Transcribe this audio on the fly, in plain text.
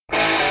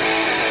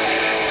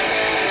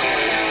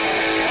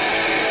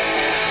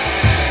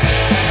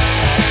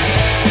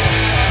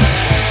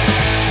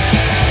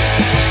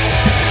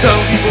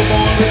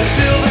born with a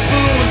silver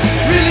spoon.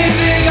 Really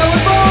think I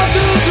was born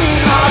too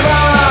soon. Hard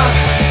rock,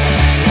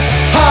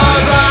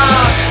 hard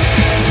rock.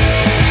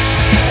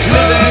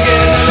 Living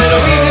getting a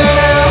little easier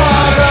now.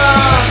 Hard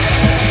rock.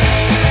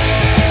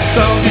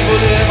 Some people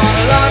live on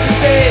a large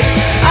estate.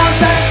 I'm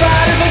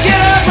satisfied if I get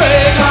a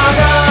break. Hard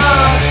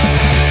rock,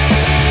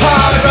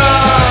 hard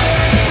rock.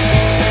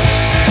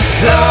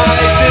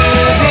 Life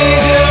is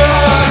easier.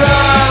 Hard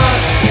rock.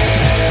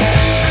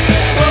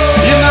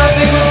 You might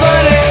think we're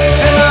funny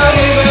and not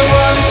even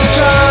want us to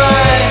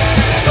try.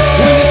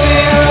 When you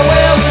see how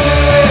well we do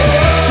it,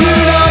 you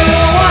know you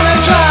don't wanna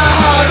try.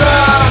 Hard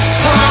rock,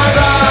 hard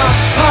rock,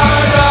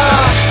 hard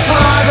rock,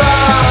 hard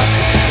rock.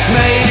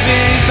 Maybe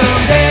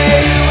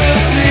someday you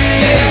will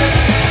see.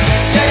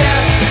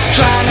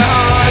 Trying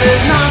hard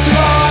is not too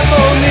hard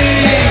for me.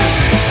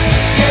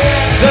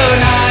 The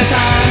night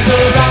time's the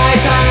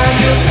right time,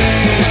 you'll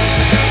see.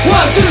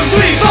 1, 2,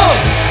 3, 4.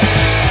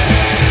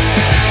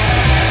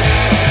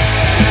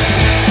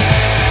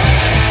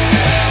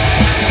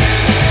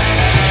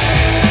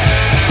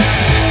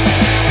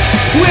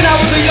 When I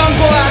was a young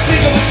boy, I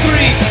think I was 3.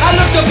 I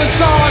looked up and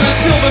saw on a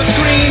silver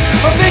screen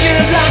a figure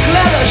in black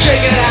leather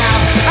shaking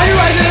out. I knew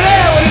right then and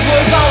there what it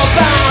was all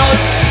about.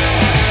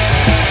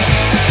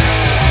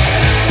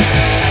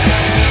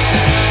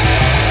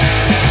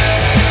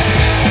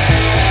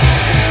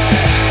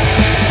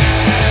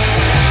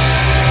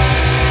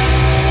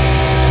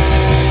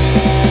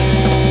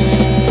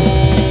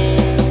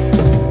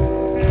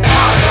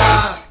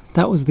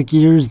 That was the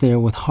Gears there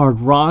with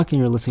Hard Rock, and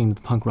you're listening to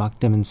the Punk Rock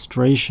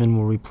Demonstration,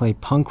 where we play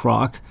punk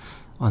rock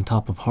on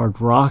top of hard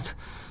rock.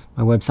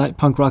 My website,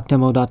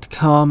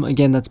 punkrockdemo.com.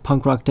 Again, that's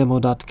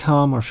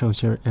punkrockdemo.com. Our show's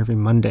here every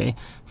Monday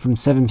from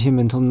 7 p.m.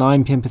 until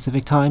 9 p.m.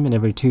 Pacific Time, and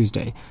every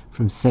Tuesday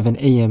from 7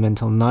 a.m.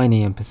 until 9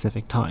 a.m.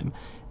 Pacific Time.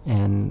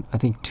 And I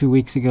think 2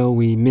 weeks ago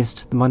we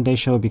missed the Monday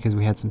show because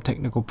we had some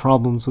technical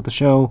problems with the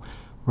show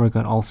where it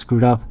got all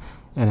screwed up,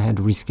 and I had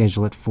to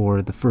reschedule it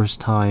for the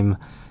first time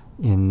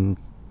in,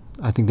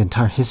 I think, the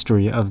entire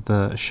history of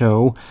the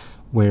show,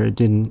 where it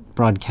didn't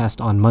broadcast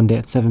on Monday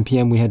at 7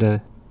 p.m. We had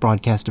to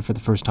broadcast it for the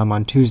first time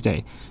on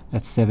Tuesday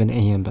at 7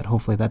 a.m., but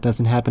hopefully that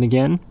doesn't happen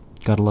again.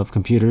 Gotta love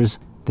computers.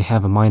 They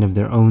have a mind of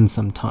their own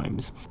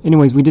sometimes.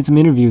 Anyways, we did some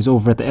interviews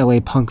over at the LA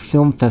Punk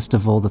Film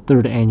Festival, the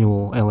 3rd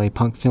annual LA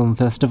Punk Film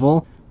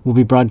Festival. We'll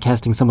be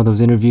broadcasting some of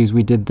those interviews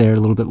we did there a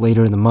little bit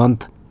later in the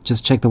month.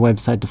 Just check the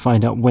website to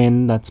find out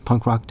when. That's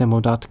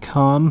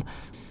punkrockdemo.com.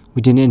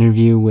 We did an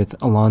interview with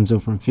Alonzo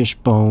from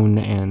Fishbone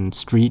and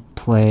Street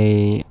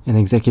Play, an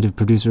executive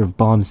producer of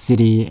Bomb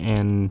City,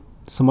 and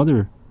some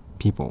other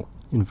people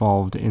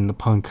involved in the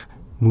punk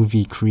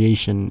movie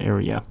creation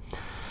area.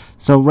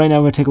 So right now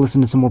we're going to take a listen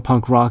to some more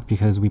punk rock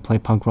because we play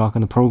punk rock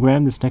on the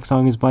program. This next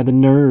song is by The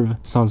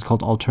Nerve. The song's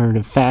called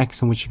Alternative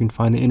Facts, in which you can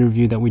find the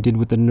interview that we did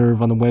with The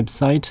Nerve on the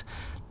website.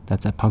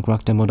 That's at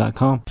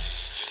punkrockdemo.com.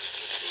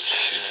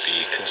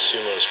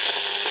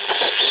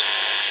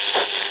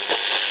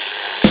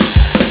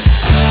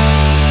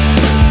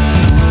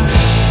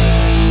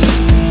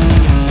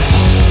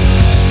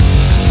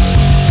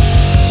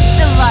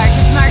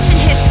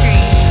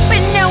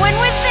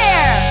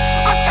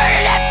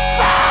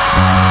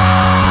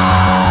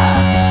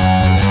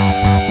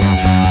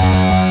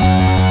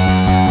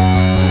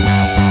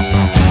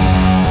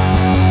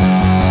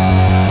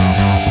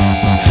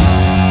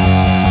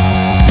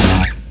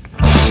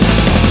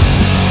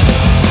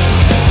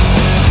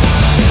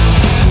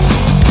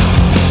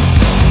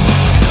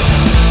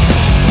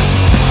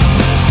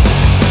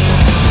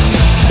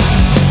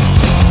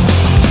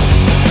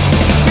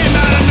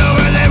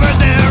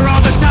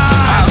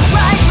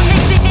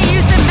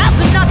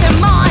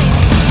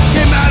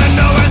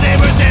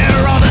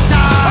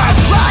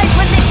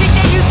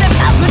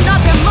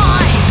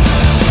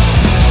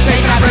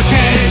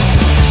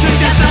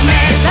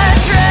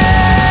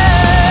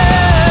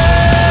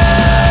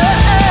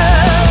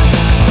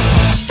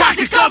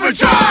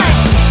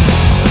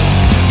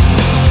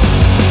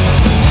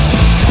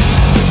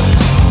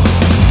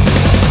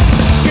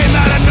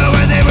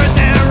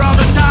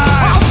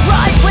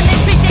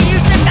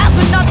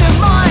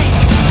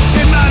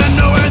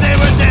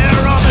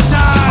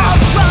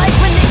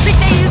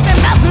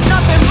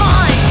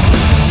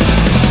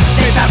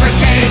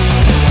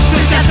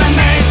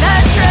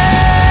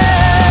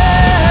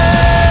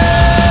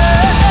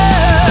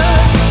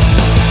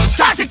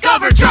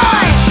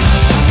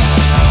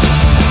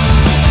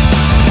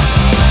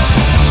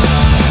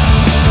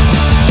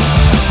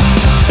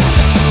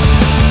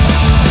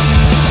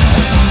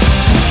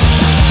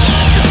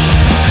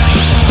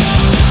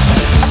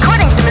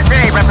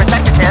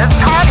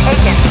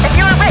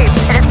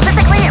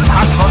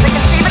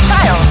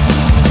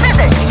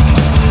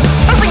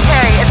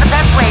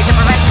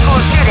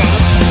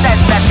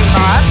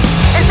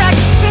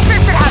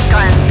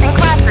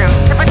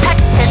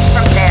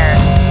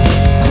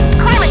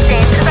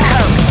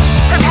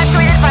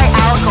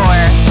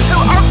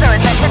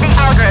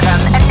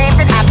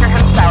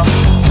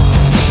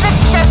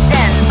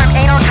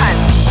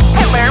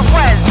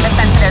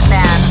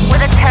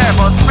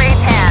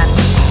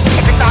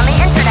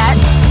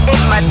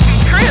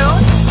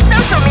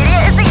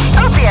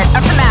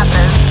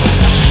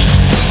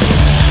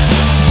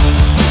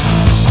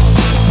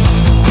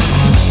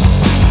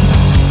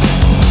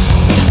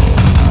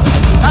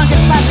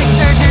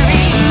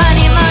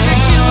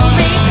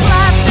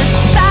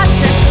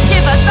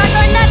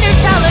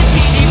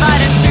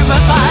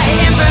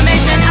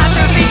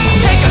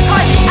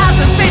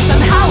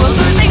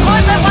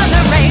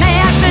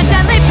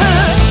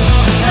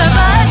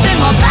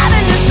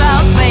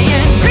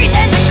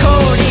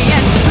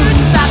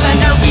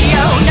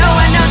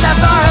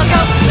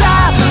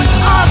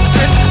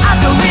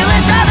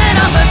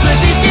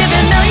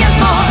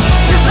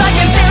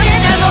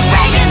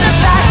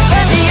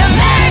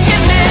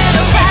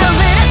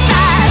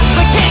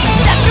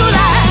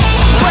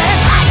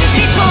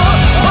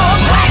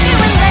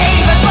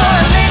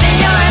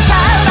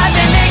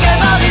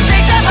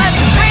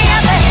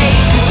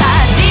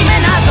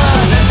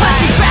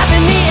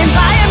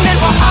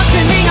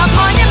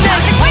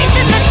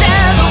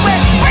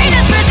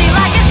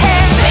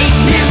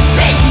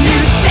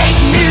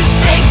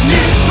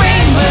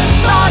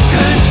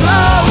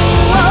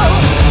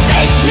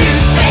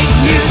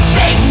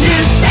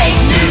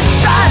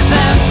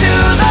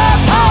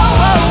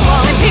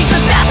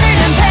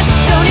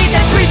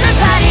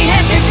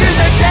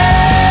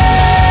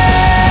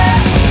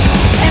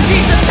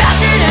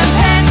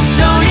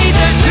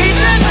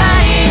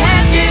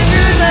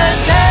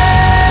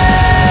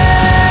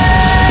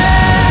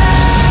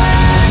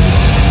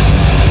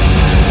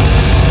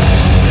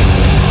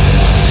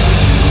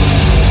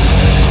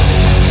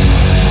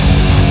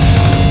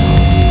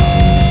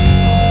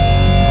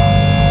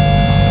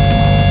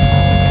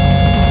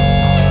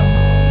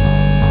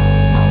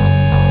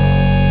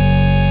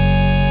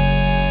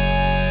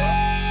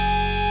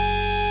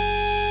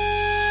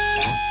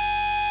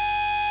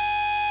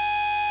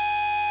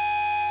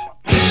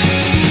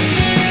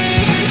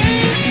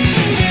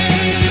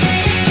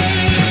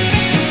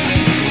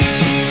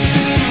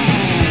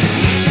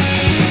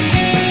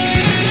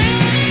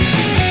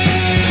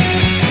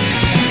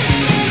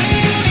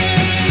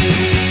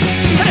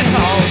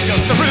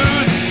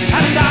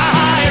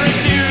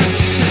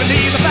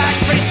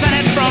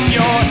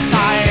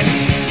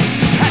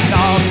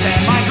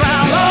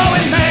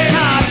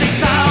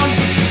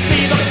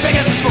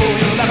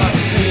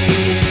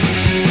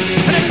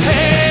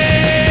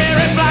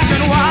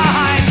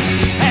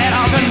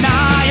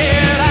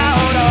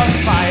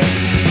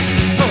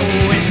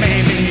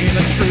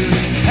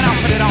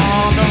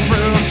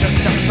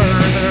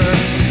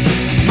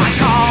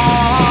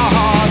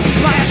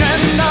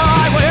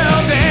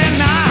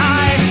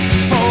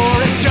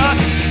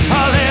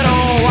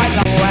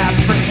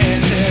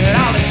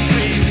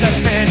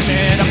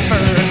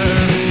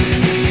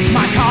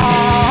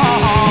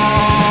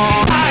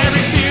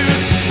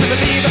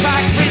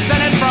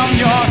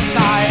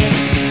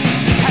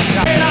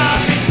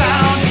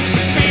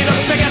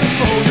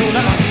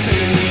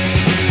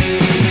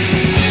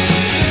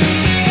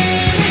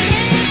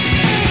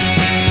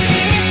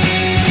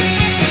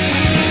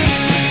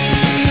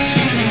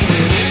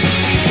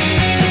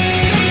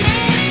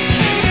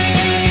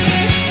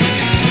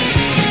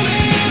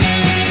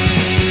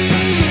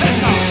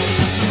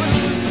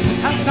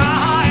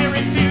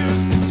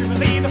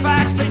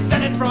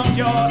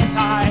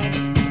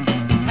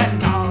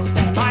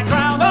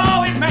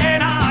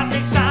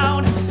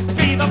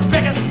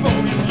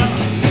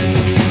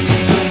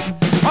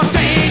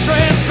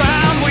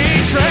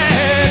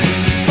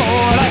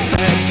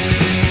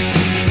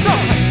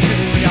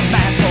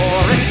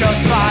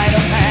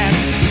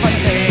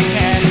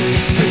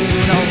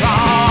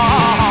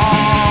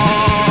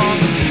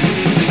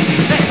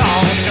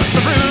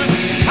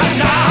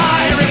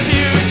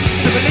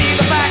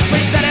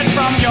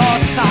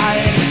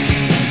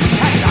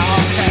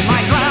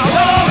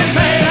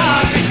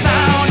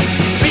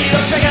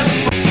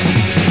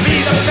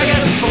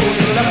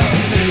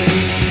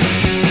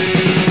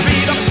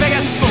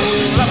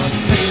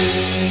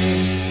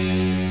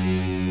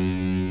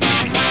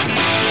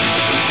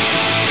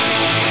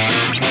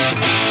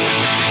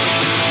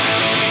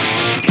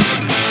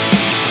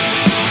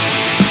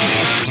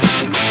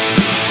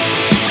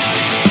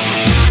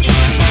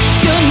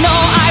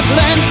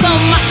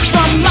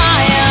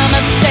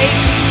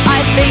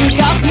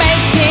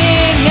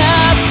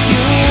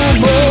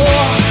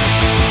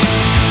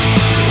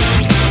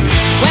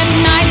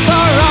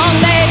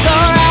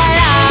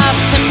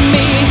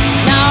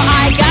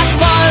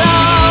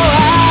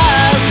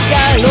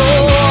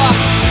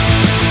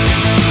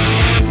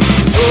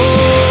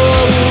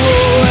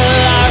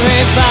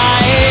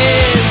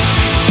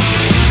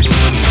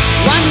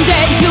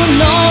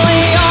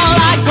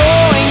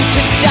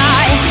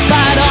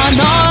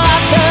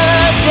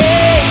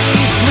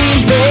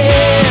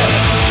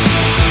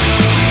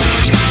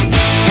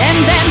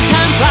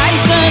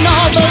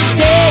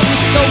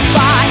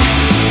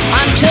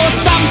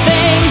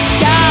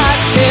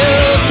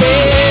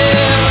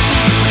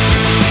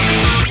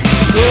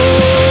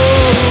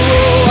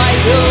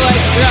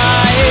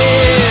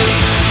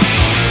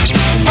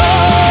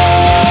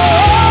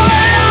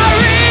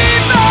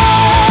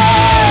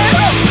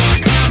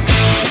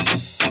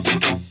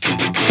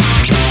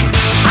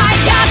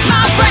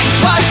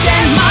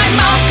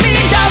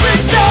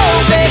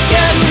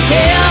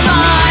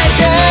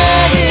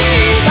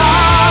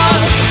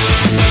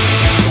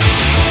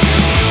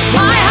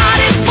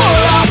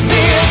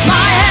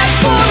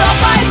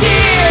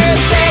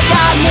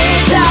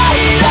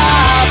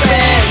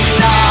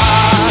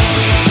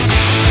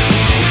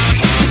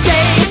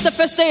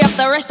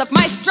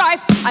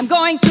 I'm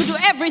going to do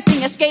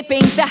everything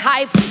escaping the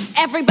hype.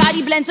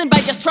 Everybody blends in by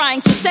just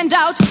trying to stand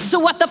out. So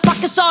what the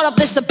fuck is all of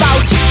this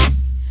about?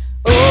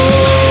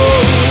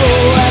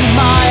 Oh, am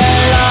I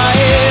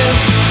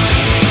alive?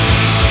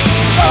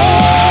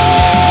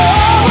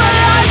 Oh,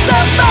 will I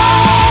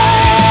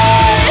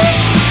survive?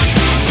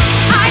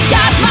 I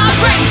got my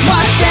brains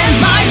washed and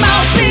my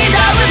mouth cleaned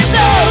out with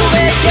soap.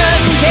 It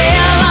couldn't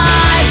kill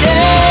my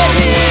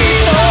dirty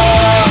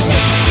thoughts.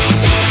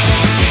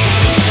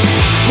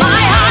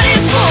 My heart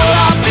is full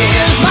of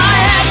fears, my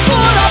head's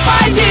full of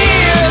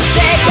ideas.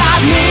 They got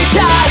me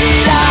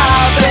tied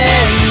up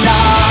in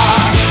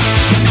knots.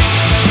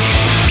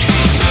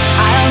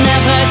 I'll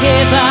never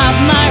give up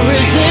my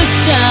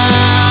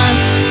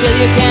resistance till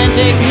you can't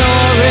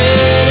ignore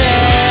it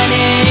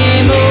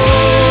anymore.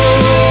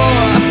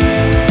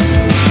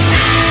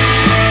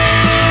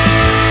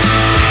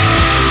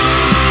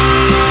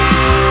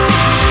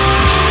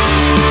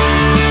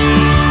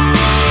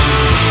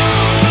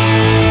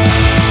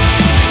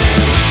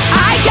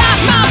 I got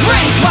my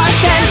brains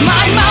washed and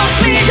my mouth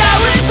cleaned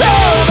out with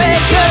soap.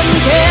 It couldn't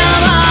kill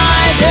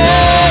my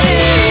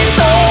dirty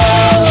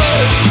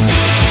thoughts.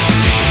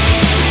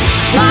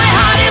 My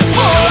heart is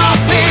full of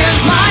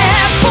fears, my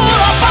head's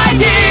full of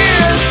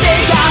ideas. They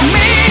got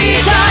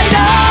me tied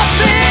up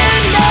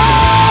in knots.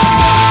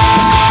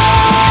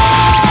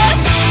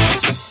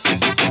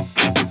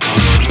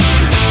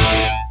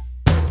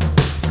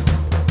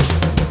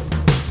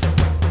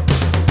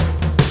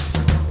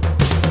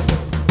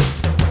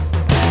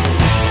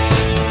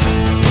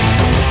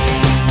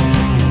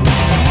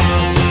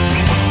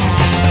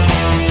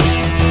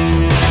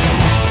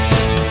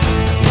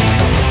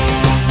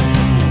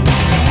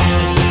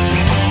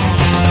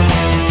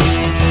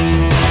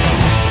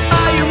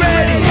 Are you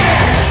ready?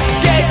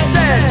 Get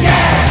set.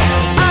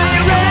 Are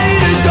you ready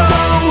to go?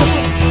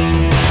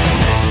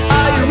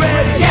 Are you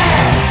ready?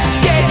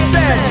 Get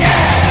set.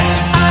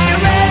 Are you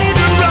ready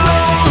to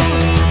roll?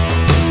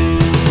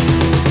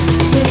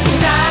 Mr.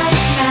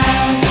 Dice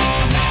Man,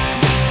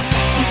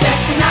 he's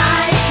such a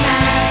nice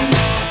man.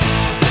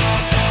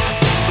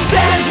 He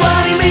says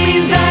what he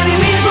means and he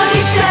means what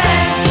he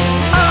says.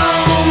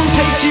 Oh,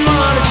 take you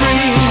on a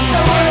dream. So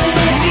wouldn't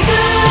it be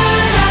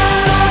good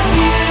of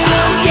you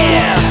Oh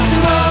yeah. to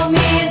roll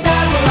me a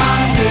double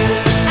on through?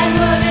 And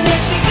wouldn't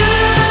it be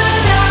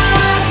good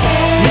of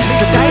him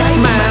Mr. Dice to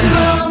Man.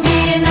 roll me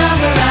a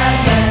number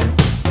again?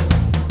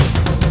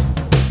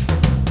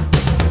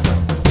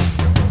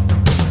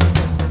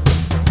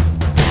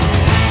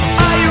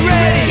 Are you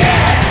ready?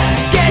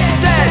 Get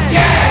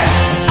set.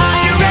 Are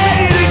you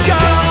ready to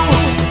go?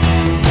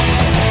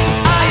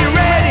 Are you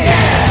ready?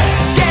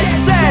 Get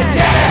set.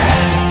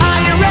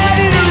 Are you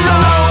ready to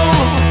roll?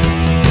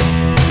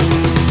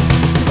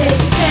 So take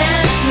a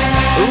chance,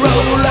 man.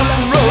 Roll up,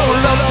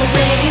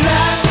 Baby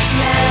love,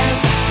 man.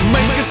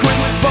 make a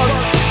quick buck.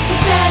 He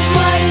says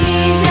what he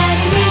means and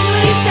he means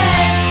what he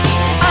says.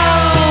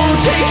 Oh,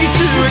 take you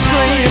to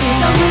extremes.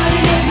 So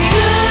wouldn't it be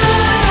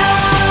good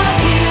of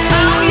you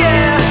Oh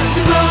yeah. to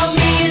roll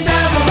me a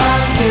double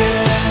on through?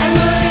 And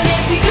wouldn't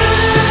it be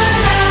good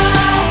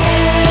of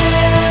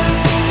him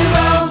to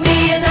roll me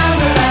a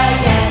number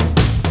again?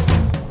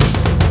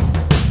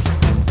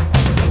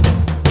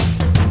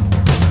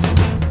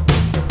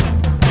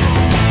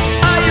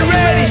 Are you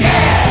ready?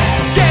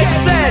 Get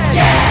set.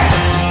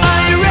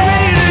 Are you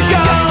ready to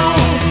go?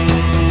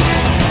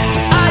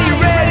 Are you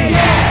ready?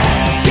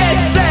 Get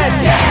set.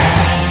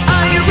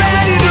 Are you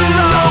ready to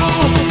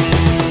roll?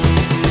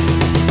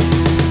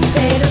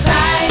 Pay the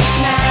price,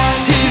 man.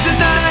 He's a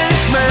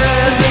nice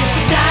man,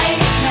 Mr.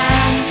 Dice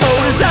Man.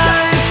 cold as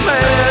ice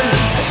man.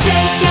 A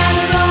shake and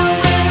a roll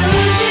when I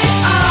lose it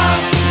all.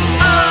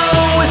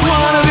 Oh, it's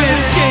one of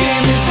his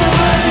games. So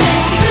wouldn't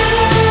it be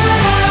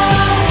good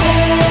of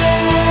him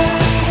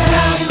to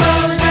help me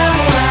roll the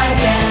double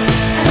again?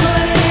 And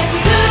wouldn't it be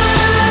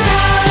good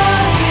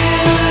of you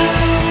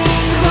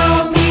to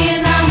roll me a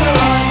number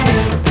or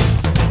two?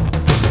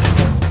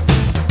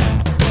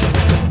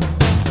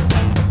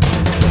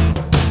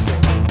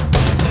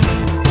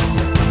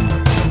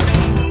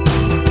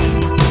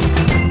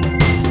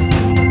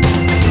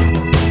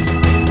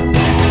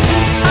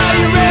 Are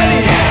you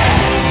ready?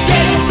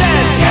 Get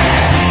set.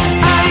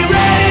 Are you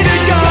ready to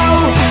go?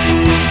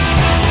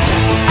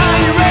 Are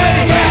you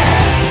ready?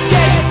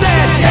 Get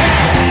set.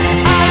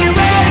 Are you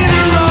ready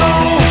to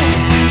roll?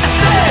 I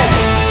said,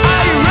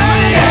 are you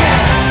ready?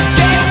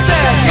 Get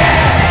set.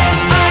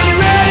 Are you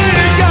ready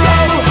to go?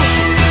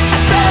 I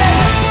said,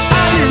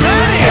 are you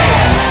ready?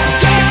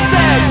 Get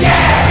set.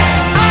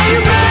 Are you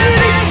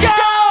ready to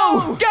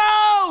go?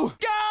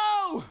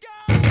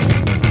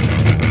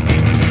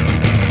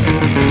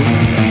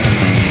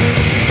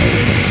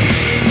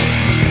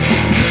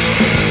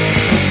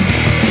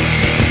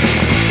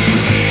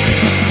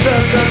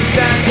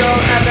 Circumstantial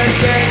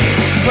evidence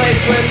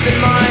placed within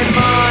my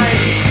mind.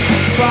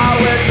 Trial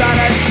without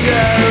a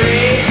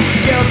jury,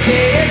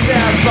 guilty is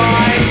their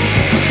fine.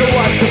 So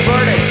what's the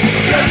verdict?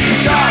 Guilty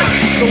charge.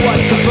 So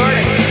what's the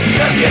verdict?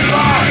 Guilty at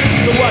large.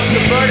 So what's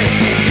the verdict?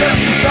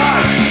 Guilty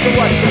charge. So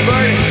what's the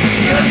verdict?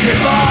 Guilty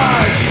at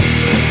large.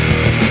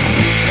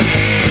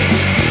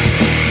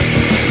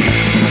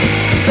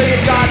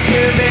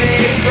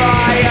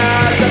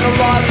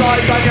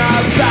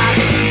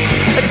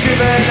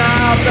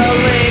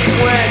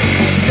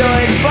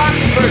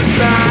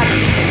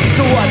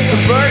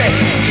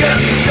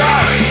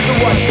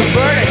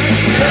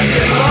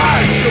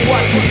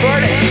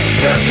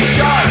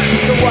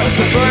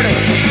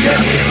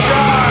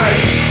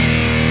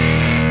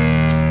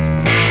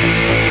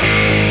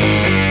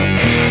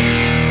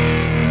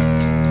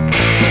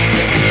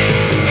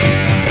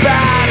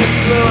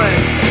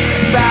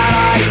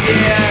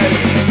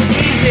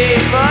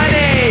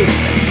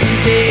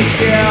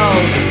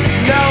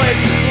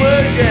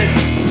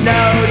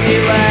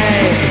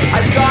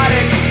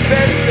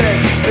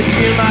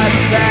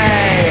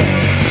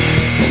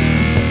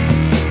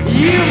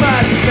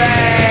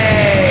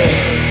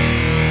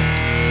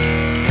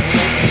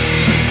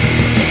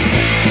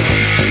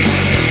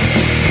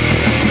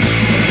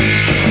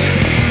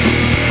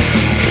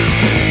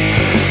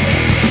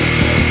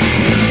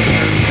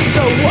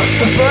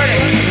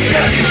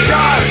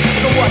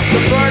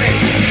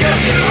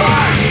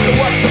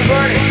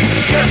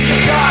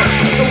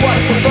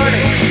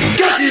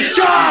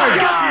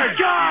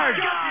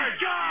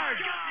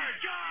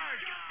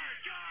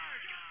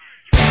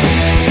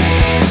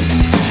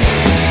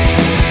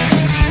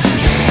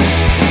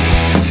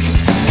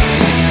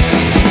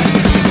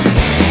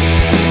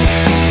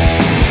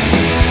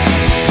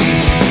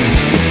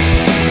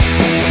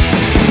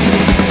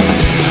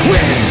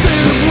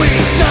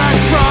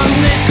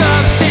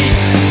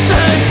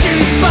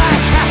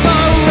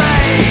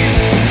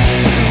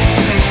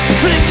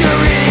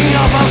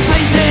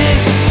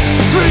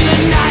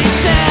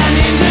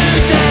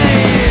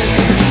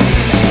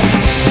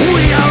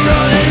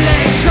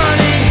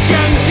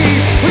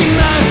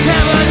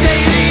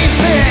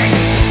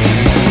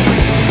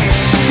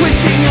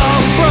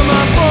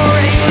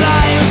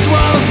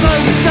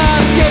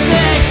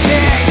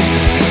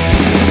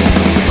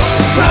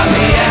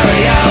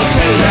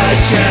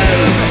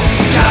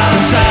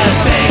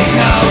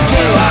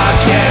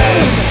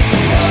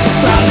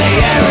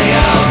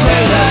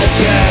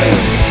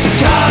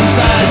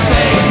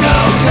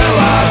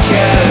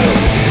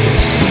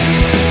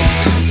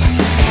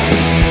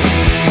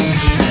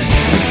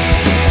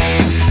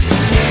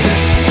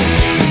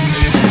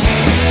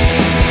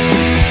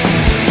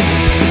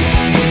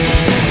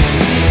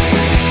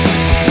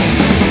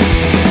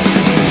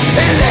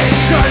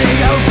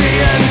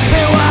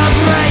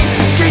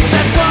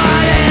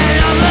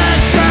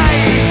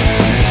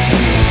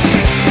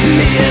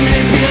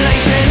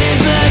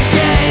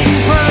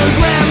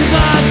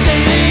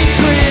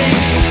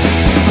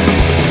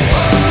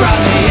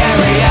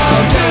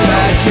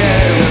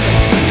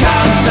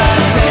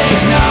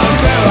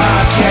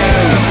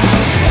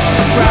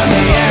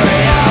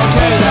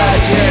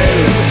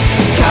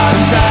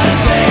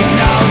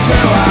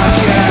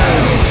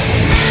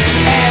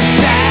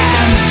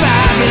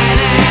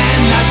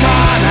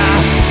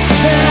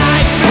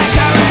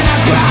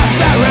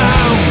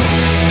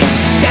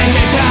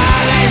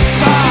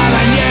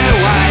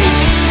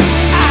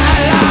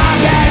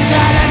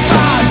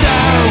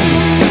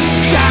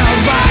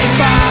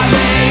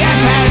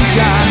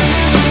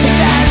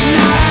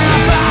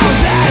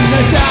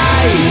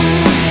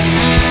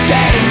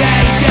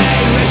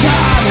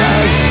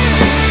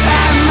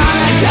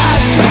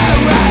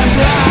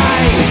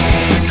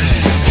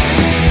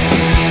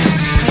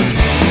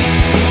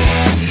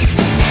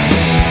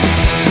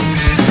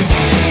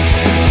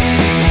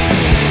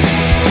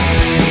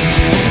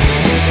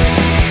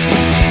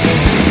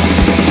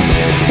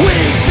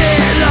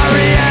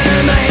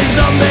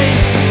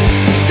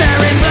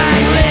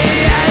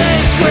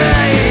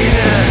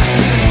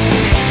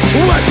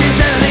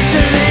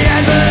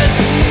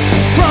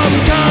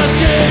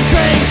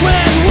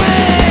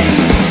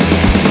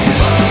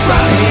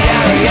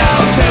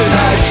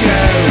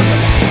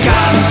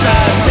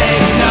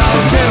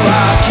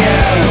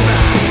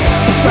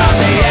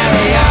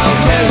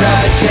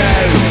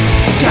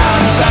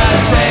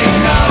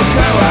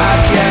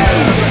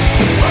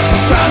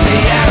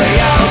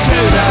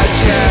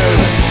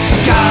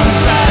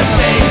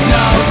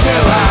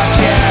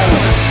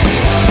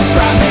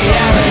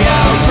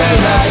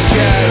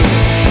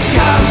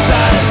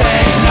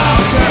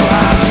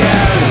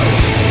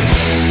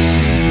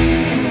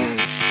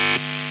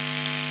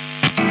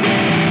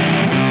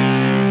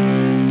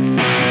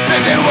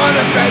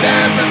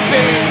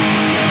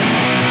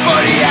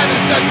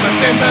 touch my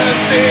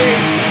sympathy.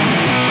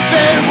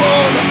 They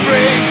wanna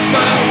freeze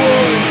my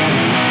wounds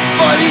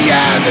for the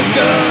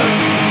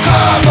underdogs.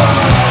 Come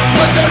on,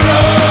 what's the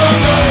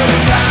wrong all the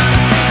time?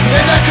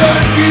 And I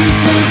confuse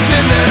who's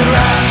in the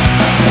right.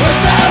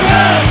 What's the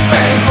wrong,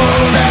 babe,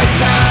 all the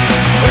time?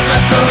 With my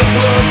thought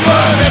war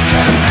for the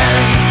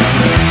campaign.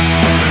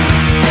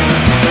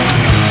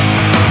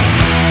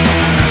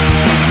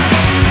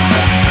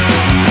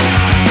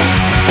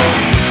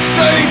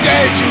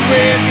 Solidarity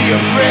with the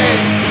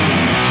oppressed.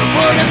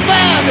 Support the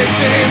fathers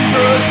in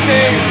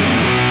process.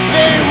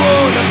 They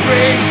wanna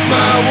freeze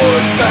my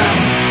words back,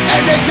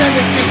 and they send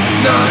it just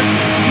not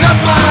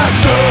my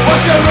choice.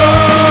 What's the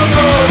wrong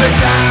all the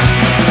time?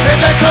 And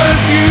I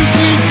confuse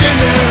who's in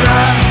the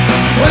right.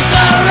 What's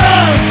the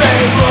wrong,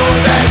 babe, all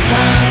that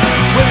time?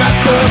 With my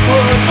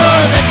support for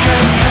the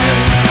campaign.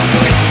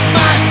 It's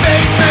my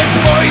statement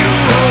for you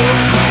all.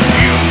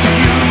 You to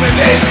you, and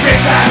this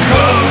is our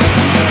code.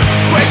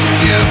 Question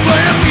your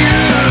point of view.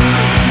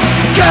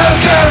 Go,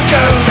 go,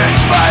 go, search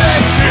for the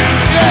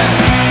truth, yeah.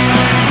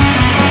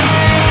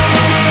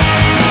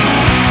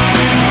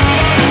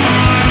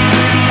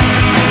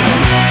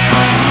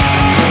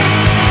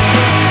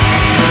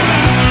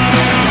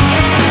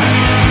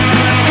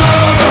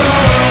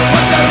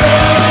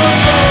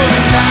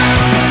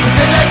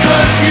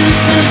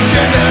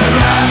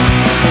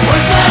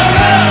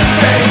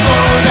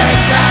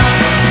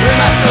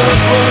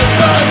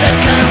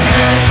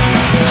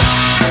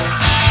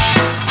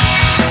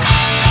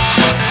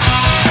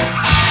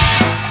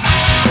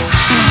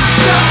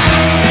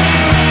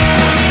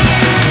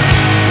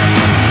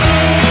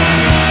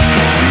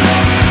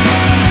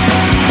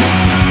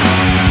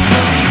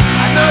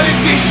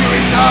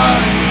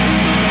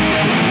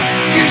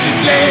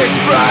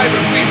 Bribe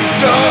and be the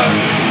dark.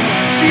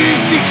 Few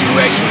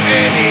situation for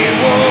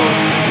anyone.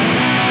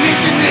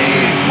 Listen to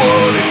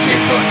equality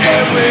for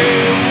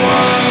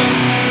everyone.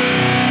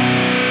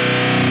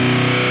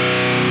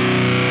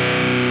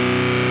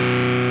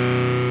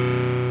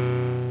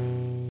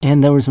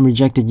 And there were some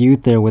Rejected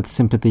Youth there with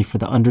Sympathy for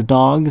the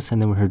Underdogs,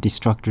 and then we heard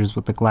Destructors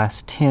with The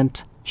Glass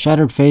Tent,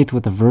 Shattered Faith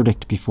with The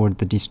Verdict before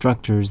The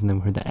Destructors, and then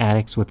we heard The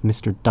Addicts with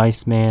Mr.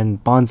 Dice Man,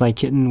 Bonsai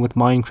Kitten with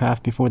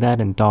Minecraft before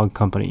that, and Dog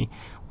Company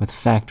with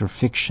Fact or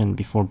Fiction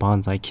before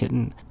Bonsai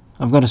Kitten.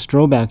 I've got a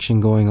strobe action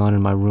going on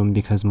in my room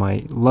because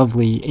my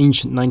lovely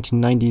ancient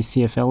 1990s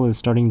CFL is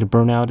starting to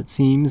burn out, it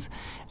seems,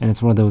 and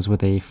it's one of those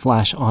with a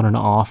flash on and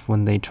off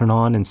when they turn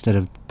on instead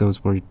of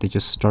those where they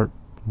just start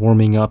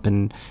warming up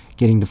and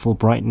getting to full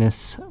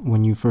brightness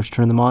when you first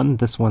turn them on.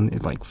 This one,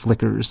 it like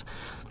flickers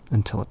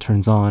until it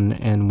turns on,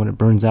 and when it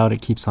burns out,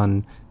 it keeps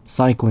on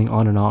cycling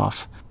on and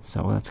off.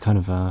 So that's kind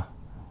of a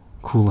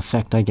cool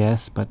effect, I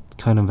guess, but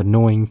kind of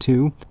annoying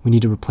too. We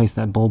need to replace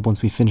that bulb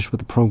once we finish with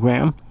the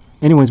program.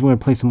 Anyways, we're going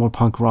to play some more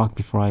punk rock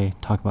before I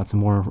talk about some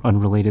more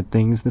unrelated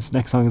things. This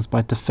next song is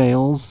by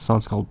DeFales. The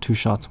song's called Two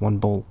Shots, One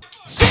Bowl.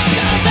 Sick of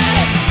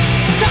it,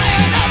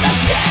 tired of the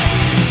shit.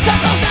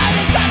 Circles down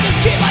inside this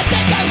scheme, I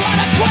think I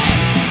wanna quit.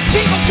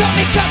 People call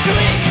me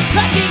constantly,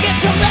 lacking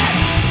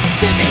intellect.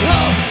 Send me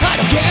home, I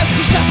don't care.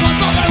 2 shots, 1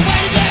 bowl, they're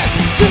waiting there.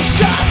 2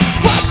 shots,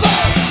 1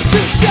 bowl,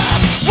 2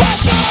 shots, 1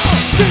 bowl,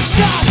 2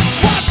 shots,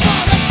 1 bowl,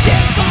 let's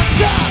get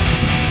fucked up.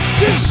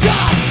 2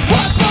 shots,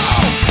 1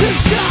 bowl, 2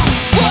 shots,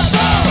 1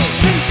 bowl,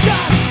 2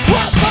 shots,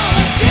 1 bowl,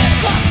 let's get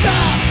fucked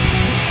up.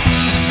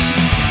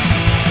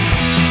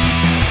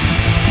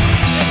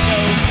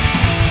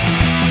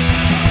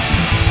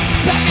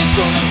 Back and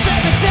full and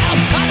slam it down.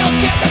 I don't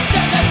care, but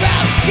send it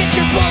round. Get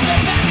your balls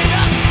and back it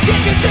up.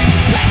 Get your drinks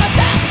and slam it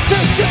down. 2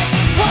 drinks,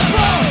 1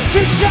 bowl,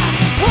 2 shots,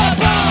 1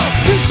 bowl,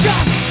 2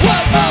 shots,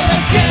 1 bowl,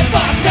 let's get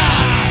fucked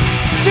up.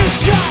 2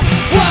 shots,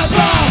 1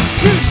 bowl,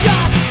 2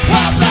 shots,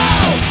 1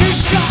 bowl, 2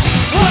 shots,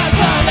 1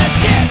 bowl, let's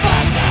get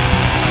fucked up.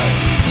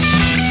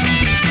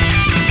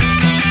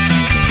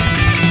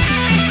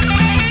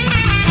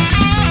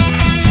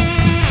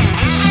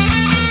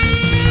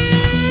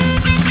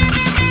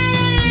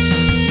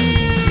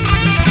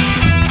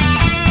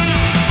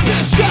 Two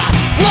shots,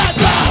 1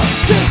 bowl,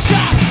 2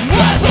 shots,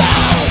 1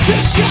 bowl, 2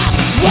 shots,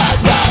 1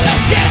 bowl,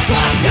 let's get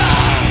fucked up.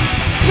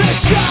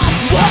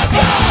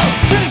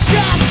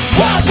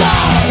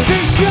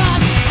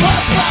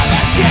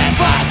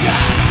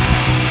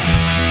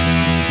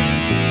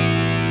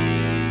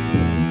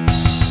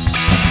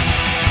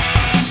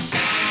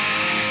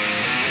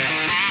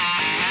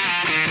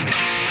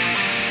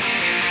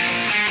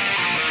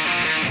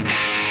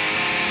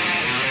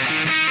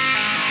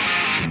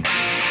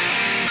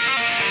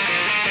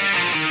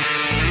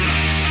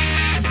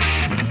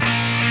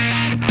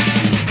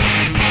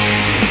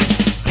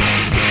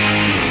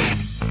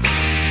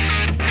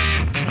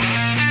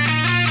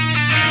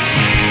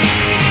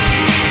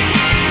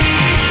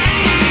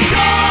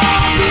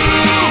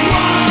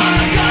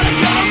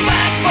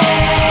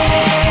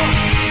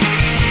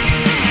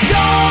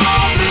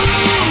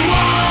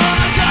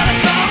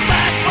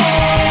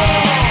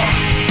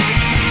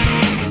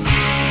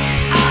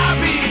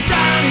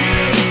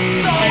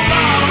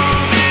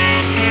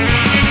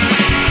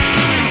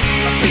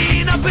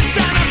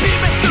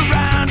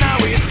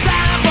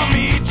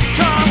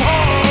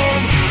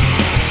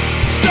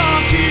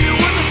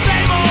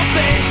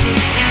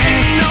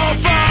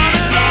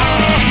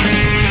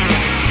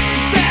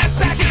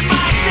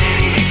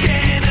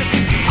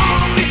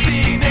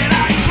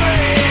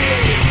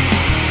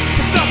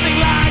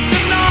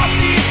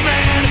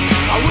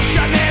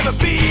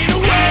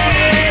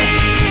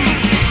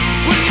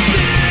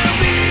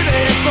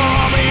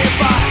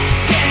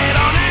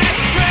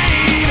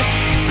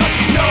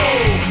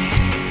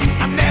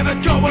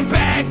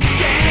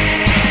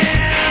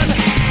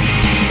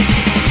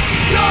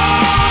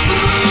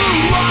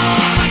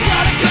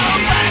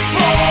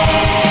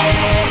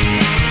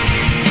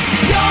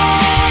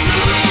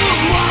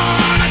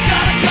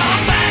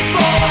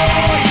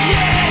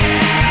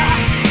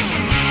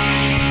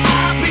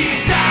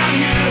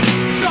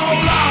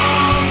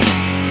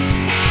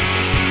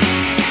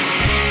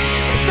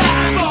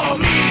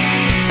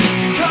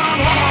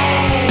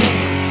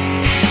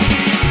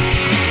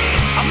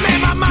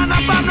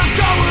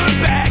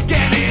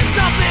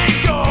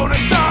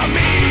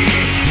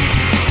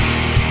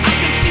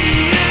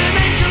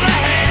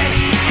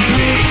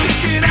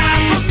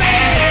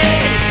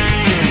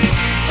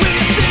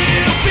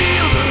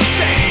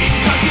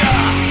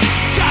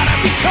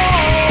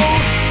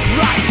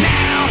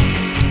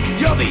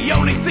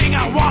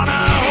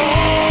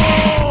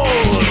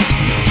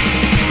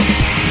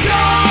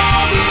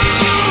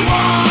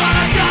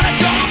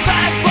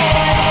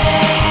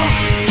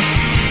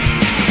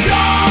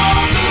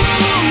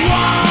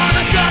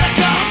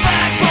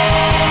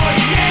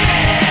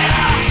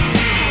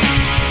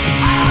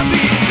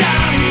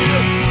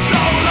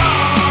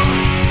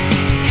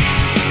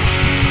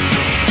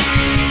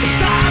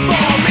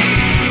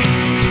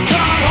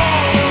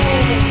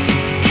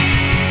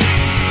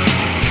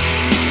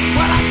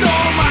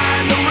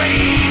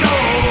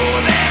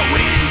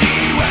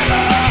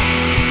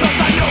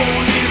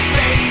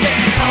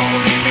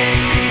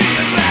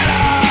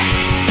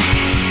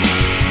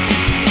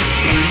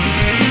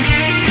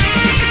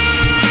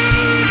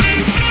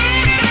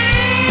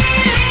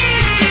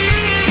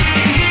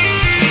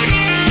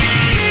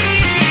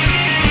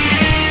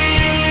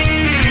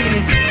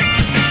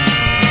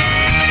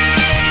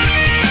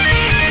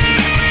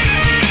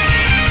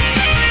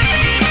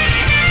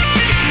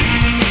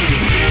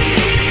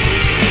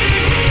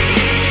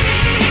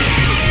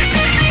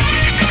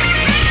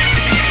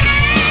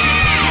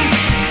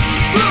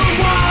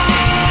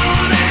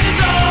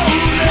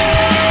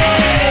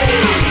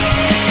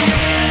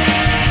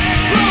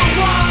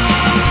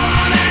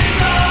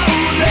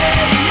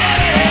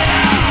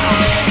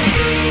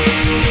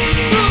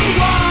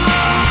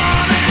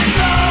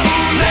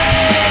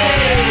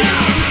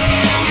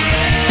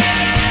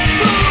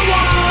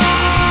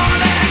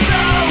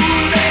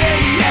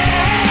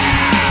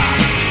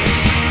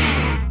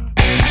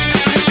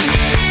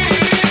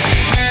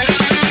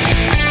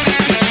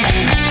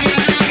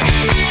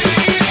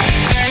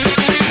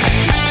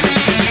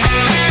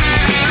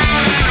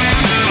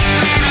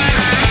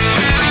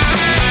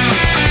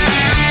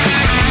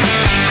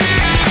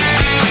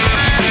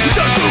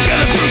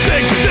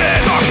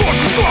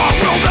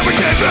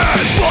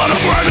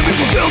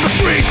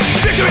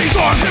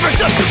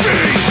 accept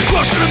defeat.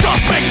 Crush in the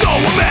dust, make no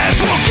amends.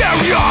 We'll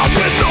carry on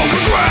with no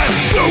regrets.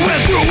 Through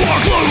and through war,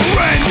 glow and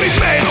rain. We've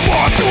made a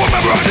mark to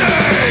remember our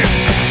name.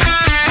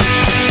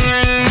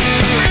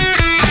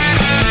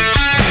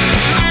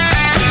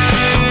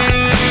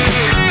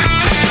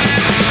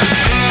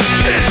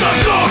 It's a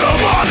code of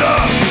honor,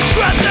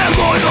 strength and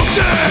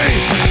loyalty.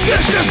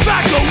 Vicious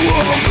back the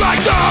wolves like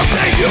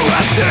nothing you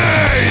have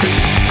seen.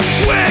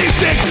 We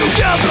stick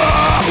together,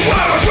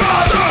 we're a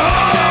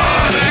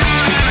brotherhood.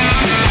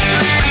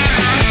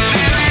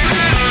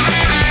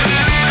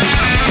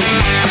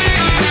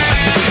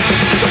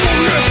 It's a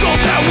warrior's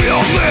code that we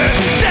all live.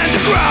 Stand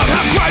the ground,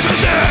 have pride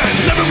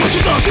within. Never mess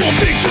with us, we'll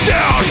beat you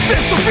down.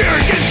 Fists of fear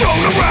get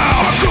thrown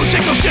around. Our crew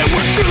take no shit,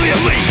 we're truly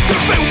elite.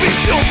 Your fate will be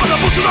sealed by the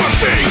boots on our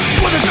feet.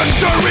 When the judge and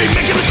jury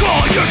making the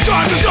call, your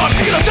time is up,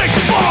 you're gonna take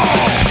the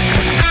fall.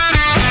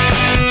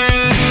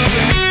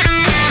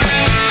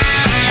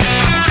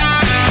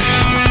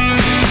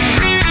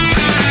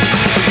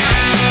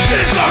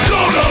 It's our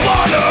code of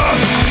honor,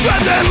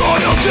 strength and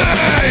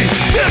loyalty.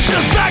 It's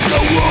just back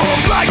the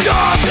wolves like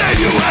nothing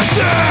you have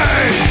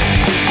seen.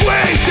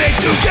 We stick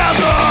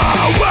together,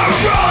 we're a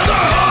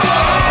brotherhood.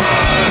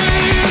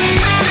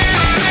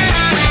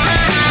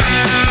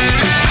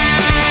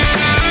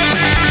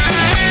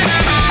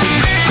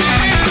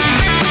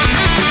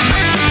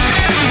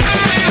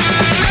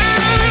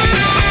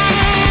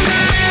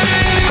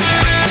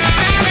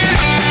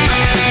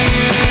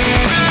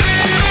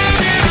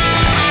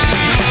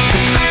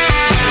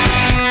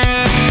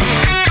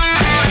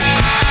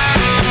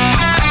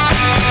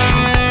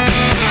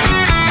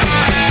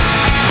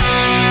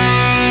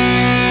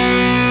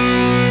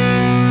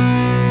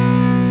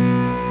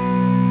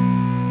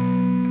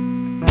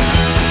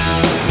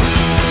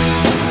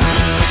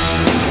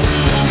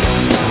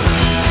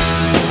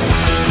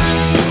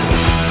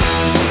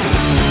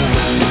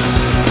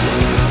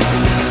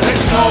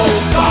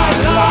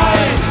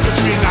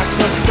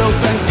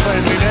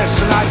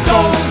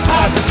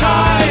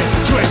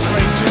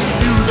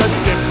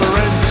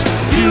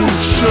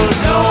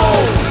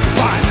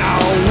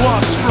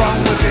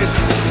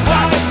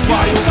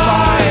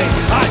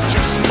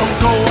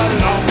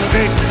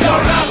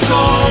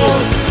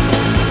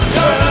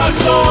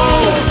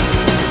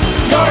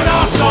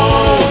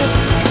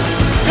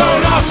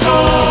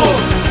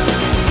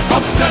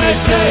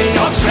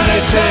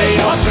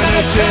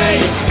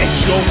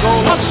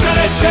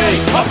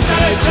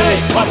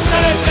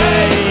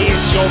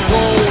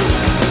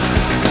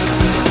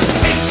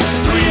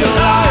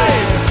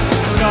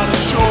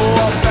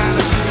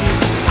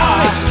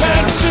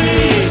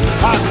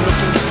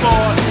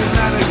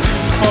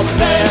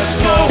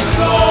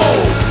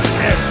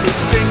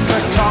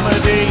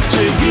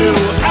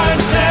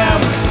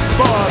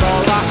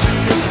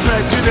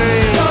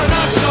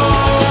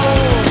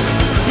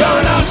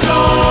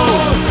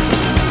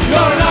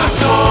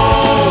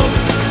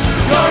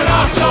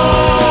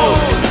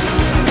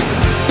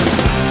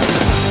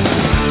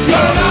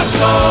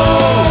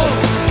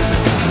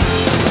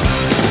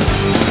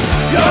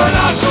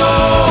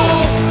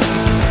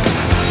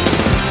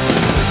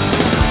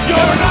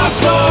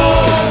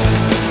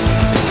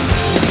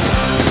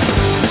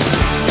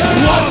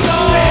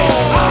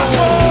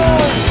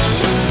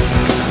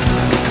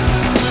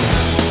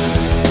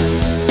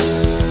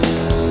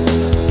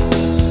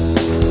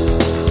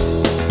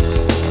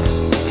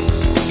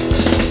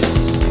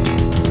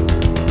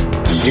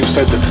 You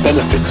said that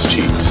benefits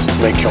cheats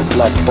make your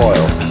blood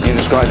boil. You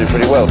described it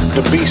pretty well.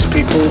 Do beast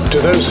people, do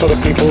those sort of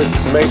people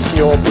make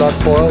your blood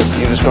boil?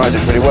 You described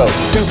it pretty well.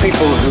 Do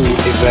people who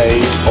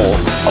evade or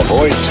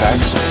avoid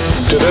tax,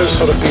 do those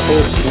sort of people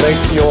make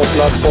your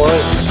blood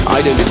boil? I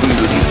don't agree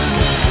with you.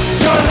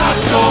 You're an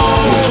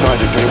asshole. You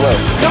described it pretty well.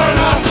 You're an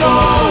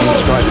asshole. You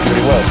described it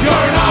pretty well. You're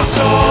an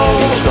asshole.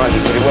 You described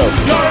it pretty well.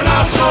 You're an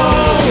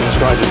asshole. You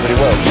described it pretty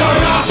well. You're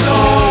an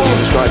asshole. You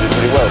described it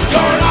pretty well.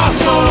 You're an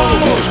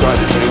asshole. You described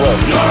it pretty well.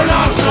 You're an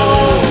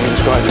asshole. You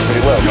described it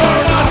pretty well. You're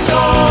an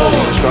asshole.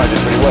 You described it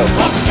pretty well.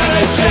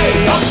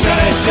 Obscenity,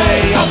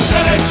 obscenity,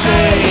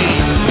 obscenity.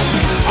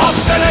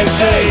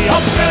 Obscenity,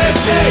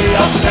 obscenity,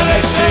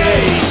 obscenity.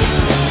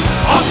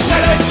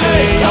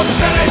 Obscenity,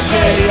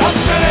 obscenity,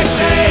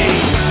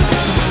 obscenity.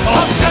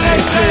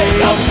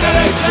 Obscenity,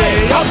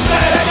 obscenity,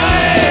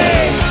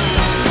 obscenity.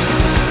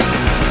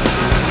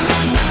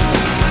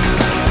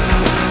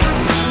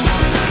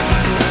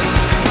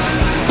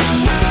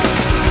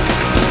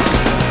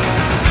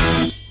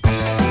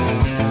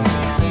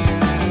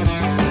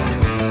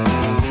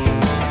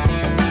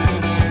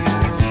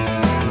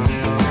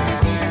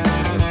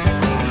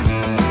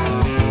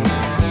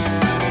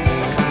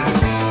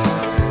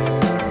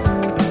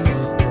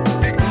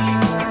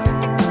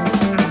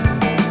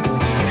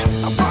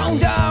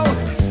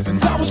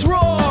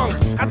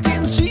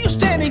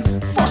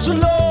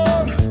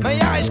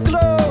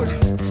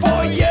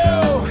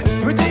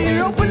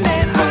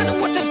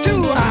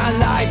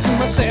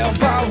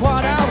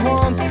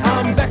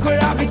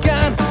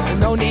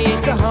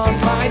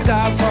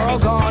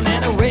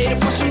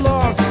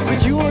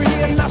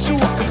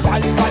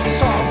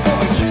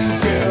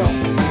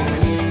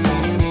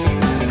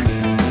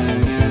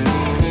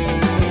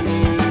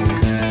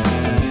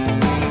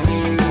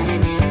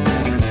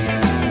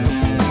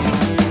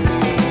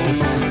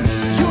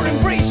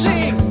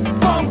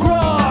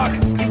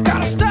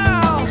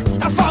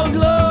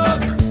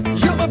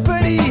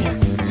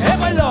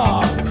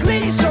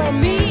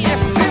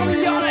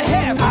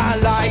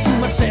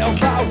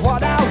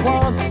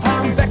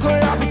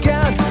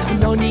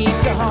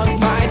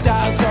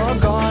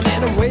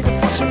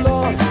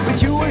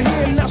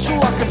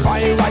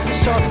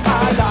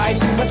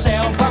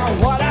 myself on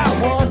what I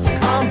want.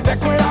 I'm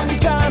back where I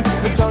began,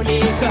 but no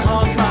need to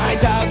hunt. My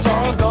doubts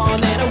are all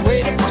gone, and I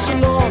waited for so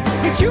long.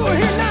 But you are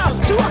here now,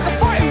 so I can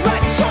fight and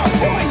write a song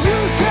for you,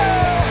 girl.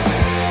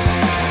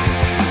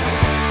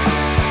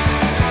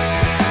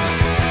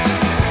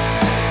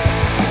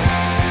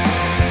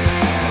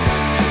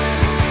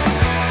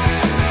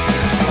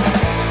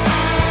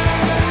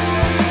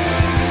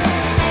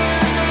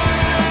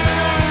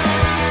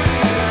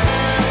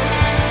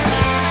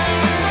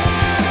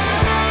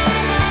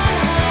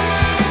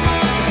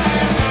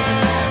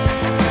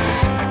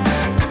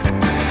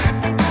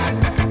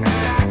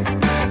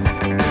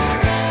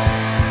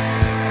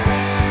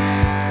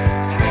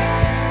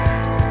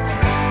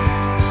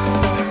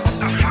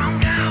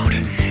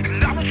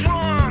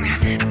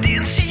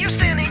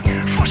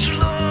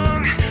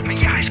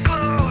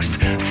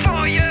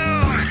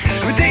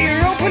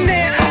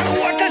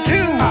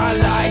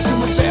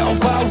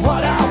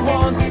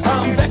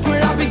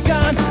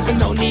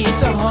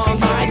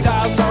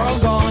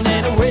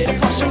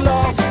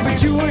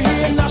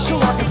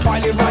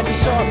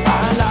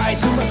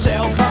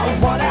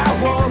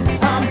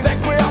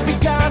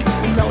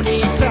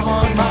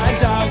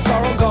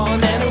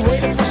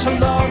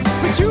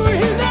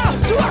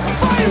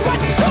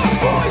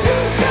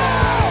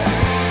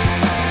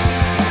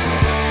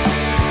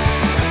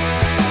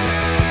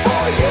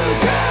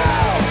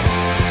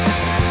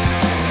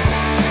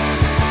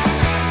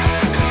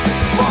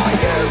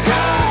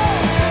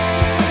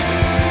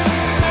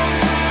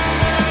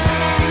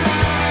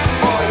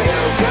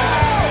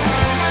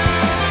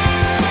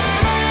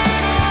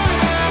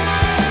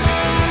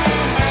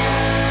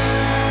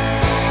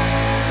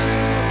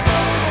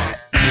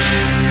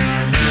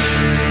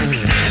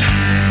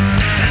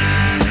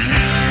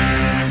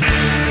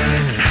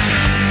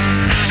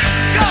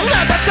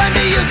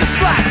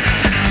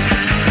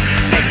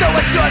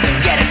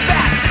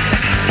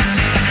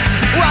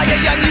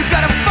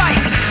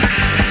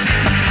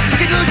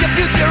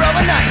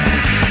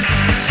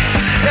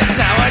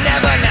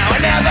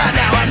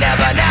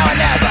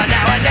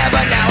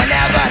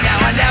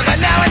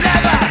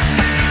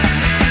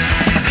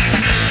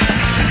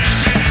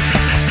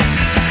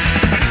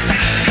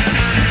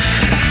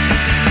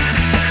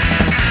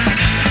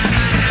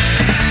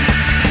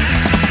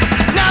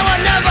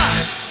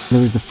 There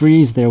was The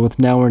Freeze there with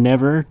Now or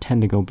Never, 10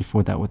 to Go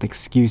before that with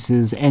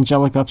Excuses,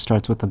 Angelic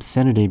Upstarts with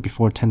Obscenity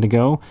before 10 to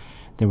Go.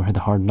 They were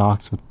The Hard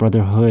Knocks with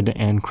Brotherhood,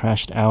 and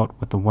Crashed Out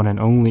with The One and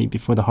Only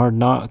before The Hard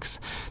Knocks.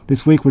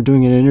 This week we're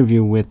doing an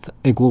interview with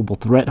a global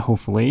threat,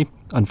 hopefully.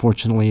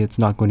 Unfortunately, it's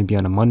not going to be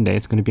on a Monday,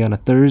 it's going to be on a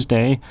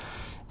Thursday.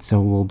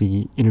 So we'll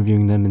be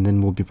interviewing them, and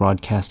then we'll be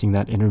broadcasting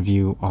that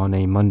interview on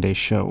a Monday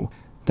show.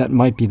 That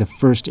might be the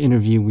first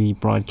interview we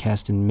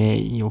broadcast in May.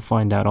 You'll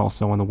find out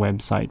also on the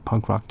website,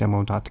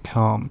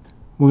 punkrockdemo.com.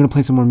 We're going to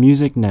play some more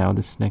music now.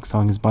 This next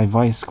song is by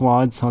Vice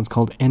Squad. The song's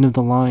called End of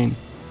the Line.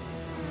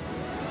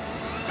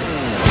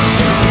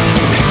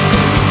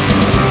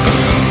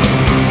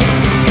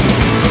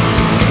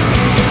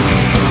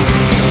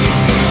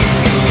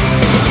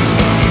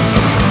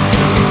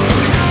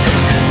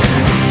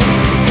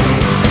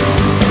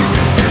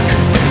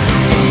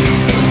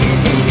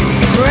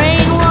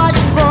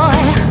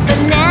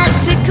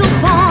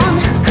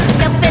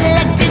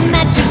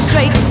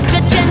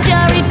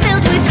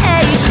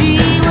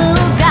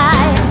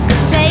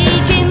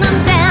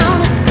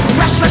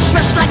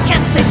 Rush like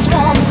cancer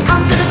swarm.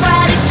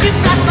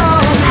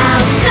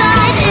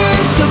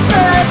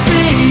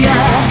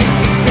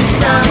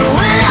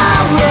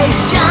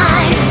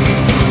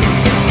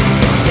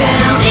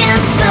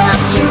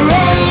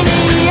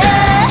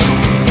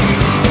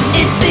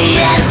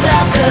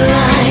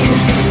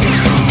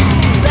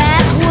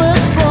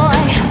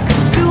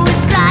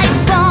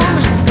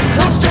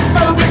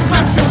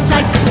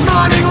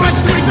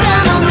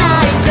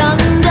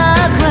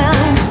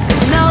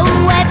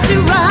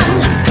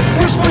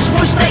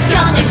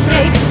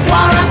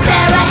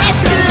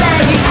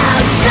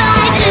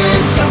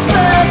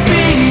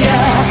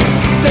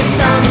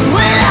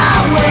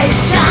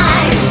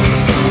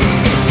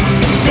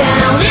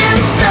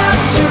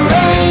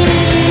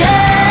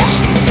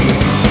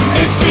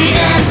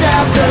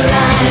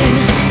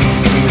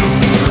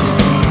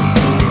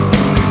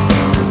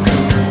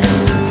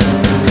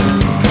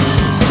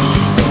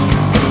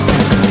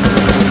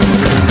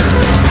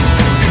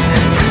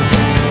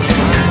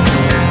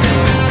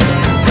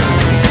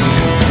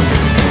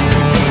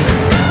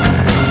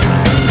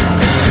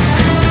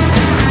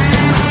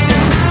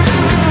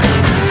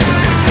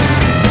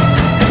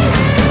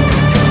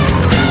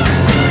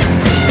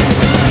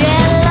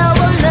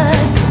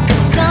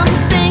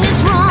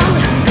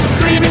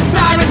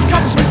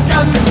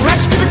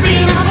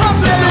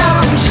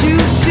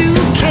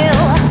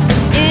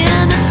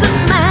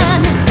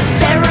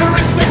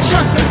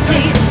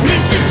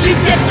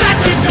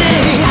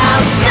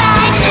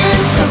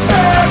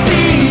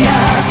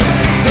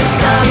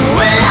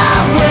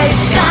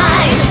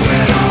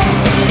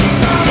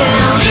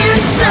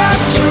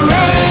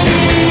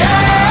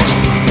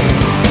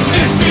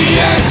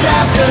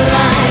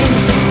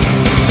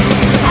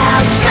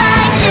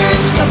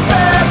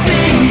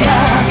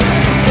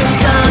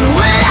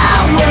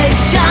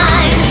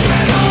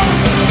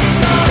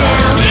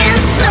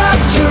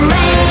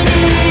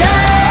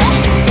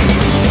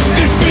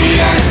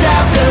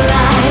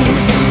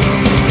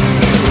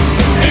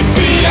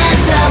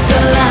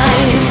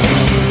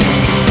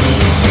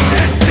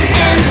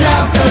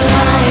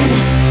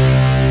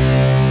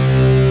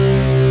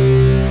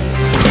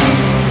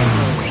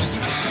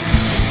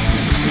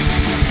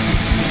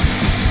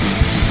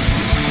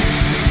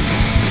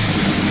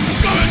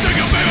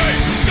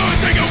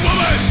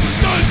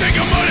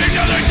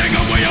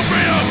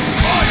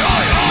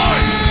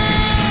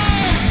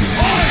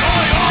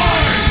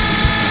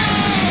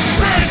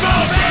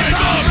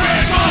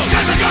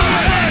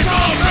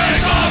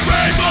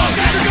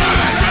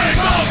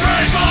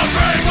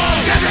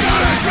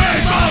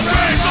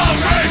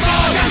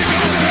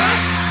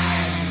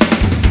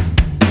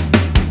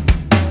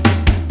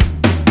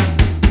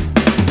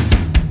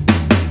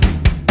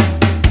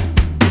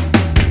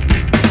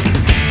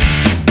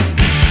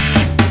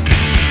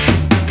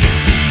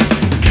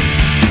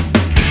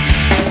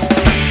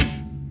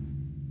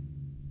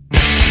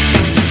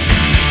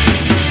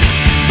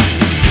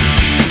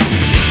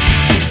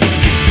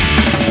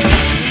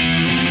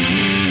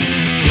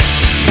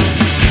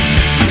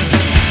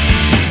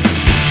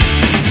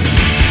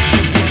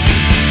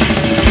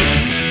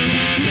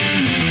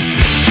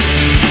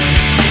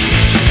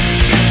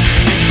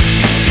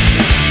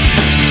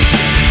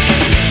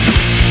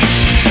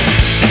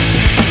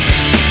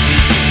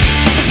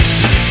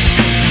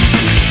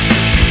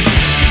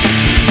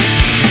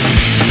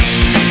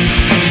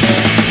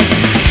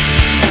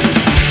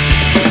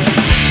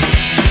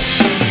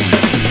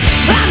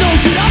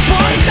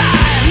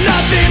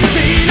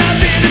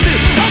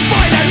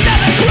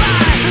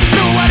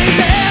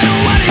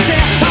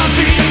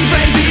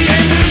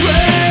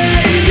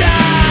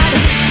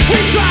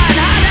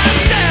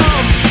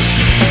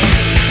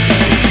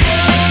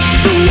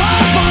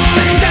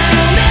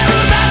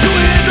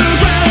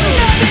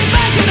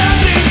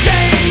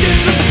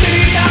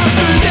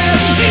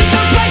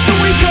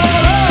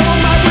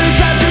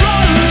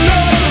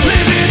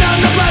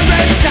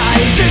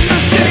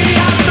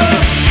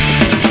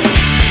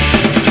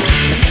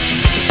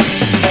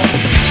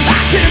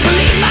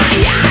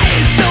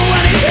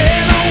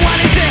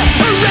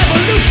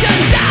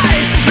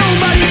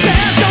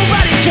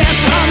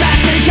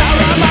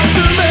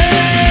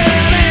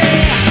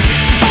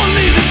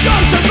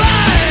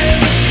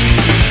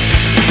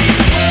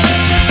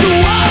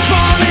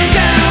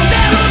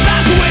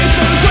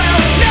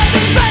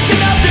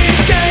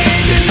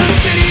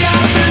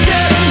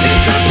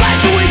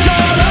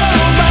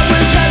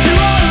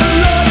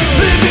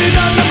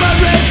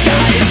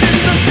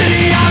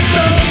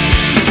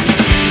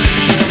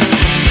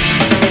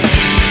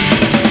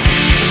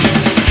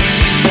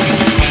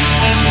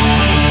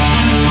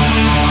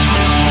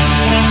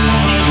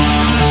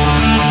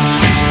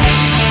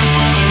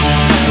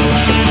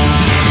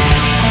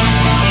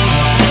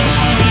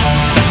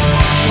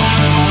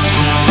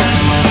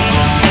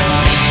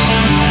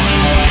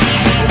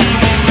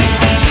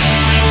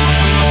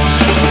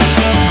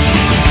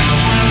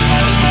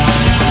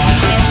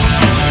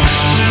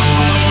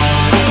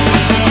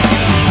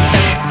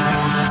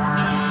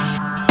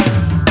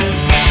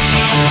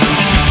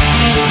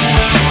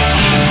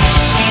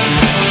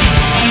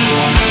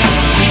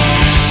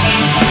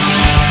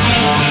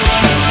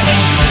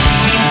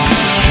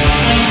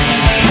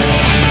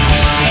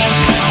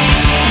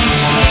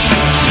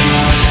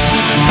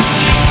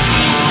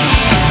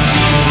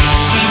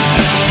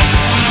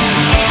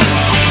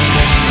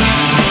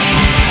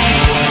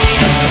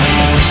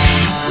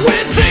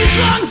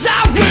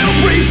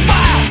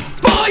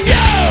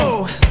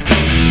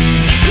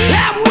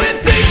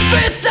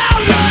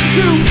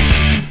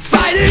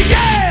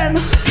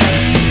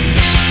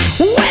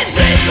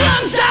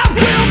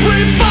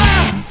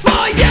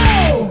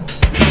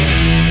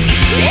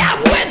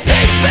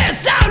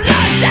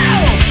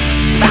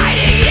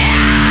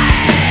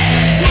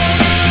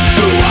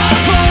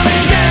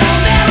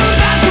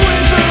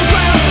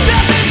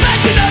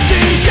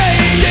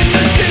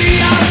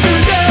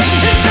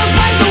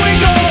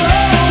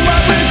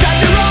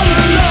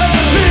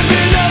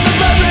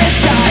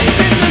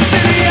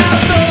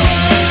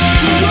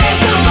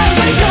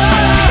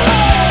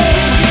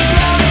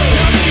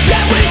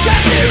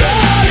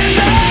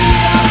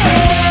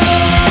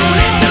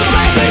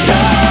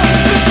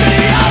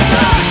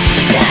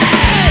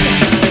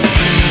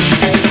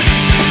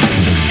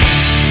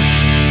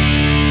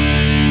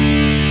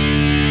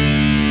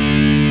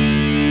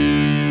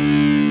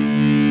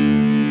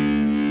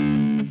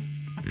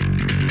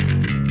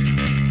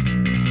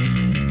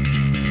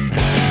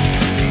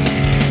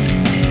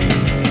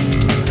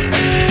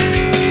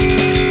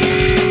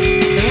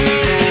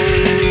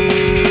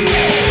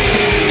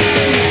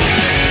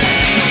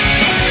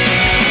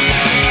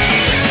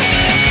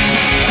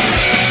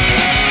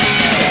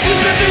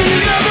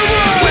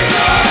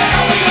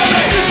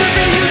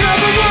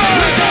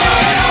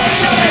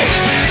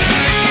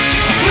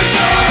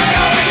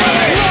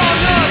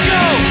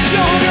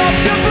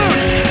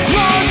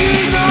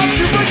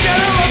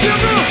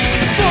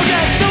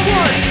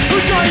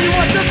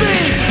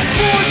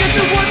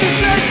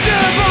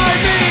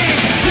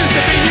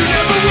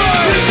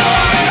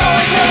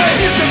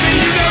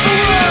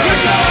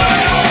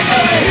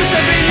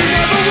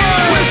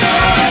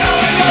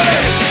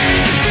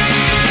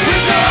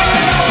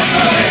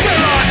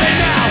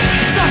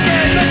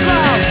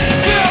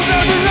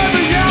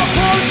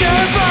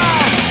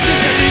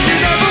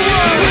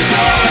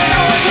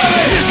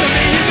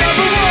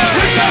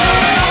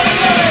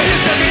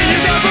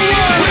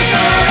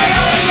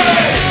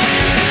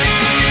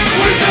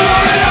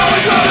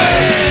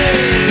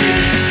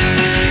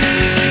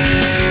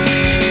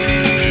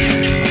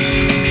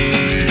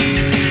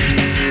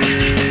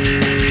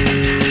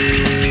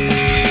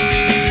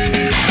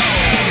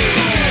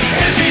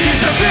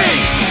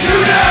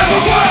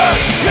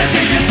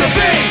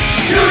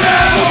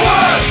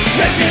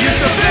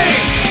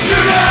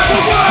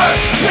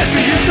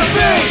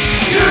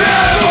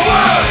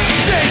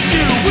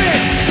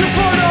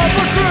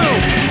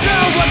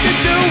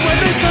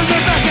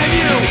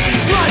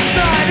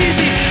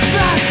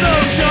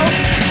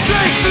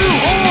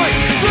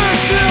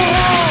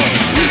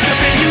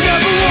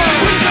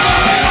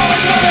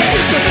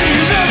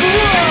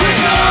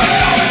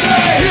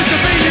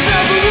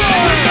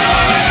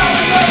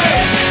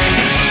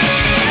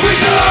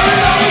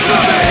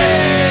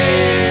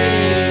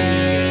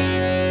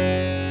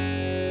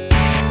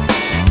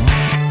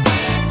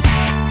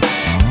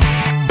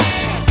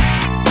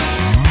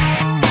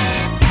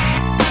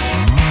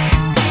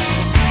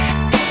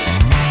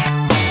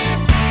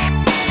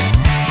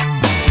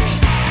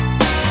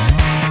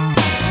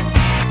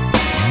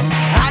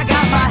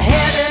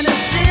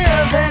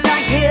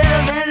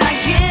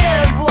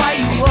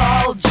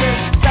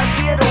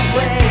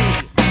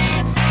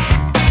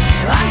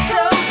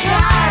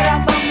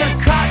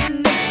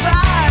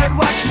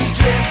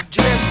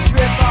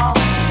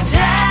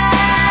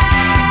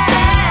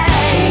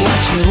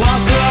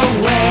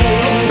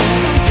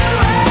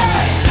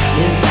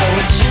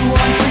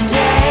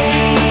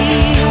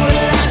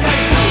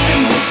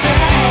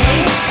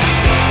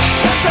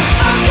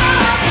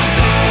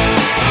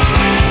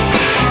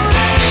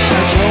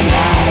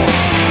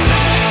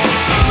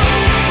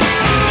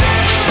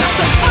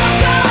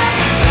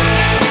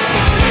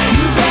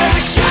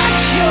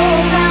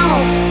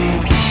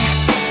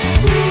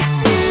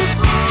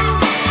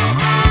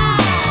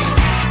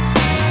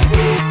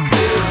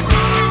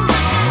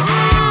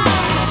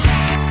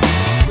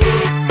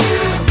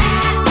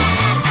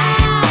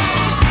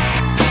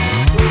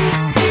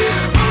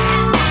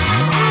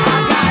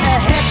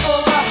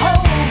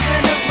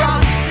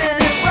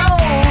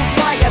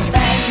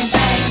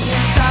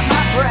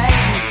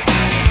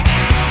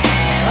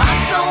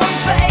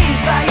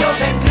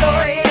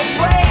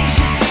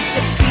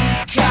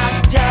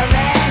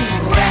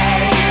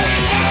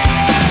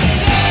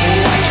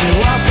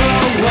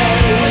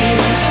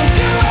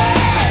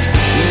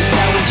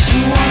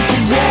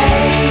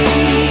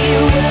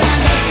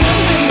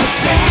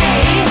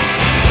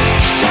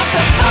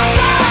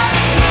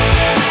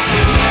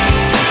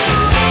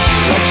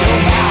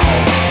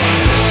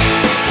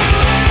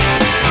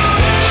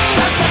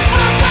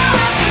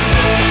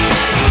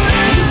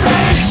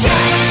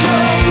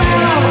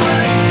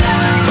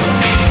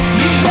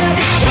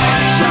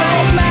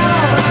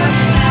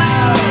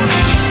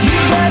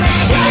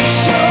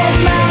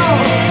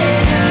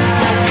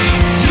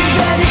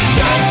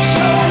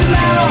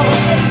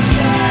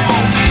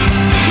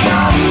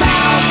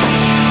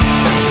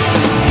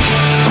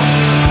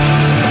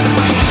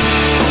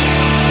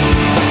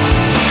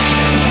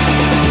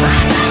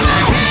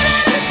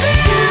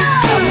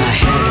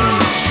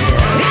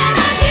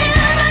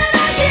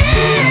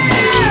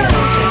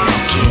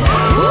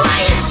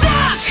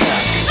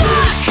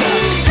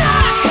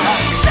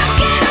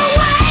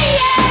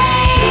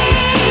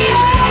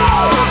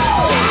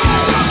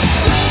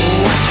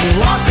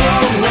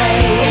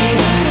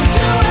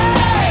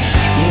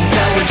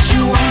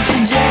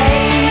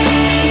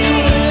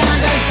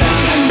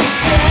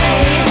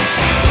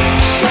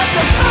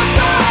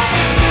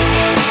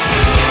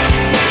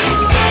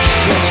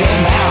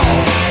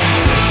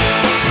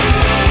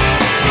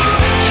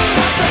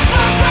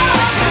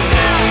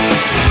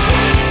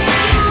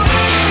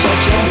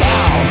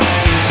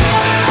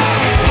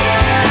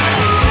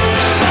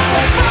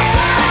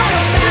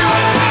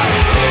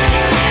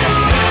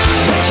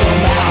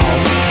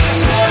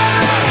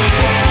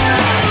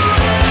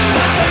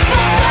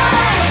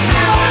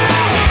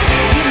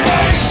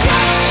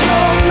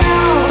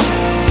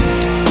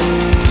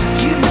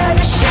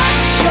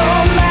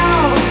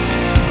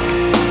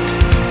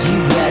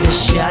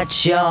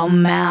 Shut your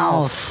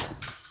mouth.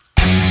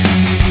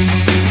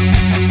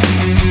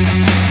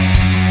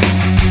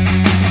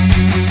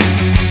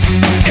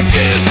 If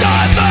you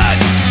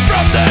diverge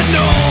from the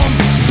norm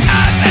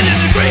at any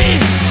degree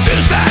to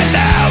stand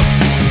out,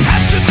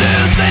 have to do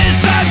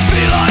this and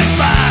be like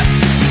that,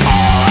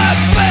 or at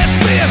best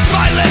be a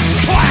spineless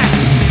twat.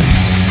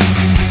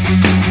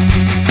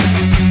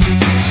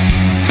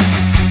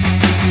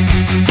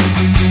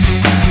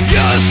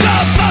 You're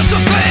supposed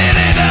to fit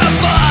in a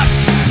box.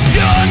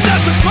 You're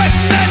not to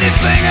question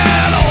anything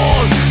at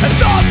all. A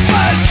dark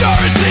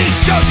majority's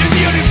chosen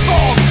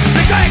uniform.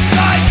 Neglect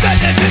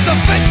identity to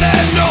fit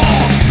their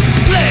norm.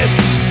 Live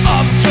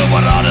up to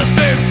what others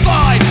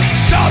define.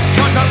 Some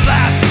kind of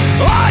that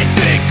I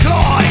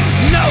decline.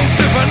 No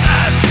different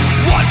as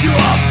what you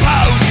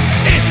oppose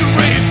is a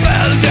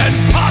rebellion,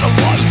 part of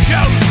what you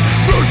chose.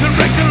 Rules and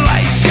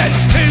regulations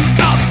to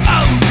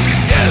uphold.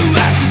 You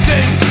have to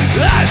do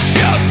as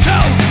you're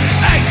told.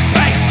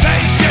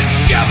 Expectation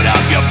shoving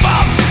up your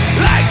bum.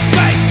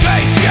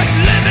 Expectation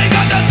living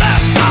under the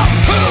thumb.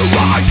 Who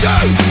are you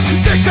to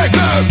dictate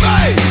to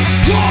me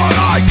what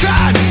I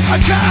can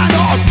and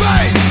cannot be?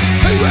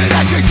 Who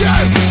elected you,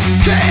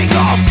 king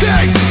of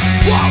kings?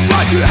 What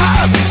right you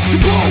have to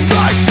pull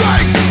my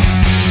strings?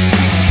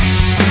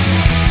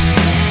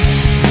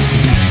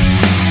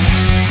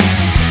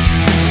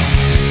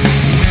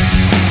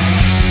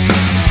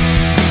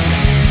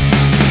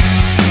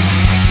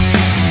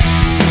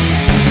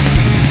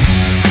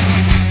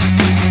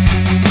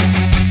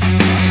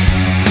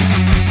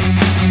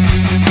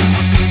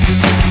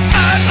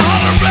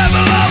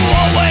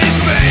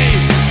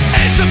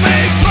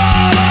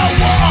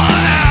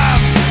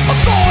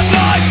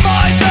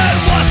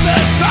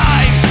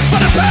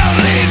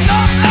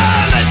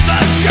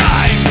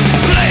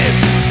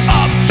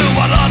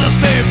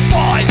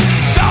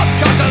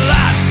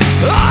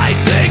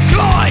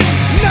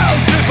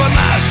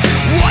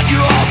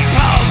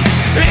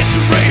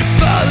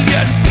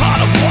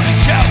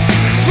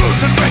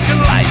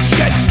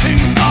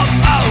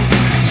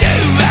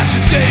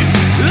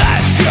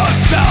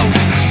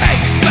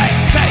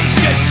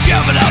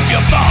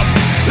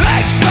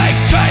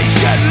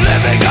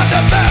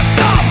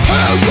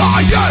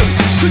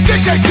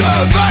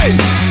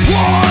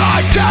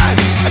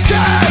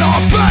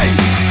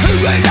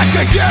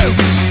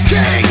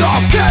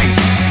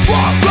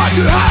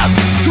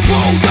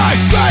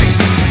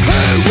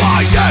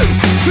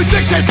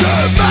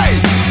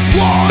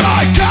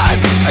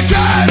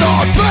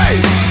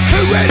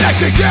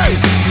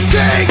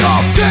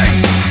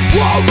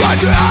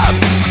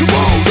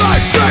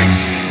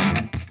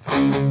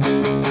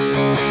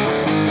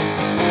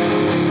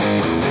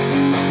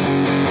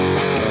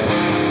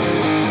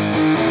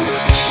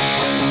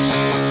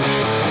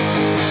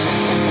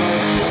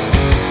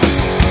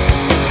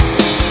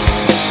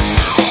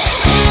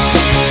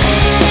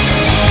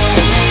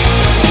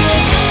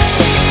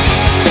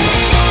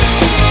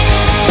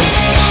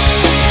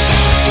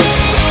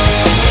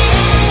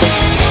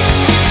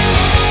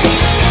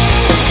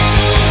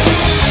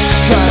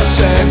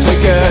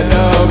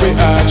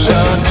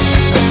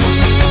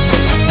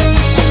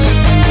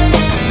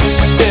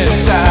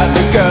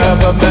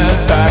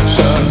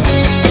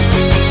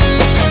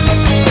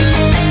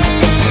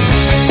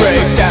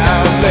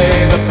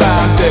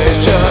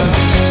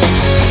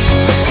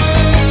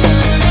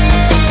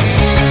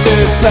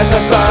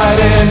 Classified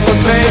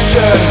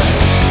information,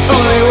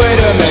 only way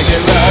to make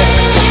it right.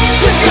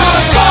 We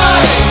gotta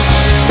fight.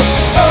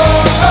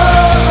 Oh,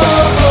 oh,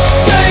 oh, oh.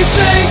 Till you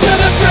sing to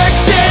the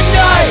Brixton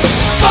night.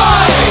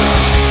 Fight.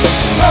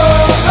 Oh,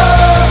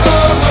 oh,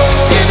 oh,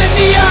 oh. In the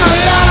neon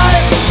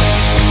light.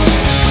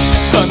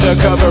 Under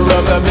cover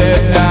of the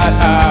midnight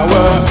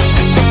hour.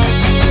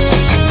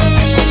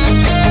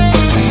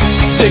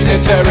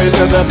 Dignitaries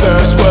of the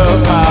first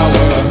world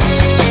power.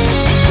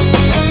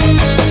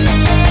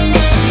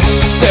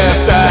 Step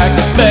back,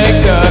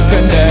 make a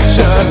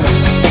connection.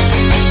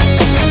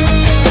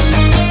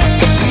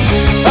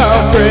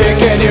 How free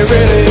can you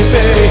really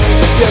be?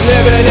 You're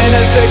living in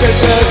a secret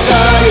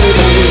society.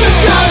 You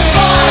gotta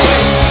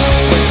fight.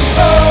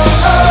 Oh,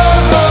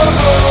 oh,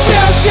 oh, oh.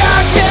 Shell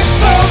shock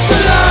expose the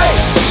light.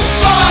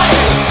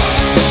 Fight.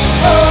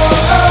 Oh,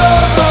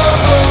 oh,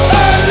 oh, oh.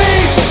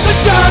 Unleash the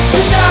dogs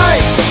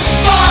tonight.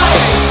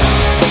 Fight.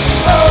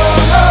 Oh,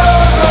 oh,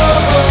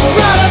 oh, oh.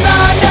 Run them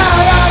out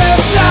now, out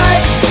of sight.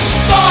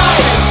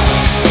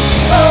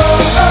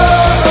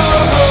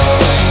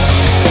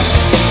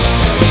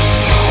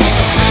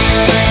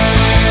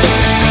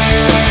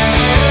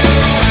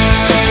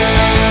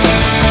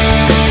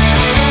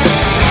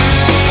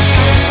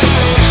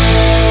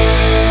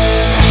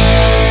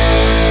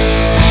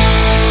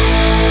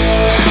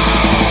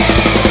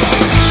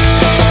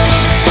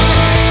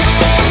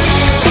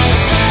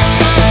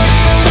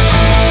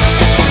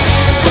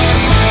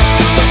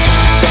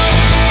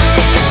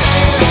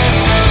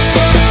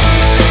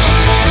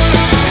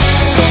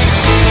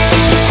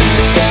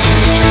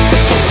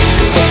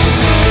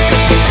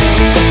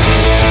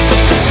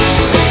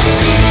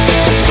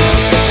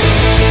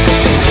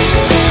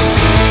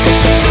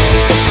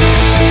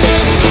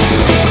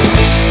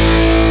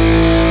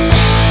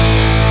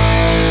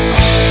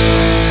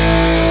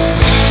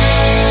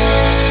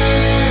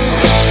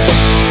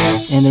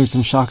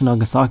 some Shock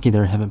Nagasaki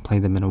there. I haven't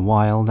played them in a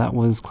while. That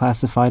was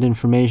classified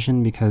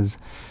information because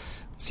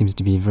it seems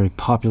to be a very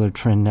popular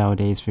trend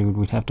nowadays. Figured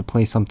we'd have to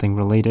play something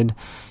related.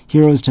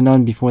 Heroes to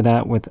None before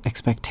that with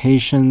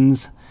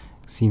Expectations.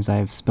 Seems I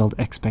have spelled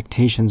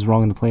expectations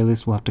wrong in the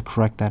playlist. We'll have to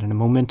correct that in a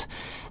moment.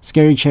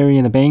 Scary Cherry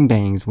and the Bang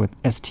Bangs with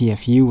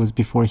STFU was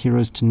before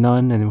Heroes to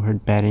None, and then we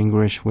heard Bad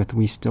English with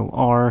We Still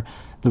Are.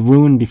 The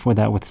Ruined before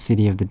that with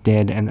City of the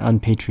Dead, and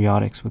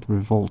Unpatriotics with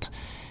Revolt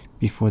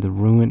before The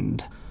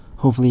Ruined.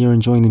 Hopefully you're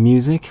enjoying the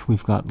music.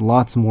 We've got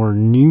lots more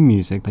new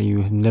music that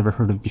you have never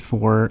heard of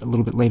before a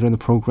little bit later in the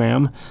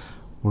program.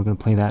 We're going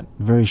to play that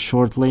very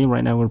shortly.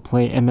 Right now we're going to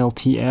play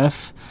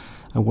MLTF.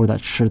 I wore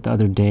that shirt the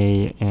other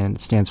day, and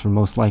it stands for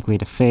Most Likely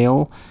to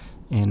Fail,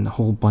 and a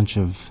whole bunch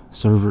of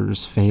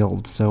servers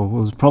failed. So it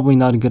was probably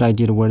not a good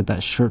idea to wear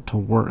that shirt to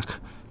work,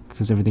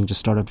 because everything just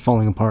started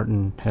falling apart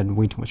and had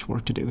way too much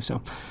work to do.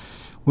 So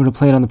we're going to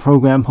play it on the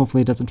program. Hopefully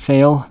it doesn't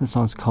fail. The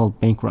song's called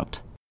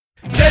Bankrupt.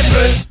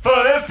 Desperate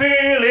for a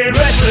feeling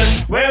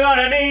restless. We're on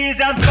our knees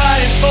and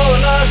fighting for a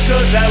loss,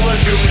 cause that was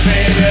doomed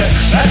failure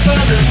right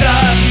from the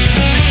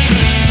start.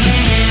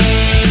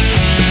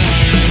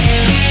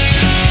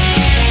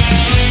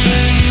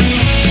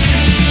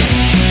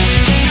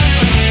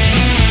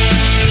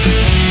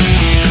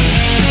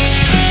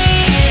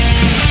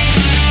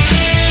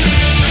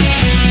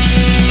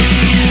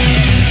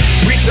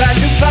 Tried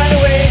to find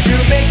a way to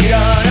make it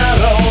on our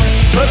own,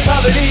 but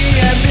poverty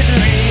and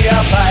misery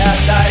are by our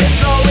side.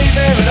 It's all we've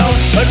ever known.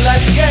 But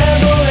life's a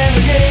gamble and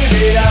we gave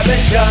it our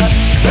best shot.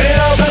 When it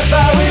all got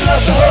far, we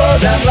lost the whole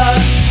damn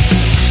lot.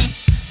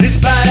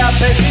 Despite our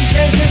best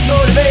intentions,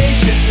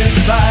 motivation to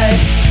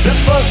survive, the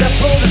force that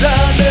pulled us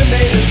under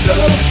made us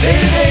slow. They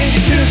made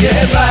you to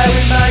get by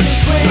with mind and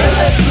squeeze.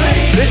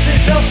 This is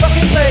no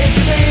fucking place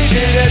to be.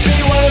 Did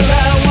everyone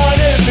around want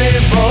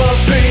everything for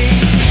free?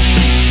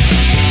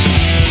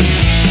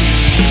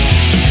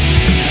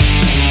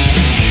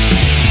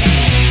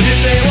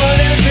 They want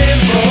everything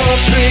for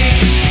free.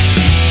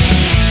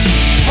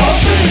 For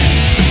free.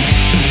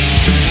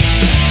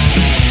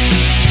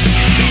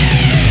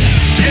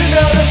 You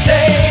know the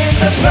saying,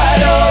 the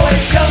pride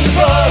always comes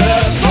before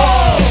a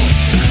fall.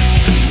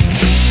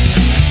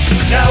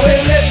 Now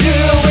we're left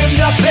here with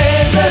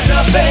nothing. There's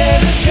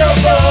nothing to show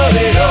for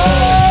it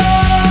all.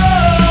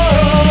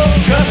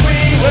 Cause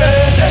we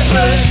were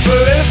desperate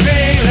for a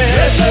feeling.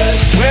 Restless,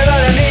 we're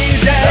on our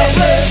knees and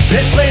helpless.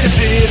 Let's play to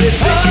see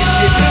this sinking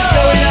ship is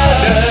going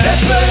under.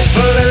 Desperate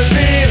for a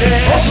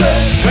feeling.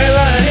 Hopeless, we're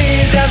on our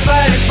knees and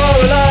fighting for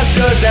a loss,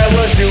 cause that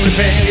was doomed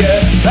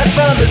failure right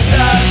from the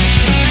start.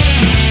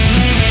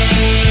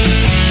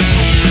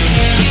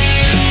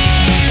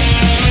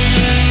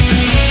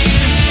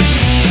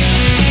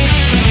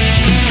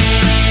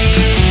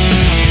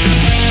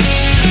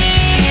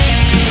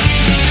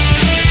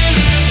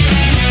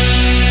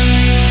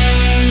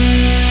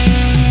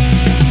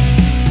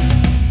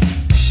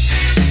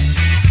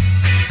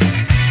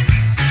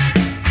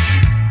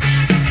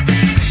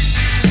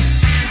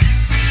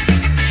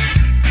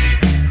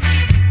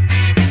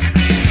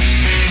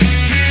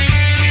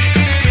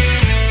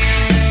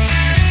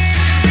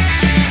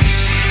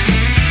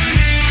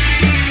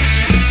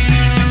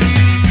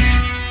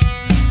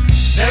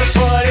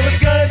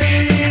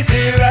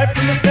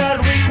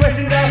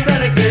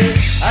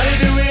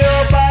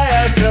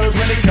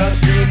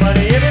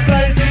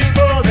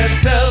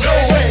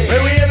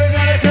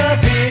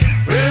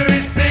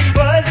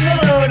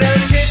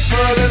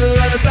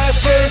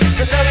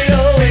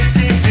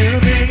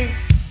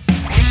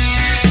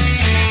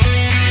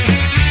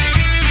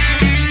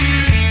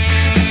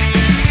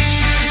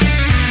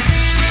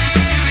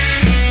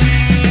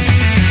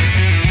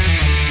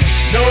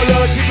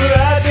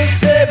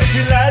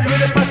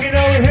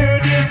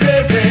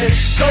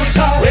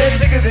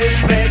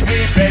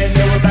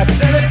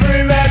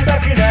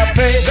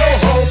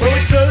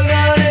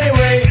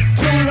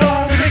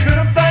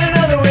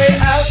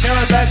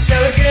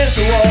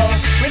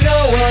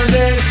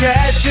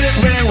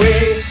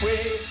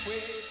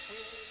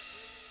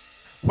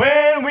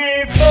 When we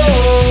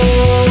fall,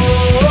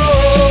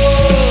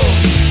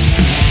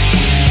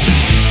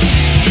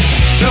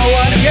 no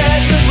one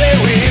catches when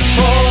we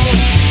fall.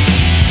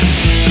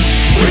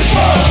 We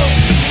fall.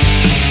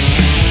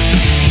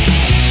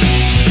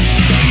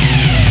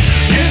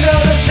 You know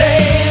the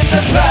saying,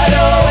 the pride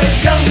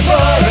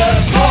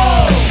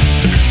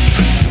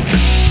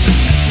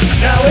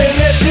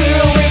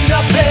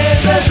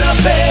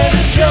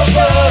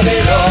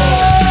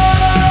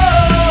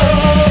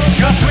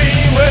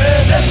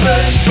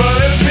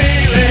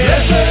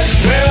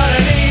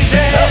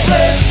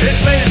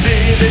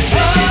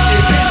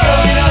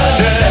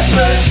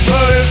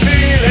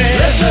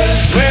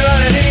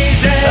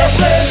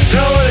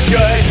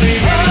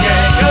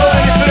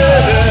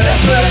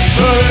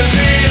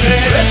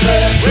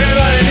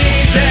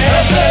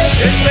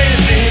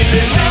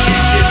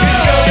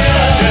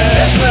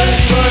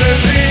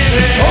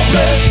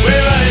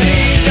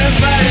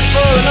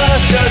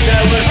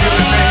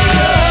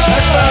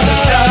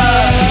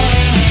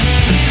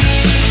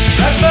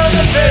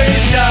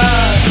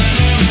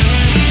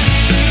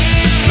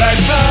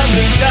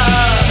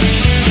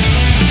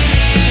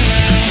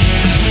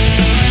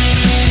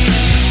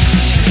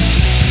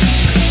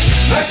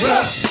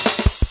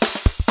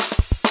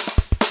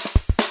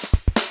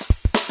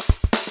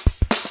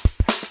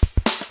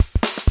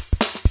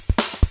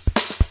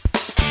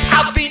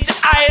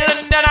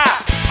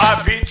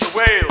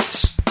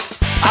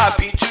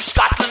been to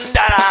Scotland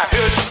and I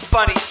heard some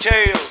funny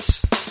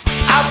tales.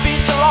 I've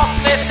been to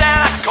Loch Ness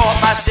and I caught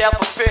myself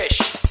a fish.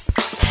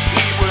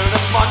 He was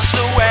a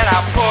monster when I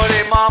put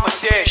him on my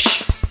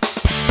dish.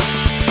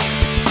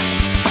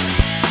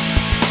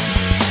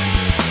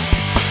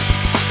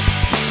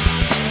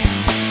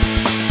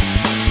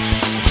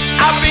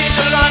 I've been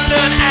to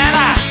London and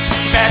I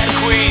met the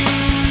Queen.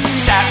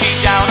 Sat me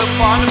down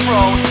upon the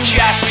throne, she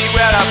asked me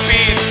where I've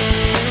been.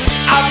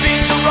 I've been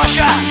to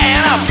Russia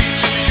and I've been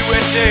to the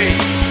USA.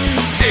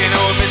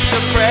 Dinner with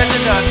Mr.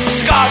 President,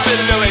 scars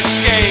with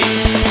Lewinsky.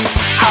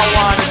 I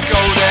wanna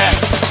go there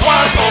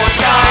one more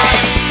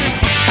time.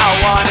 I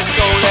wanna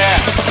go there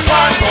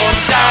one more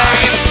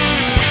time.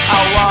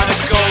 I wanna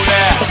go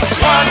there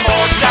one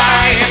more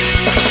time.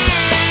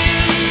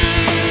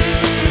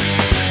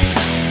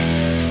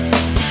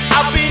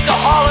 I've been to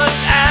Holland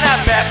and I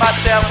met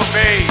myself a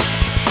maid.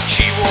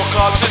 She wore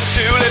clogs and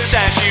tulips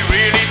and she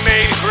really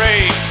made it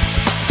great.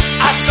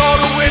 I saw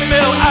the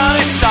windmill and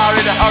it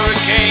started a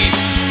hurricane.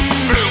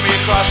 Blew me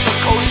across the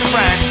coast of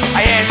France,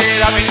 I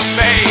ended up in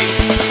Spain.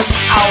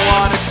 I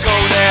wanna go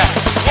there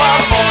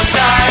one more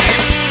time.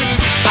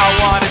 I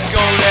wanna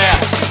go there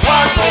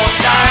one more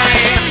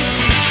time.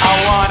 I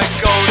wanna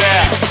go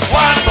there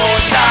one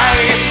more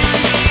time.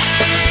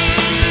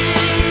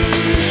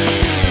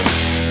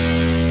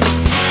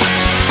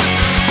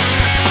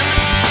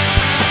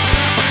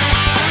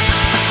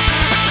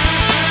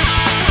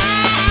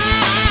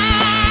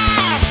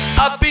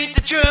 I've been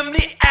to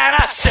Germany and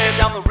I sailed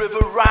down the River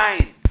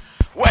Rhine.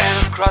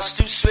 Went across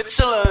to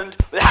Switzerland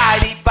with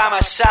Heidi by my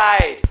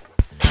side.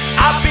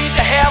 I've been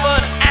to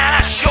heaven and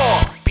I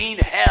sure been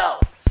to hell.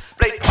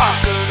 Played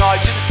punk and I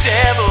to the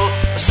devil,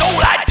 a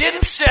soul I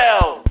didn't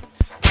sell.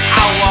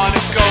 I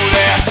wanna go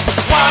there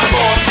one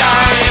more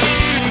time.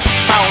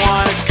 I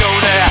wanna go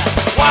there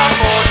one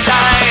more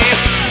time.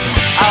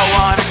 I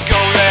wanna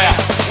go there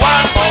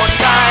one more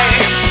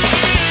time.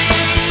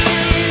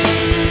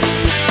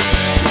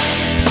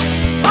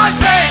 I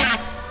think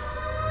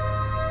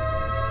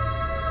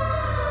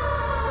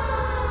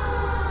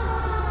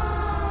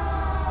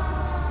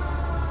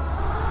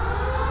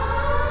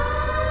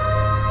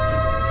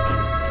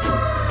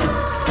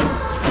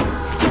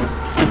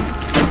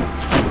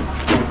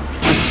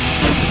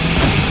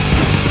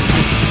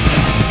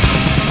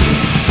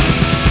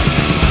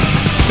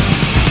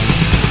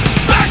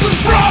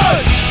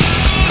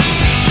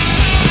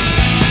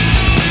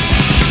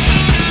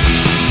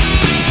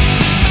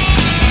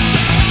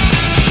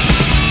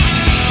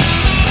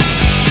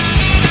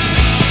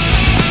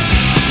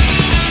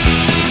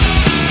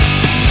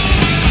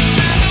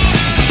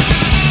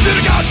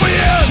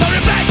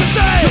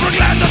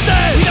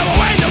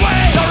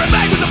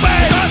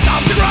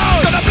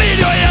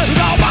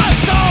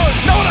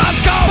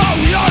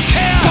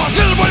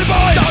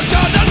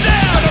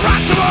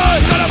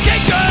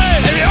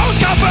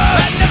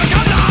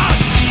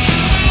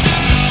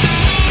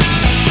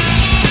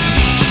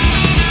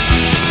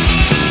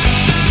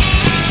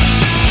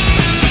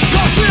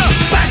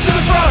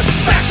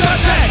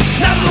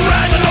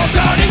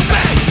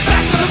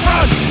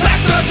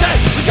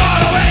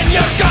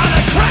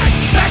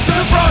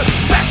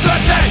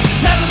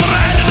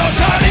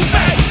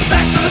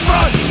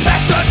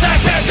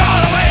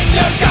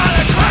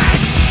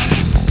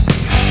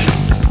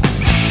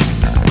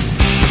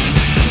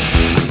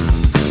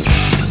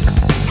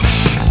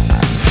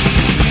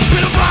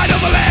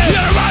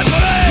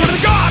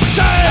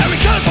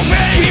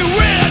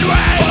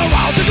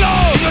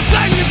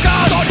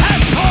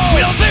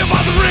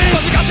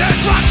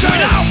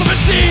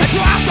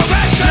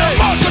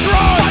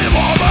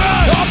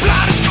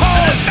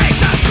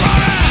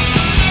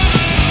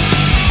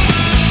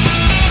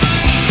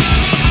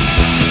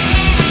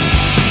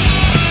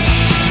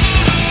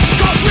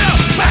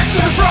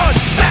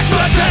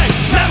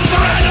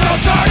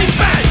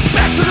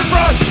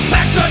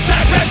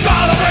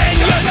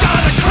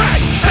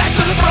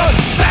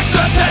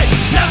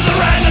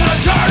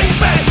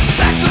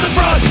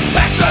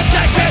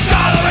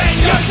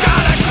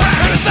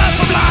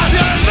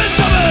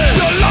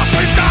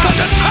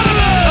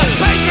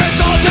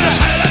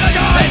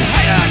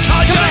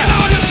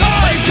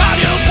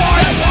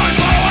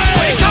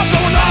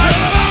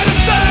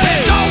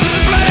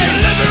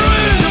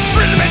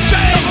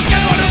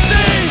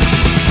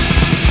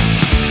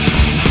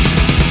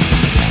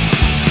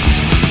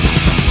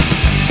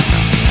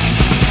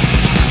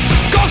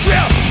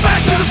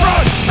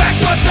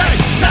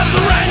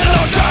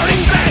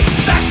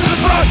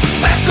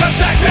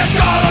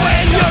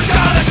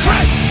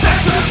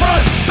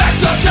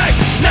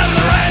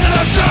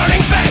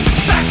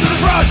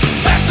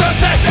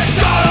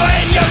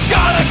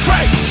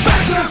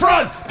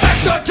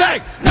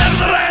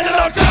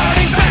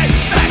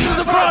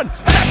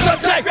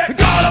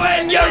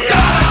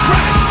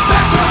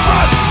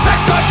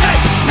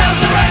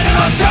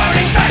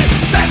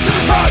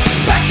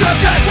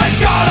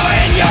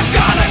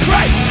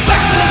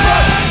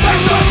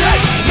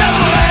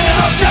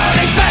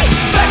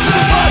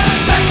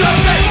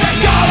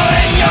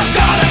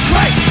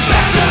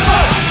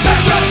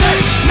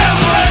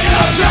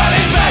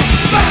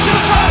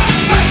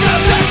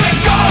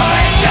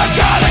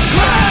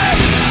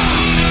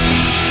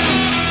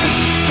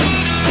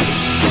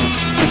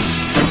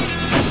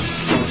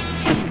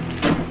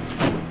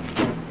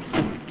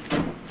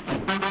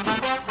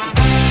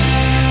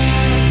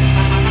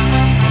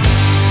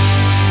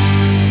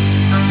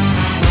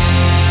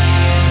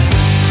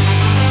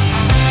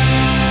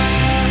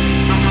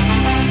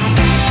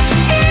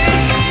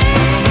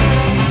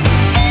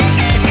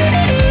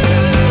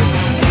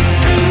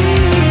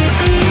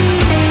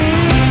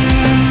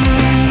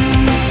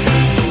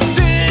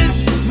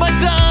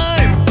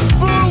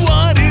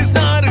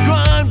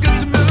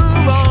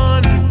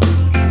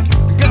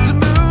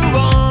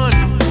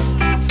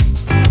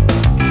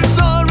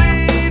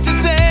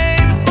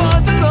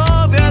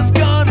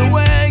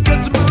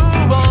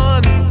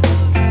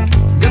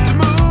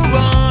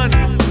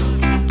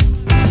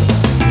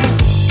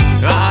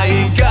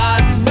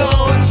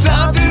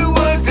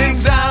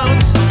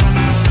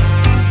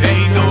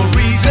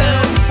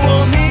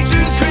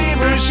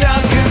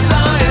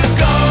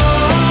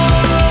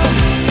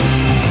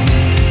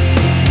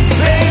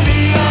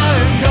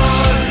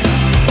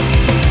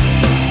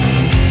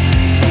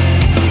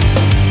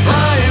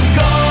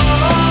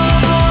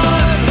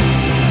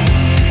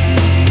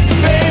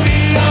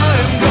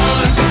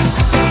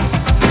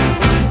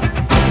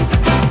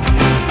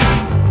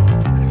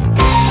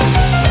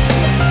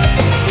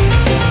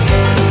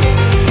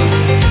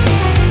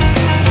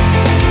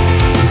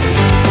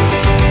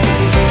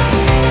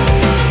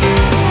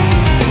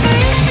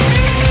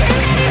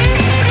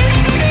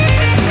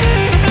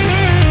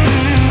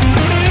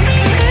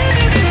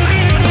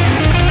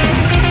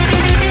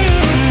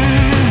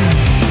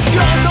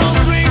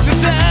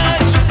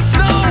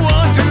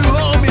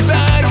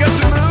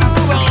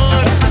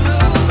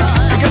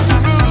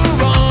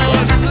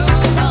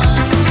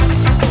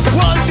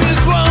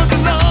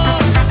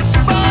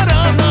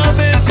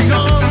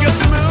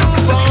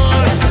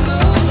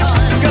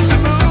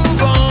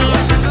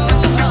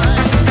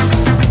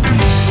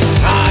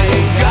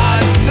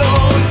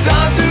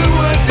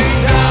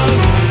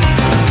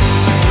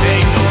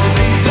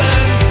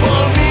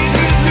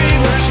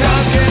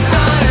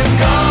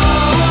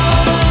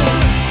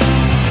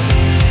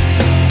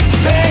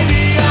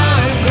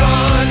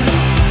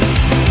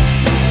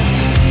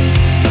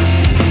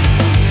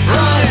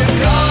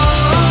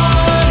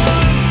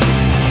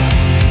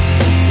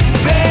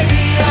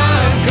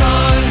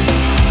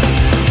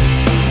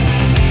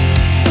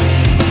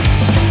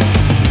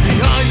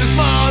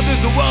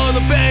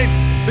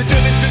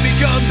determined to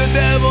become the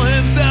devil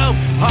himself.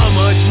 How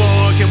much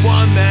more can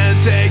one man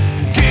take?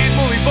 Keep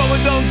moving forward,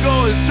 don't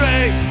go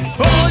astray.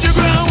 Hold your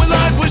ground when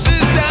life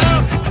pushes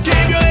down.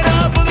 Keep your head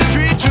up or they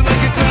treat you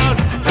like a clown.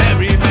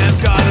 Every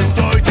man's got a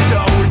story to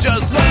tell. We're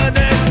just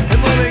learning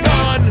and moving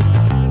on.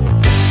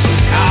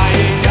 I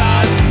ain't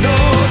got no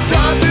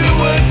time to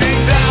work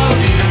things out.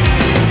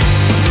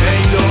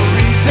 Ain't no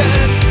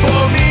reason for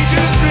me to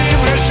scream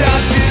or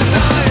shout, 'cause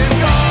I am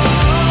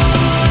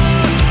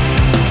gone.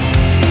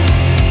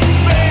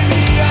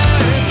 Baby, I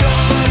am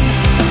gone.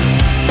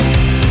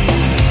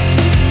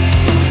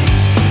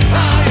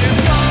 I am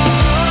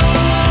gone.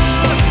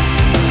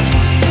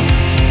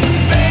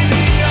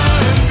 Baby, I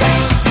am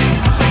gone.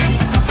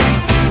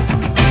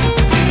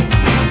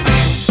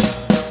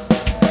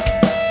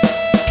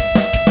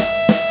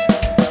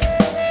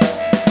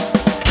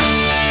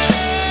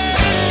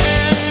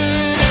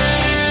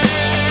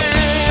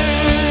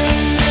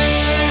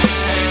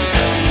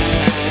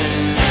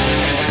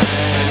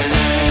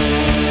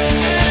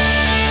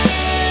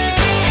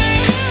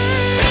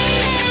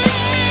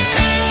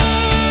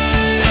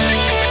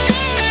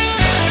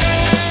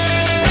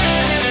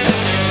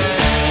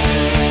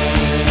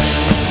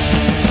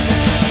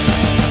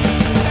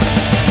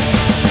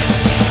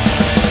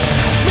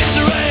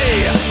 Mr.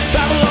 A,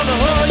 Babylon, the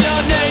whole,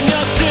 your name,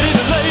 your city,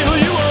 the label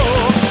you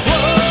owe.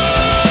 Whoa,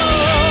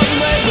 the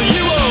label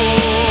you owe.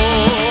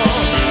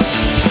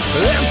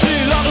 Empty,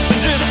 loveless,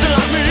 and distant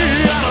like me.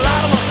 And a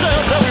lot of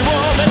myself that we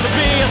weren't meant to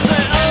be. I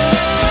said, oh,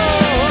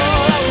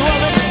 that we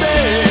weren't meant to be.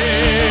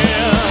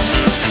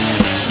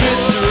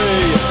 Mystery,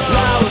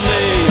 lie with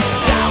me,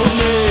 die with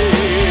me.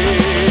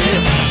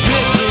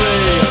 Mystery,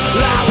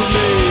 lie with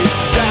me,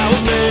 die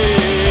with me.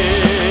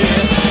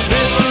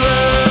 Mystery.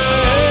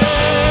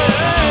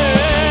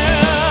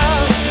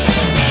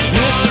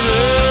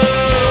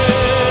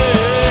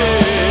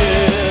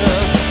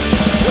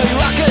 Well, you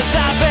rock us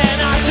up and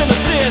I should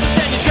assist,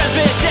 and you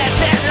transmit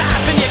death and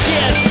life in your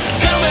kiss.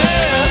 Tell me,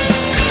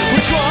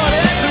 which one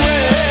is the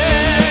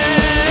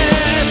rest?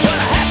 Well,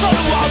 I have all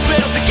the walls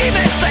built to keep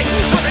it safe.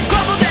 So when they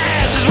crumble to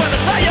ashes, when I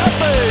saw your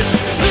face,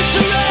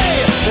 mystery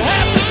will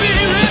have to be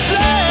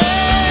replaced.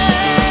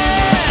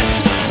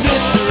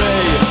 Mystery,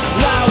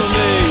 lie with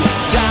me,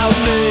 die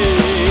with me.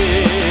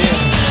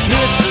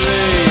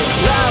 Mystery,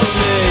 lie with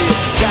me,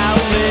 die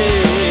with me.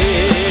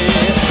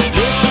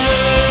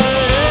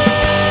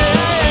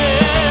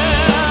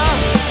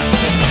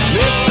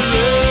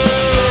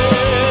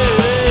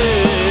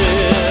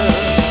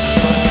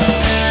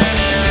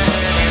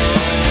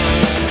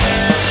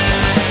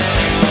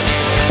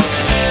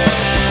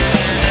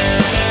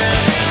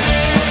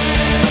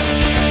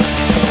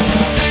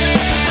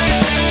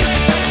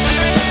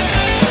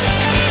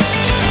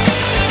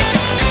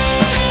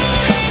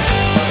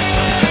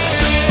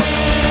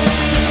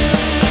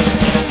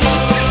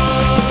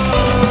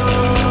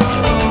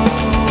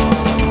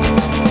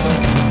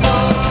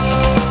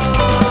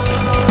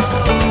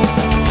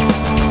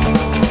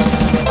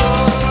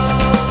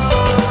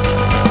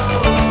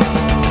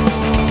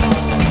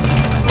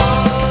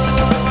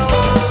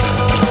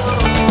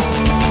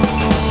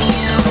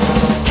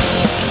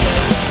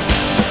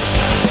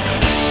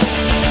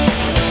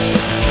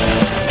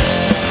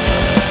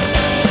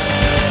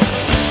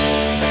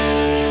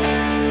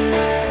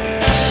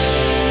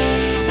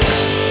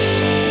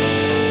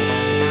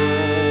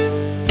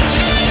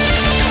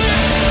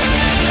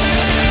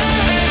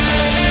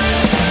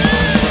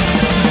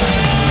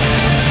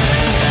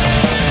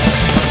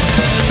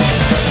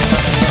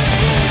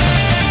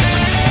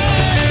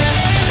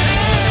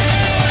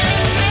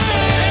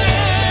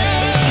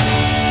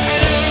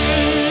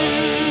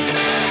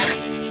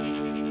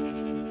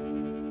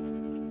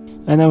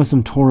 And that was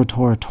some Tora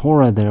Tora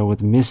Tora there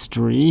with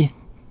Mystery.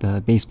 The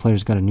bass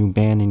player's got a new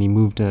band and he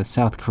moved to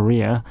South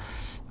Korea.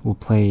 We'll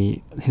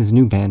play his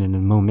new band in a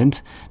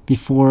moment.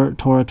 Before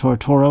Tora Tora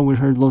Tora, we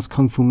heard Los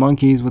Kung Fu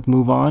Monkeys with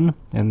Move On,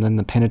 and then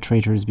the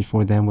Penetrators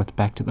before them with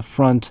Back to the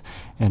Front,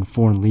 and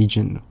Foreign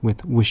Legion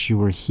with Wish You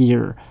Were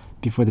Here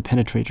before the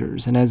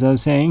Penetrators. And as I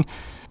was saying,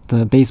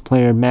 the bass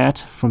player Matt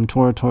from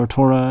Tora Tora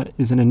Tora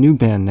is in a new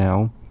band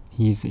now.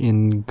 He's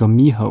in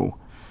Gumiho,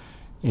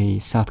 a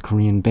South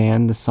Korean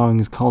band. The song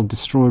is called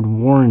Destroyed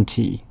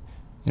Warranty,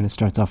 and it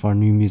starts off our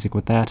new music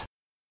with that.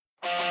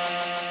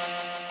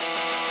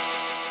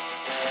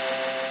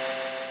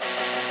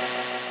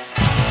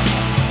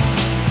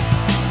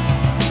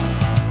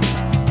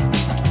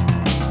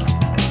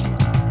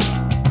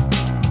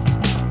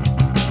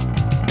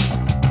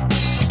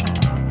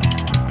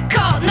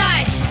 Cold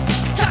night,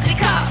 toxic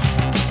cough,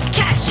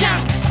 cash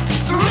chunks,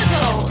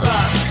 brutal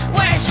love.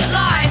 Where's your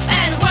life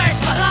and where's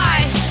my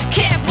life?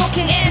 Keep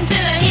walking into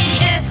the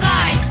hideous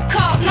light.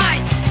 Cold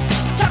night,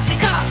 toxic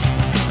cough,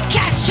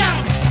 cash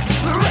chunks,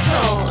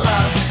 brutal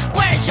love.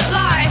 Where's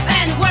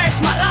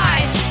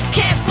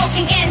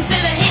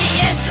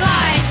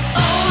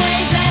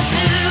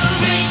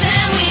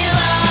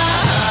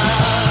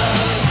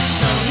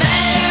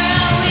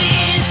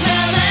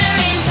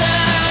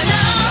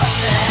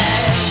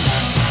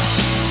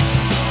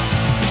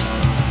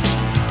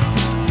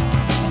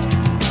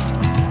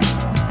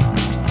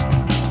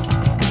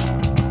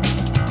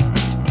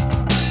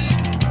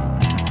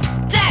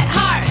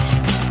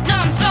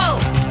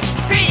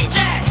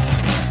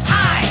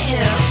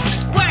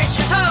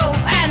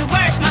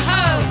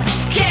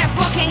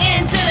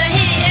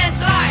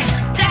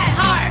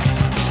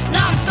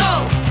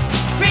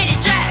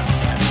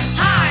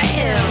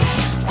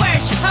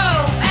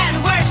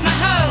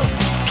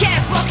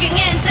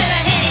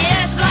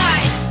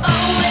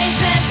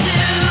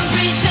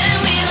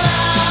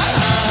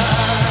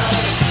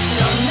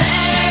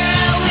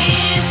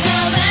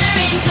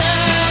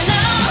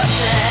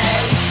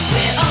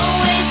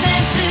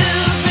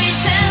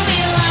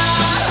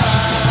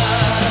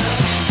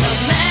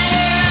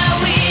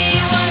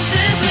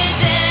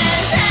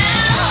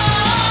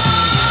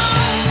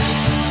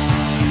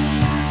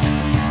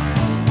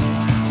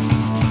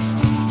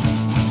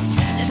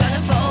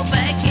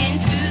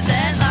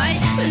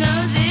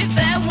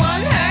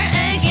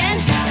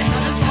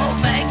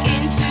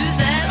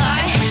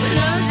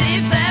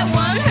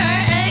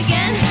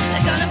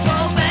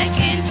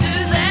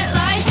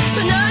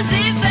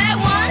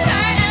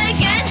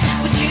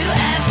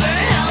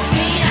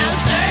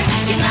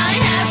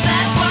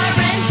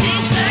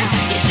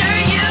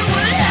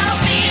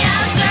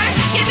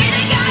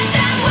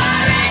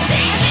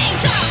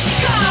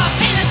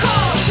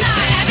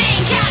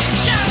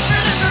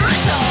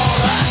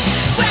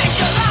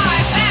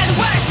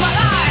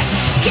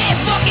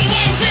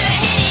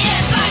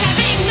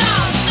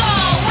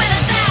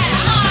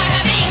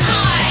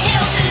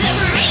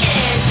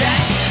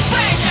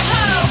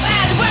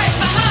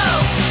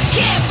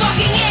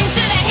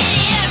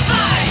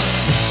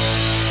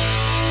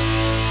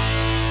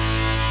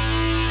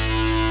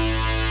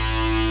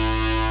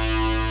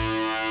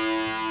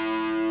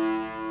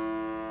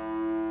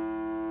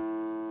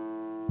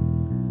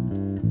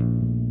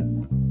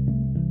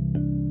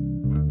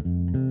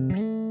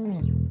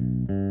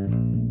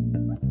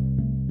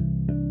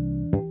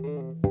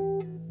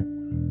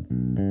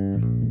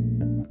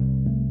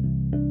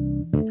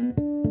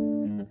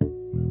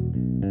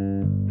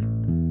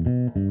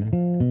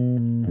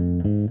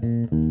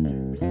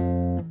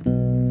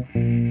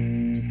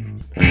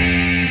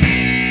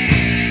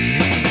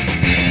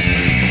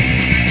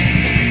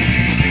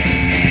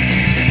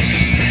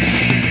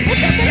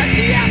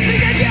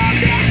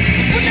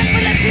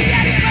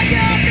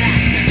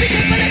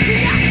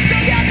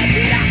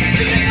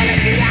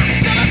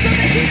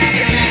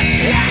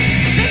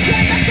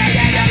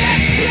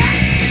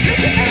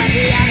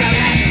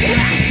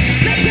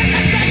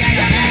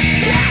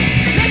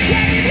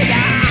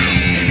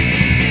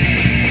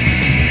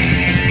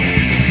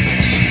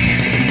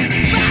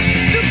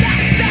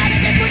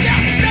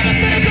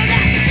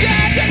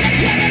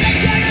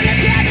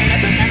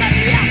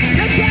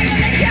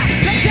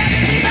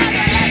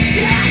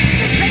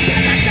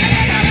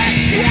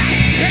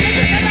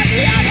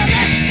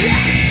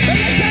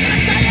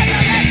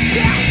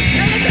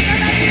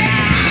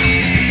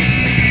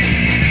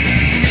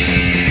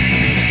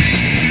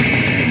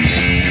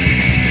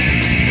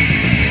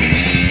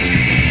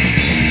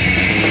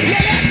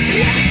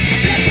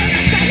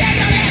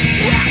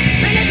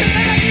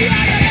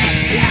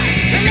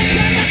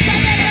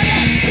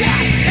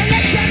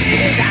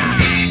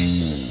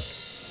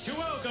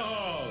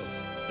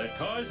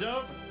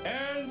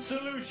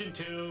solution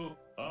to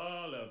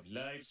all of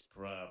life's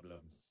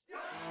problems.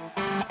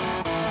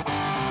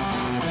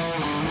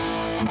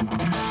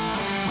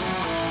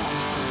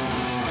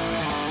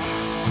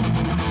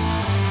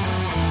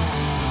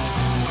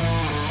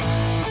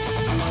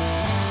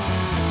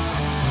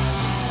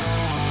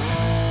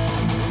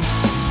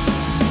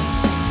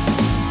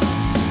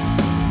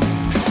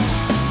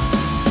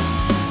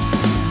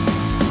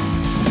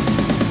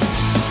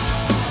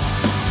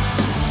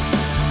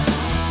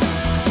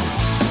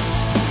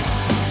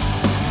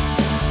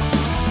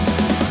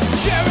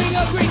 Sharing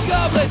a green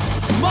goblet,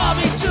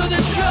 mommy to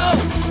the show.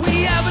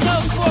 We have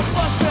enough for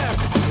bus fare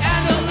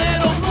and a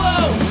little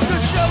blow. The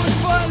show is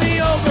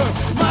finally over.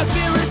 My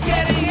beer is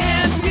getting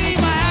empty.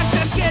 My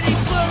accent's getting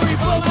blurry,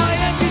 but my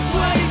empty's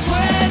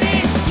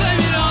 2020.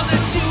 Blame it on the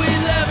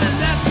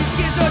 211 that these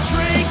kids are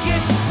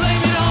drinking.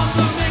 Blame it on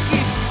the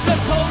Mickeys, the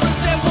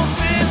Cobras at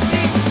 150.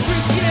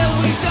 Drink till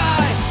we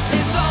die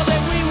is all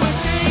that we were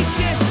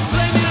thinking.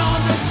 Blame it on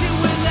the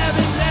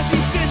 211 that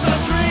these kids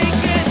are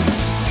drinking.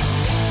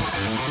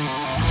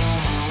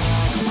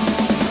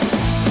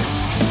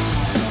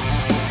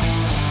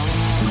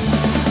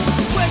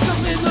 Wake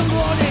up in the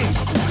morning,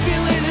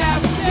 feeling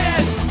half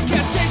dead.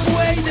 Can't take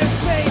away this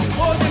pain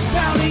or this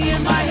pounding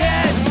in my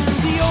head.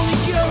 The only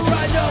cure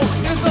I know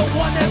is the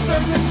one that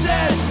Thurman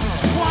said.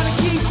 Wanna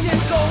keep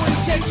this going,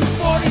 take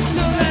 240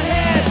 to the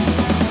head.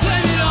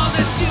 Blame it on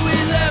the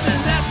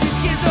 211 that these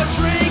kids are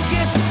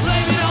drinking.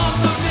 Blame it on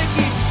the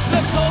Mickeys,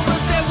 the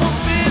Cobras at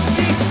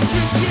 150.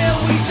 Drink till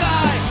we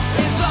die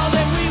is all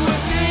that we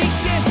were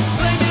thinking.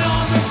 Blame it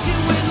on the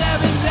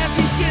 211 that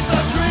these kids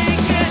are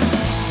drinking.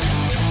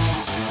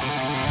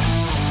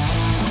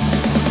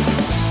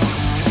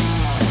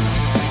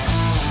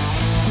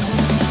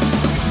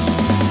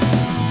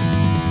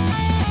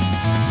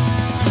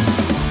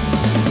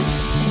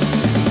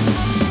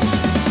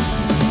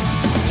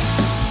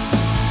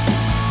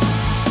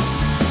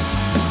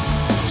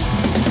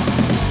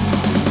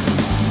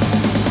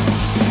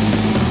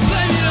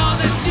 Blame it on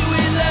the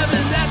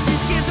 211 that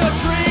these kids are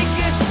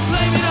drinking.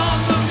 Blame it on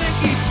the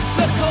Mickeys,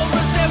 the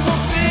Cobras at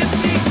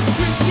 150.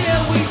 Drink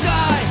till we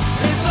die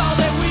is all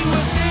that we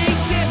were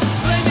thinking.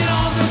 Blame it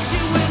on the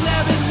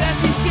 211 that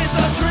these kids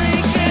are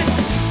drinking.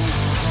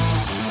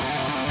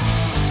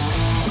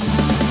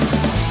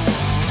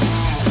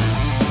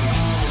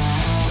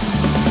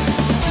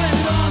 Blame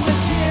it on the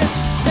kids,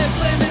 they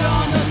blame it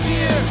on the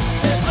beer.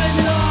 They blame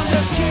it on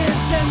the kids,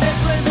 then they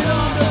blame it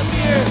on the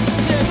beer.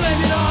 They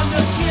blame it on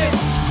the kids,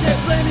 they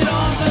blame it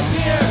on the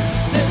beer.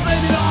 They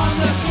blame it on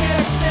the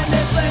kids, then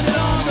they blame it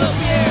on the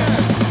beer.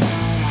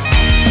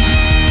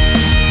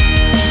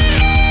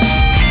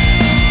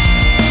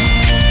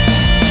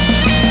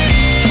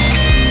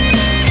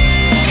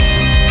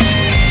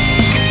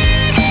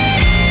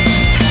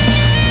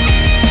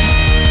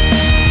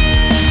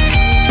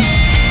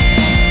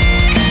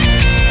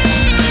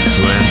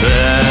 When the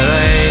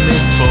rain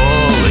is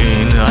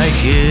falling, I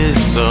hear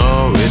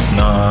solid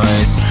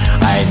noise.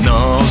 I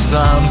know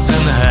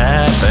something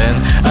happened,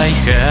 I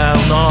have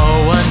no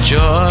one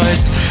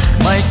choice.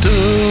 My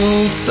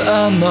thoughts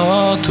are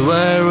not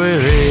very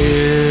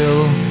real.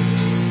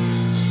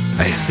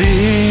 I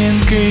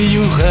think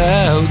you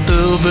have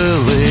to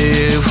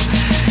believe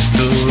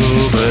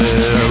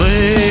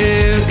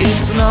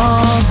it's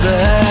not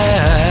the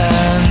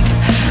end.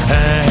 A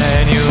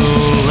new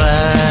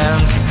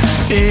land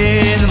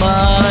in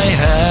my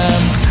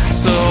hand.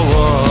 So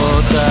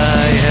what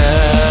I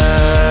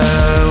have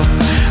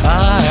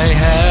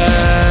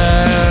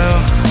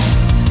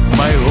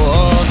my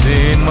word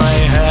in my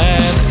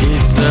head.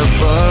 It's a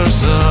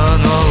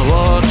personal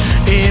word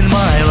in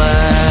my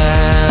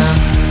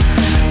land.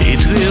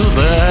 It will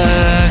be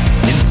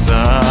in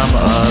some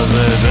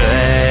other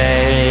day.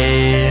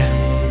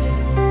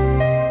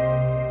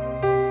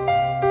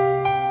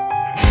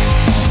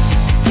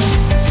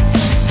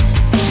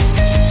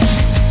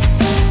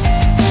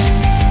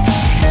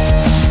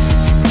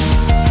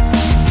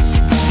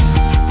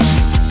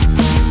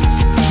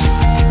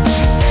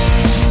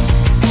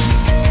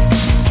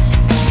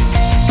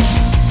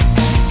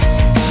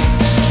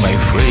 My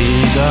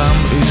freedom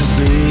is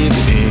deep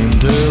in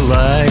the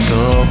light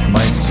of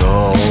my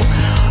soul.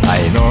 I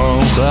know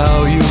how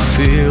you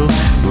feel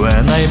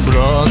when I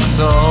broke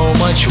so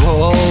much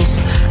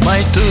walls.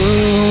 My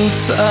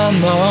thoughts are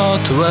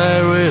not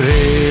very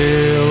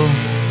real.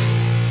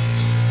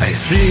 I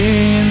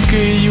think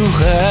you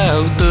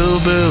have to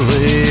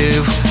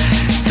believe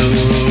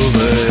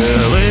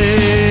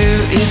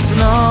it's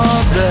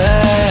not the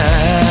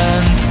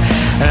end.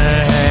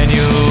 A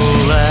new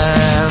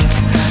land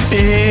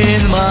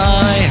in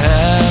my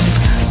hand.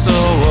 So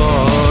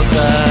what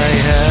I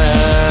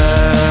have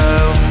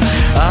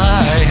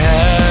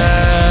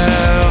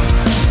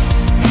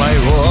my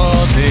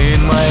word in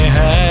my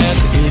head.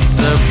 It's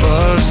a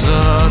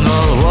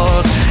personal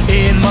word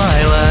in my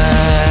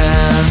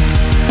land.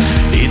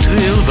 It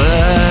will be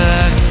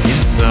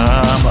in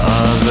some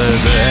other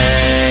day.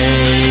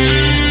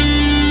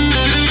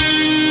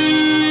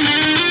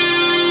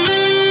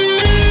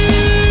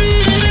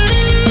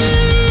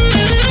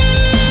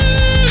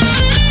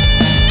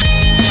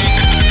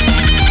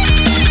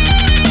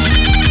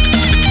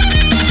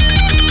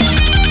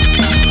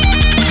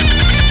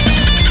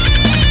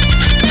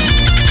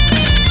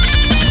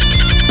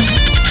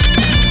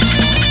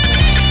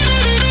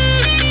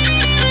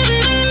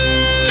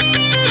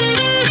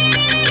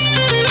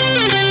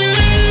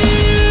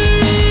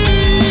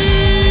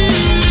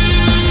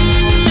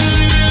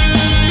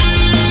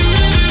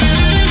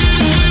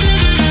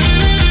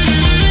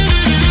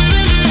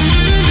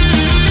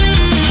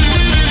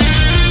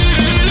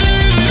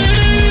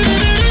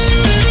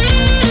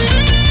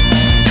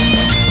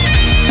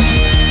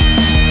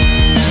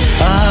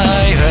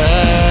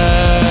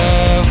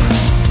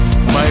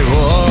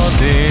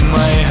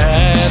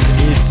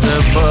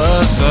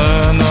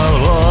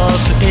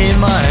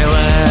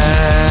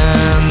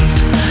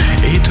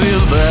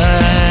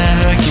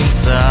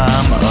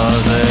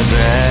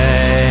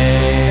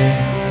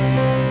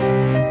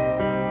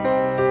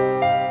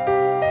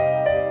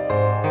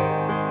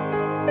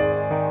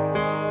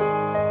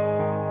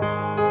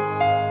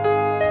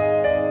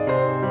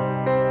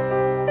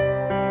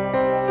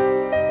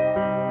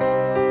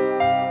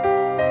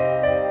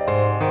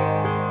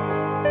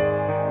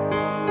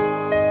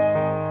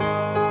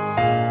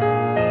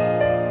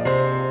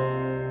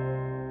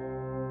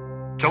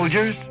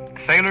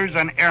 sailors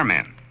and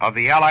airmen of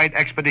the Allied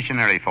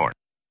Expeditionary Force.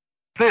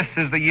 This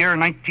is the year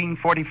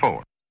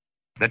 1944.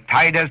 The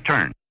tide has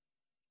turned.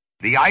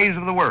 The eyes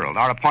of the world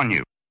are upon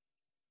you.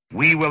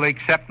 We will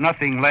accept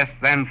nothing less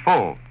than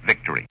full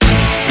victory.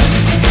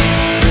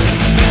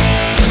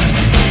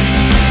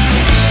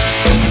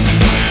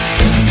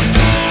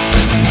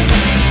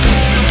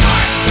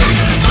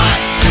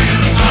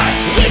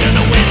 We're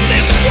gonna win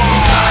this war,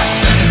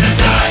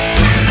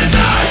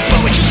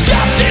 but we can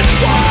stop this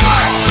war.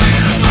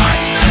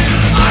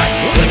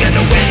 We're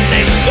gonna win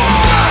this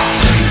war,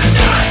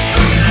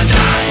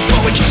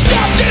 but we can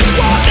stop this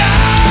war now.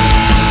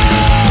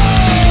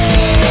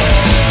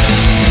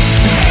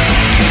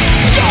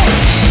 Go!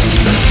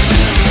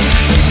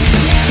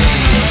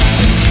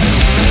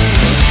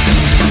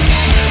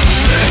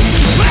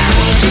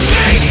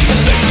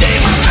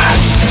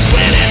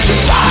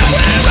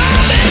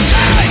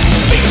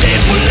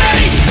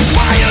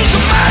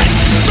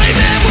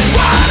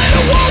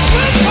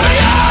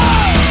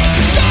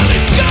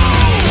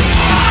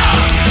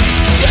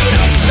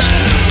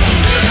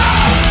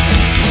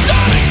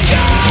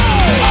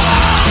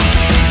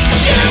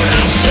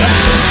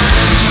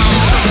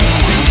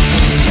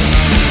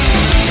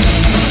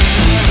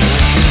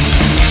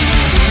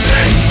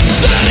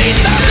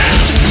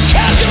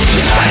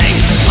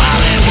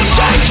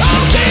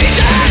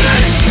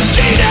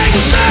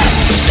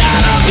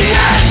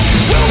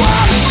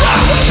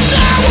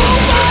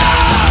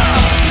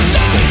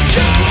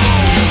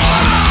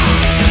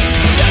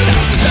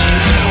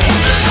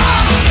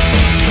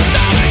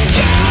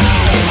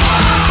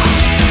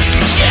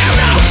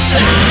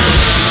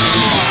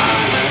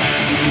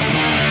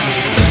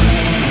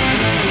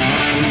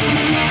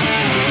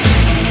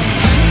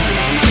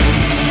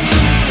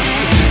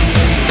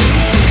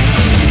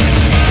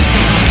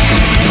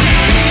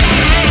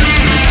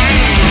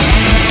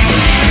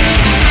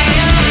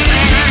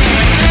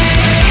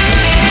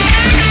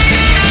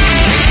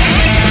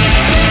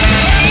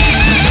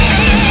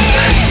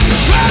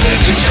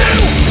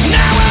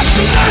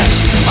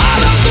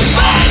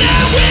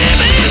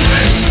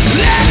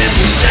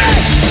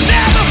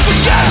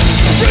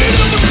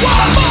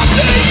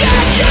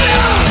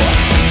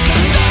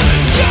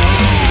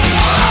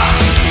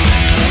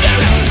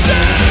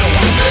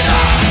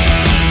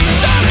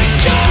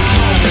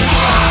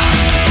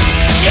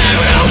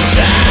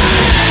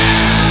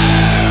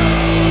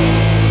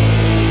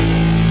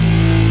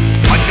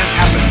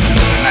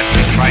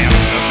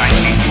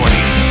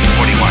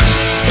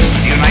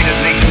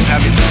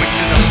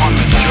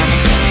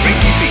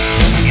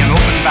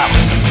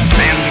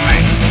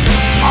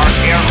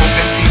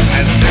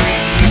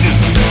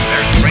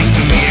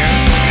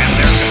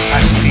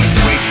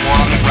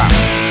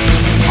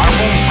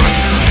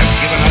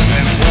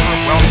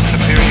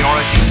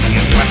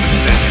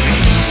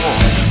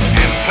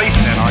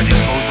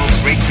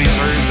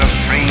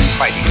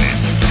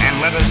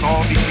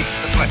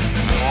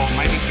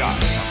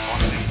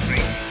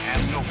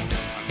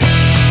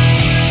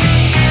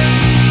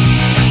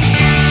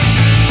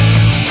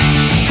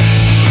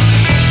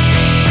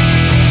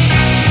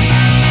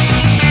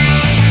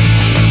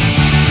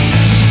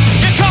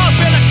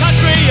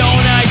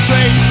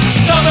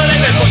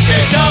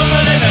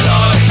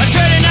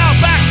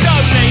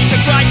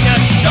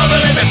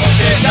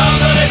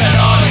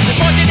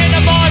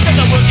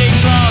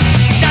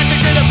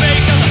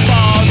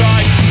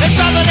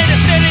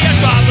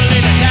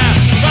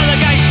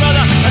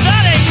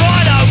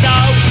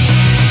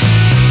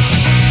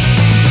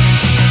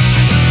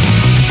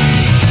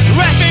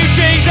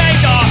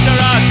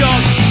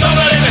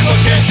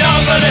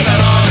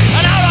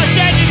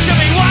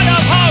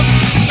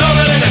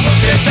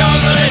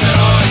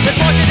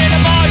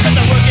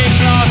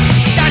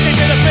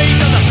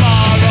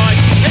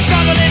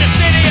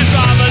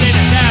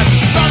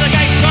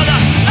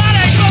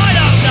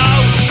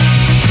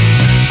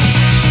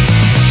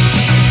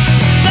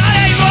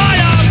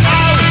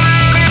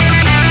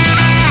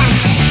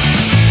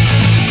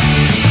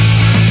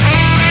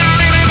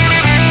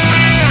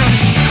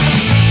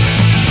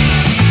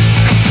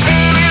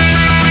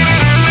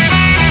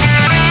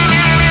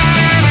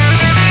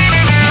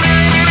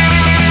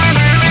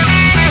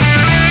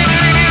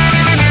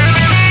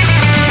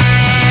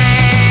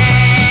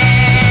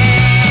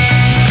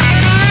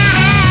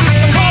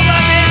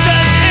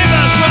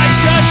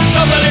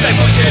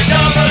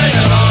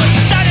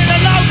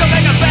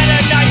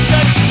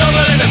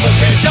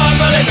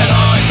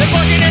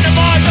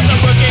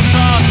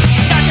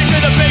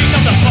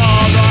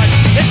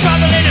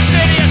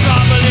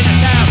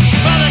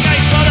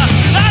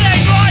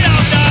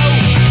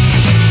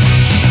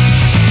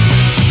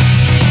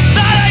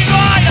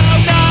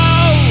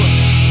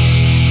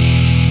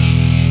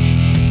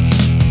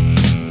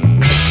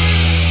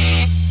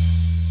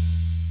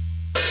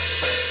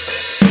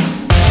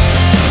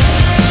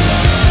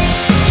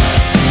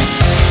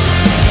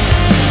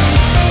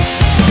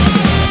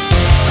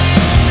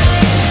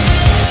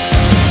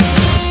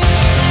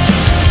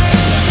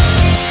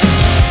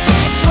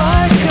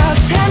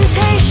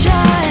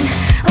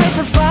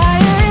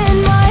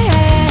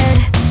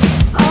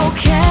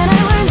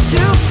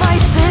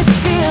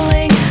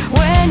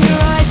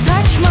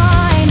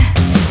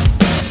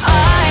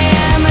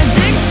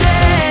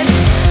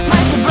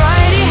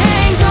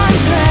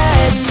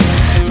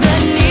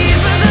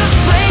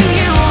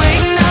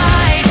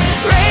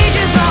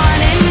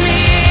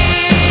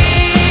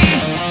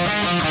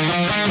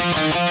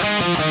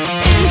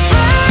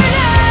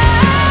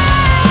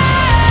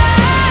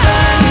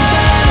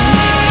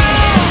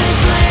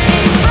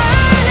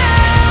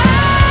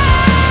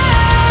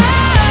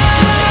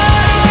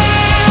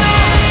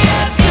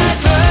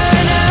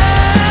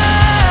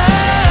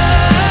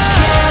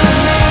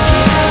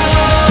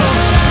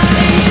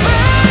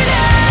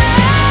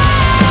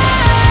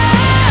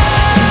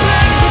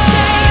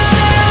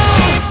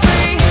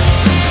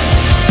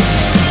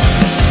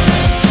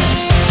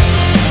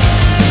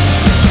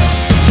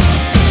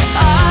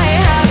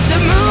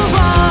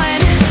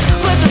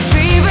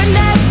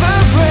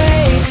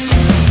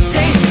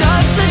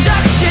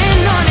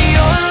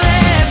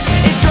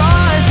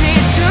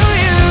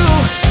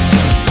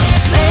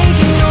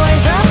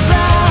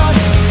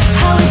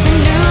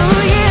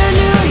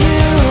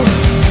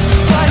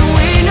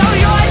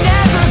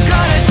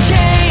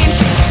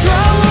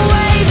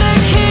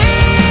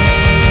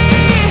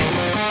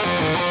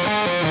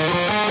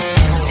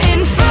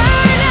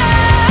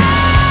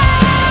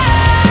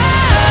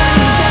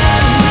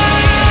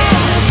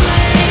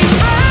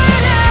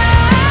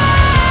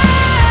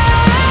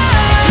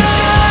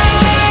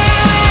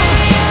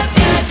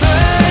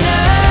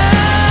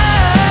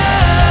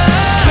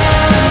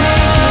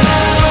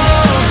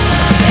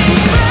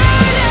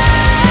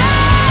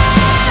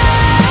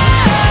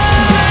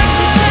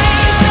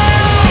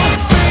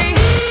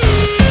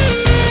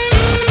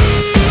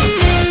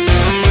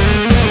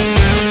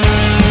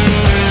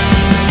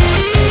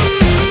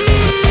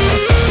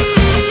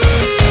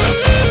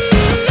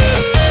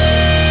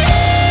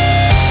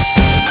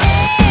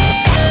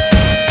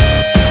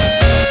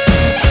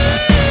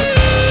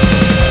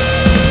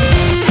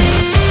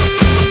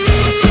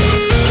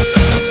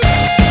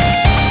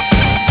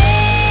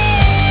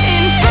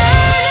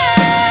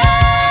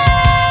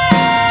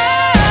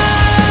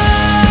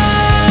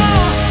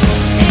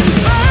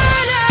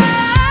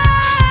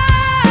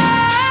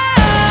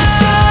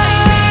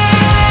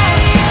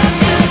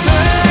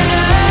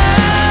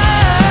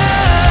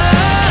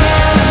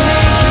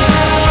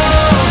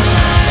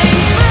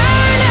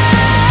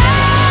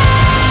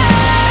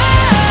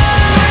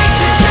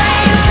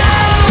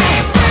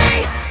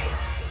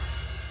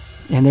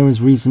 And there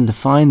was Reason to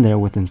Find there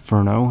with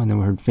Inferno, and then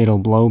we heard Fatal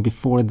Blow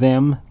before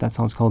them. That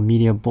song's called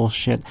Media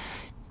Bullshit.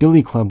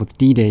 Billy Club with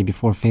D-Day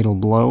before Fatal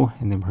Blow,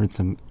 and then we heard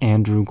some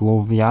Andrew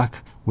Gloviak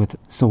with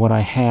So What I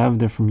Have.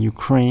 They're from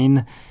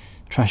Ukraine.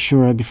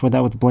 Trashura before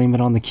that with Blame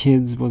It on the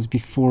Kids was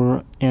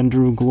before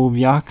Andrew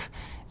Gloviak,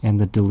 and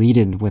the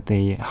Deleted with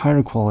a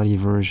higher quality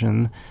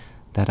version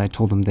that I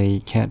told them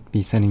they can't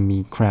be sending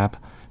me crap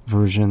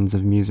versions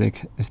of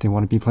music if they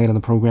want to be played on the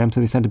program, so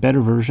they sent a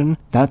better version.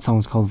 That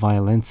song's called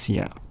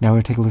Violencia. Now we're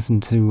going to take a listen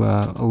to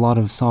a lot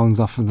of songs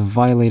off of the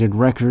Violated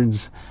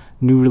Records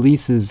new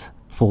releases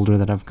folder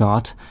that I've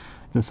got.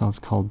 This song's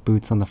called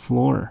Boots on the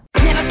Floor.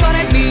 Never thought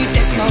I'd meet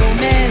this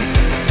moment.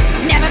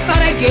 Never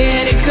thought I'd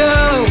get it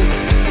go.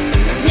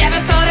 Never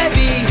thought I'd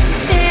be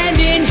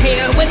standing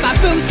here with my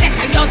boots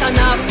and yours on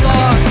the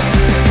floor.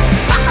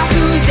 Fuck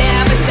who's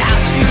ever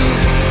doubt you.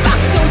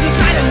 Fuck those who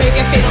try to make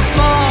it feel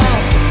small.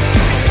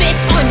 I spit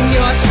on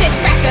your shit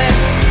record.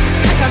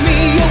 Cause for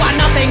me you are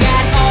nothing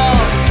at all.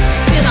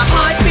 Feel the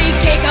heartbeat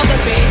kick of the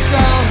bass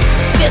drum.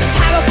 Feel the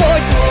power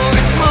chord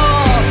chorus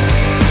call.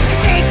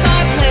 Take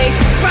my place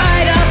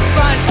right up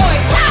front. Boy,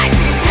 class,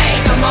 you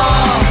take them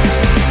all.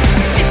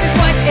 This is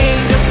what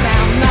angels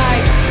sound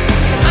like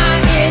to my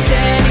ears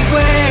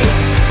anyway.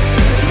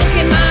 Look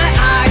in my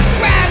eyes,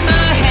 grab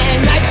my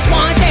hand. I just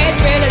want this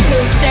feeling to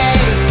stay.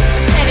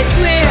 And it's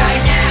clear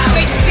right now.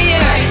 Rage and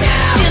fear right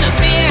now. Feel the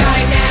fear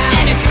right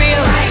now. And it's real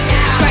right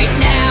now. It's right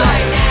now.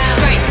 Right now.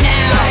 Right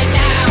now. Right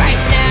now. It's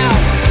right now.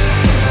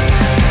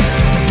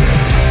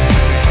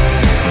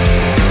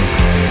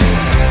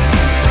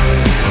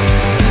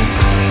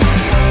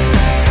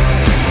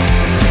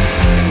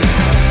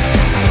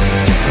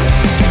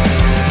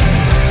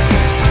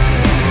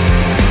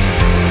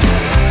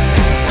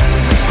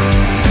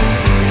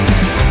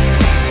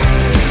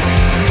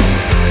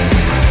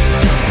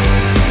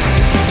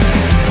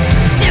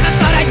 Never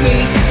thought I'd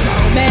meet this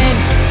moment.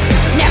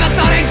 Never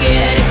thought I'd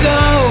get it go.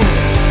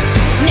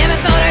 Never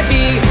thought I'd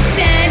be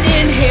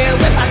standing here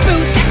with my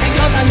boots and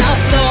yours on the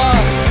floor.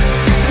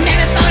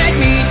 Never thought I'd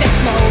meet this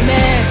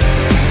moment.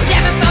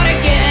 Never thought I'd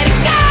get it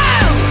go.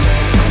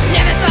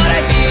 Never thought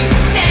I'd be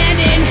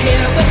standing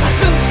here with my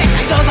boots and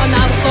yours on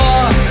the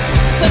floor.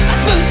 With my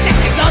boots and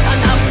yours on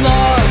the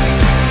floor.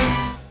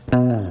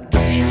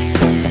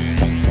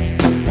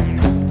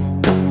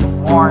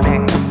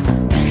 Warning.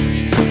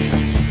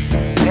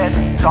 This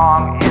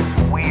song is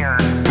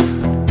weird.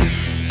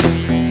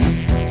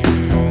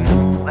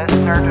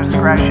 Listener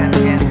discretion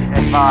is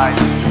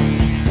advised.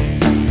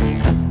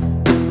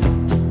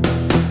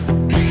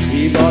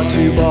 He bought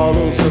 2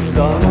 bottles of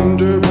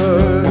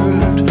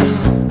Thunderbird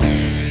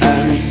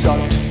and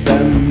sucked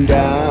them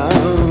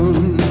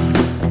down.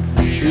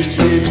 He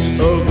sleeps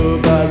over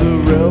by the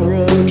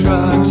railroad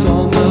tracks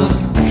on the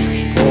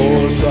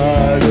poor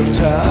side of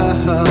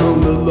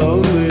town, the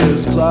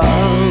loneliest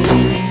clown.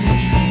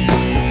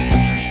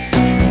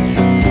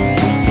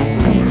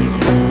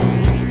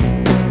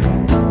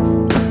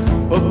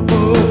 Oh,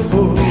 oh,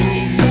 oh.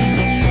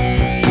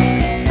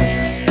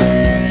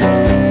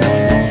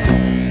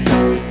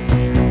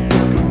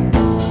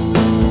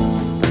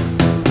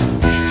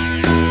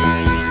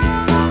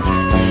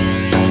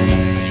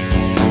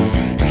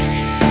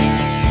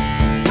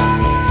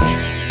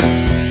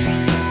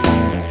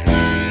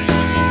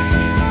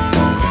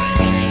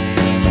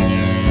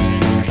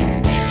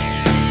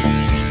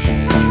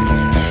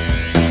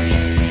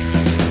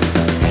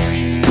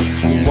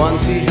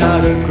 Once he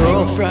had a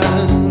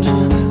girlfriend,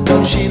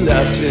 but she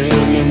left him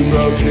and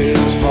broke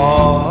his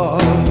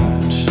heart.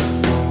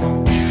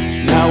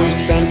 Now he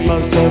spends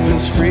most of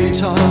his free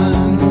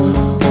time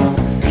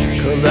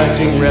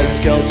collecting red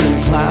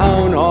skeleton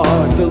clown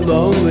art, the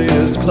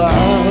loneliest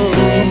clown.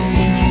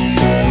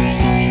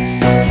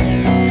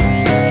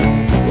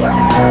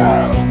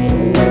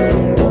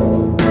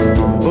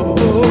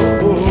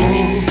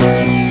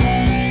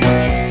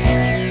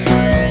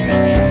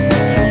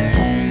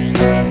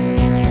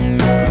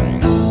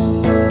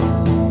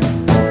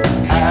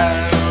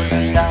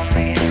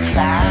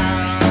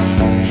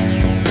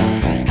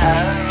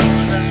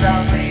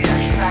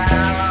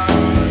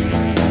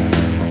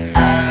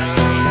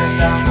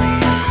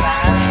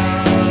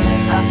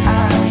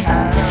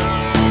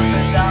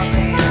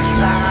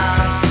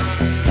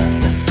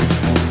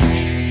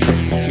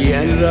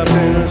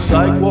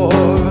 Psych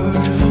ward,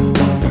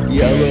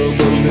 yellow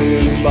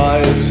balloons by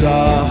his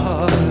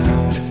side.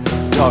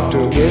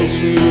 Dr.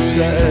 Wilson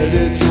said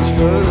it's his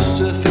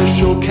first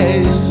official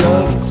case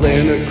of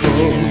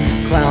clinical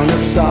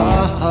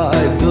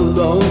clownicide, the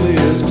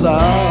loneliest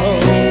clown.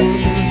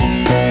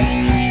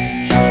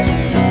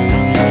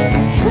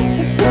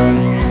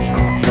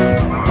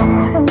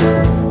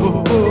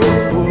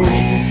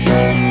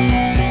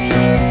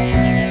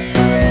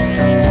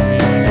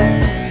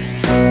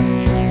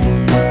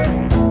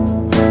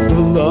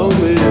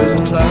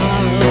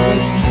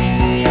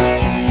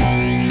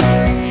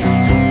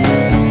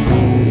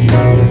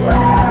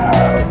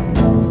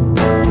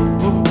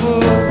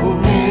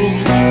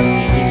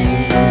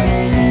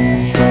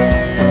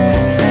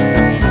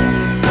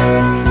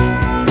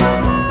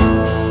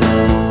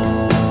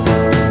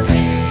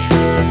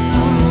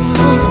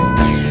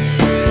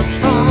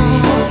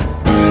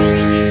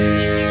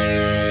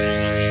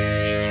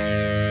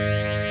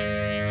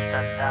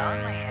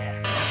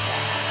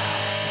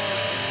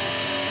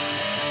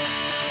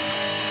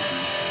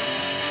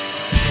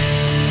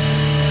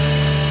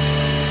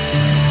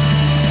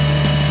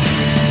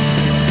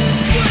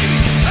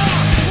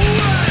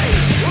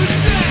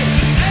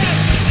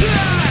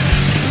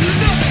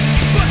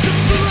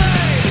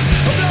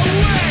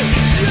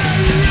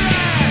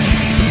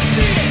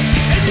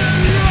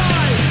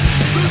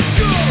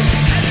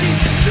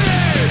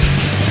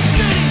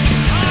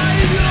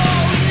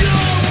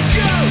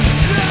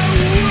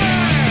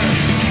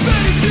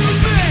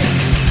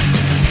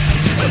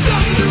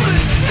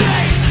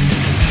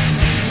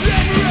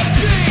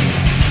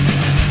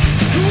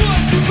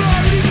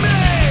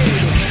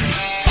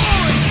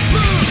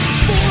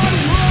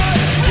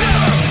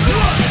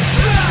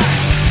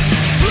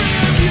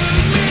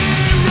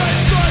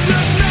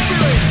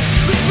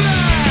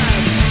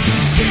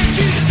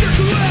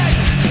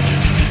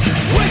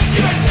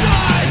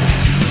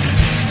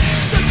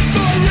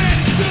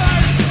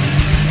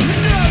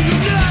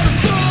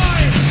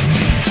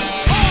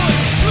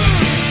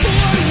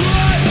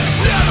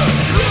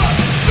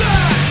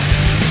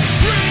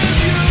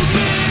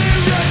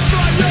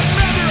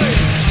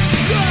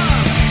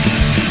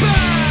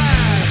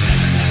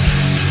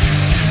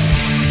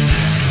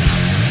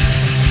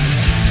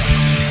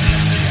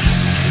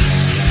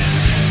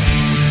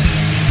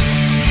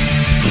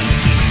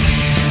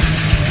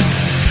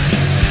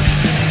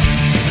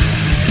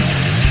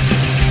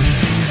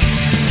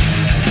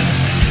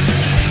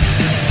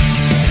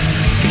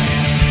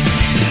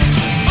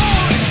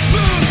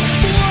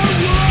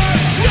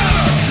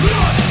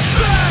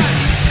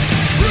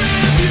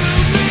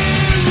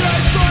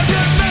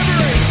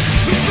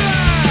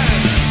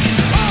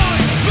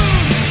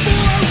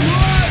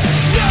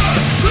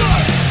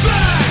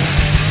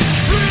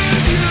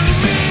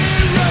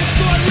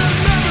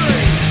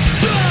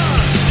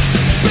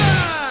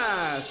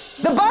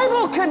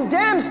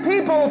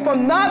 people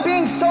from not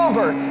being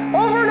sober.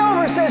 Over and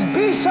over it says,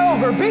 be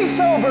sober, be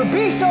sober,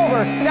 be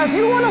sober. Now if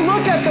you want to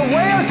look at the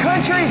way our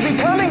country is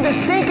becoming the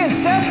stinking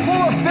cesspool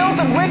of filth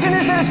and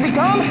wickedness that it's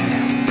become,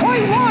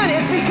 point one,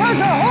 it's because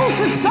our whole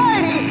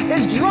society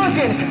is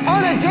drunken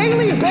on a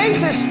daily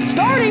basis,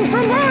 starting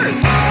from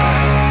birth.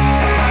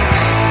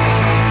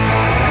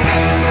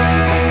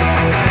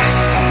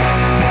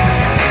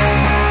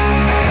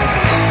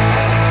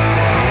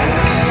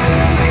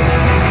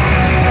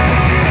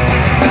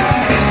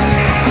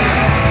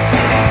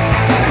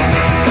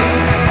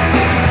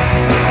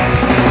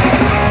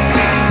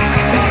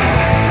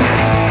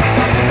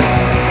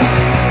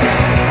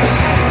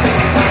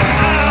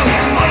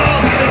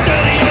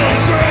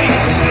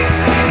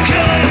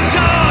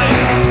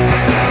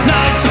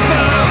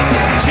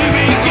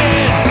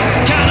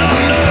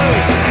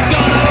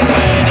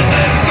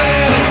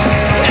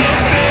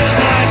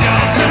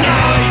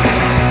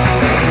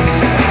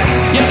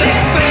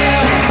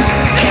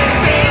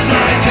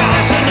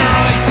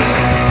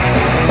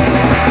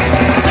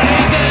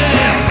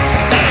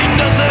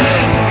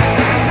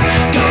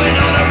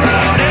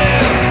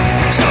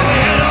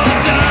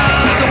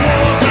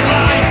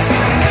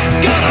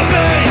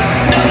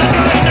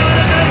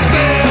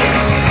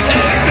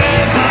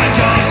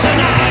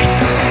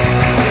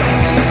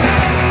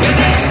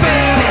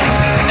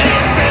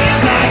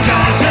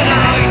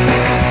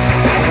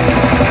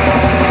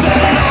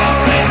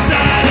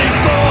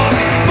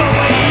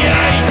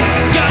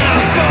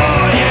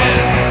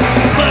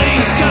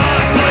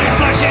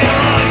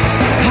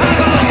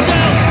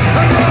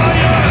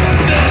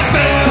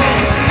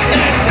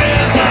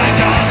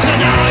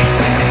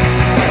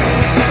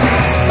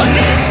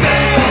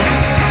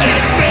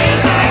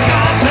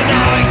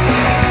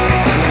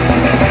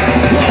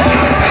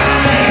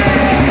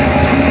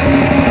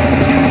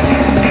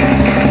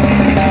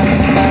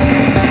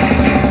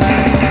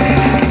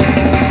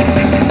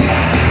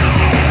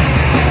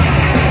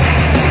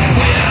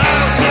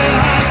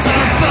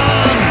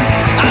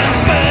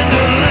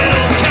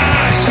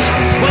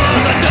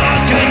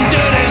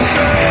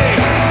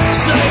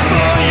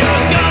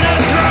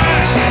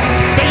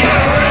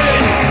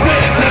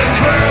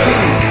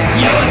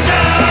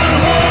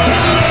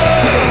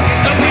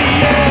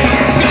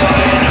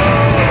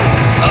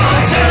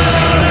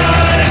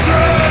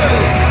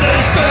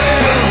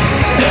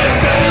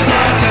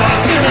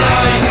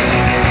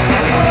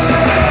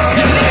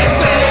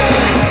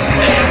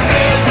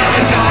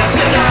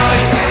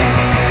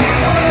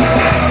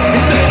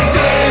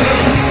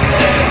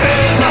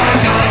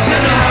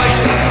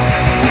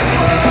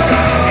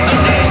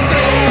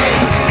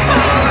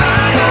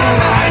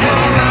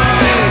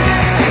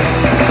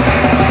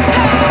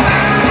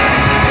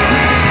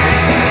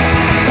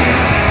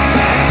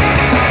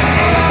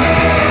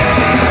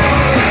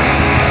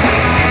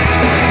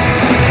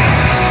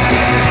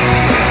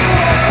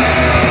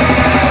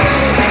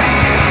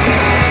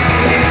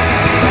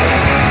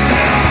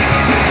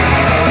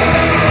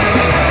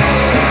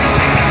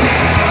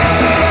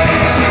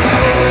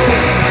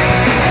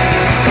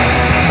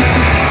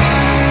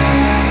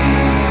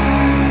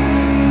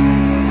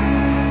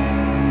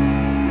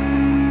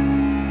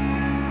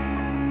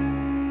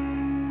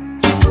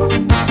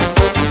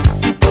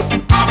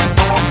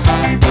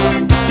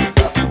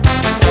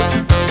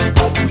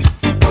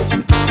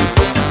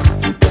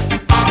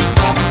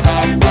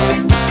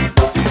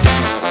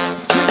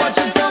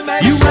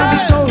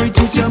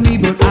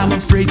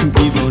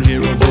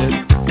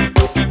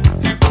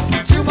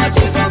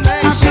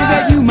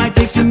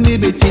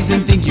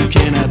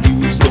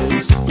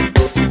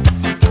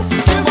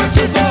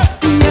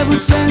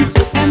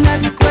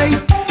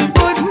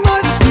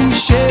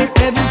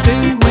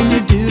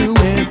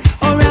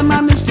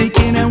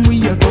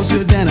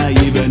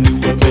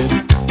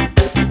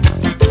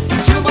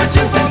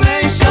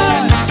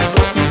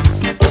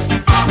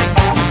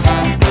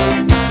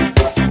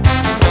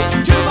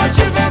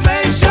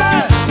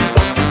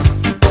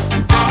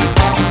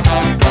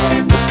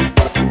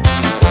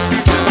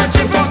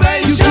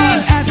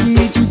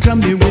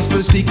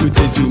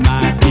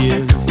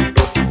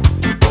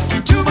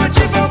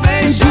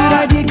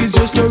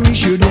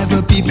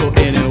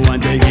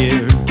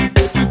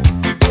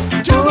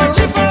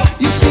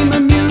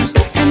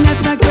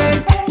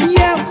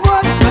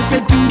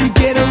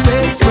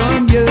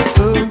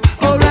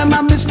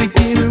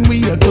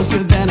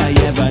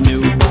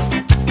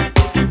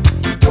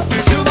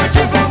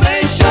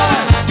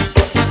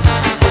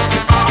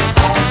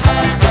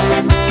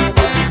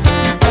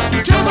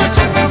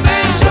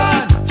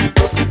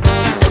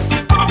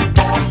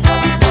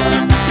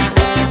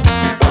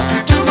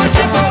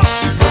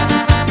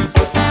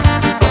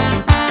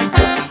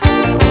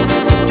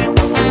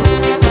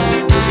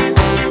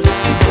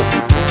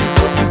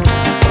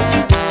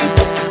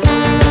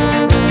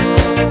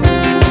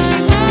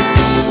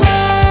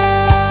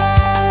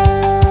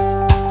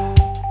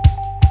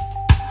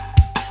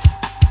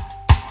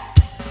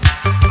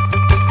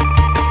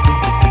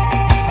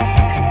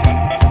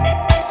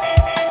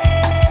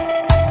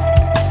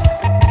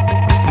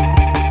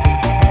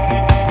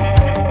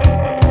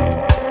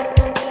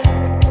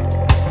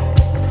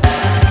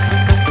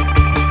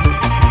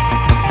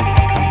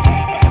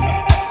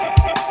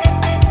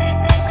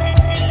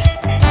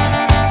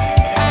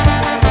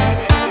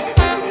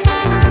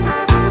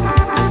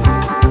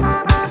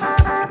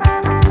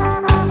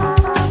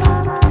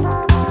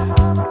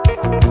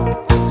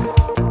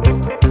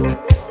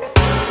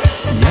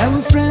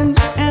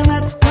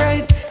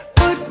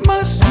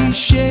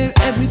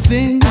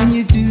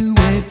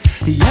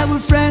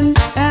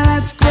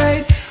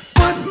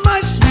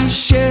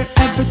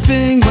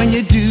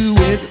 do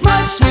it?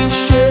 Must we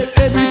share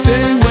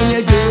everything when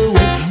you do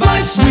it?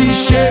 Must we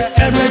share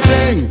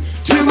everything?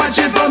 Too much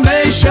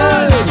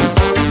information.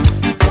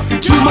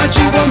 Too much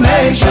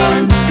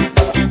information.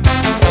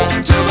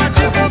 Too much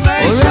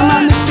information. Or am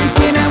I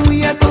mistaken and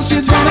we are closer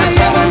than I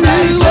ever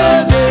knew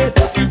of it?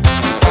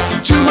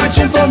 Too much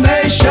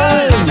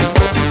information.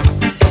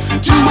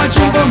 Too much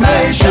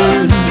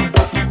information.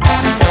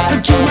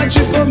 Too much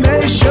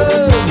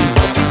information.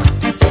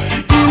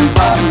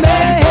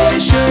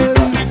 Information.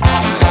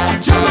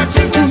 Too much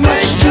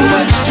information.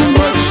 Too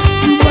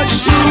much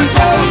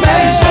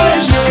information.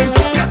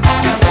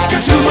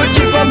 Too much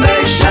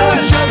information.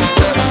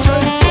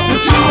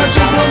 Too much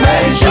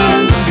information.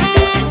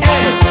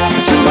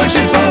 Too much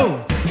info.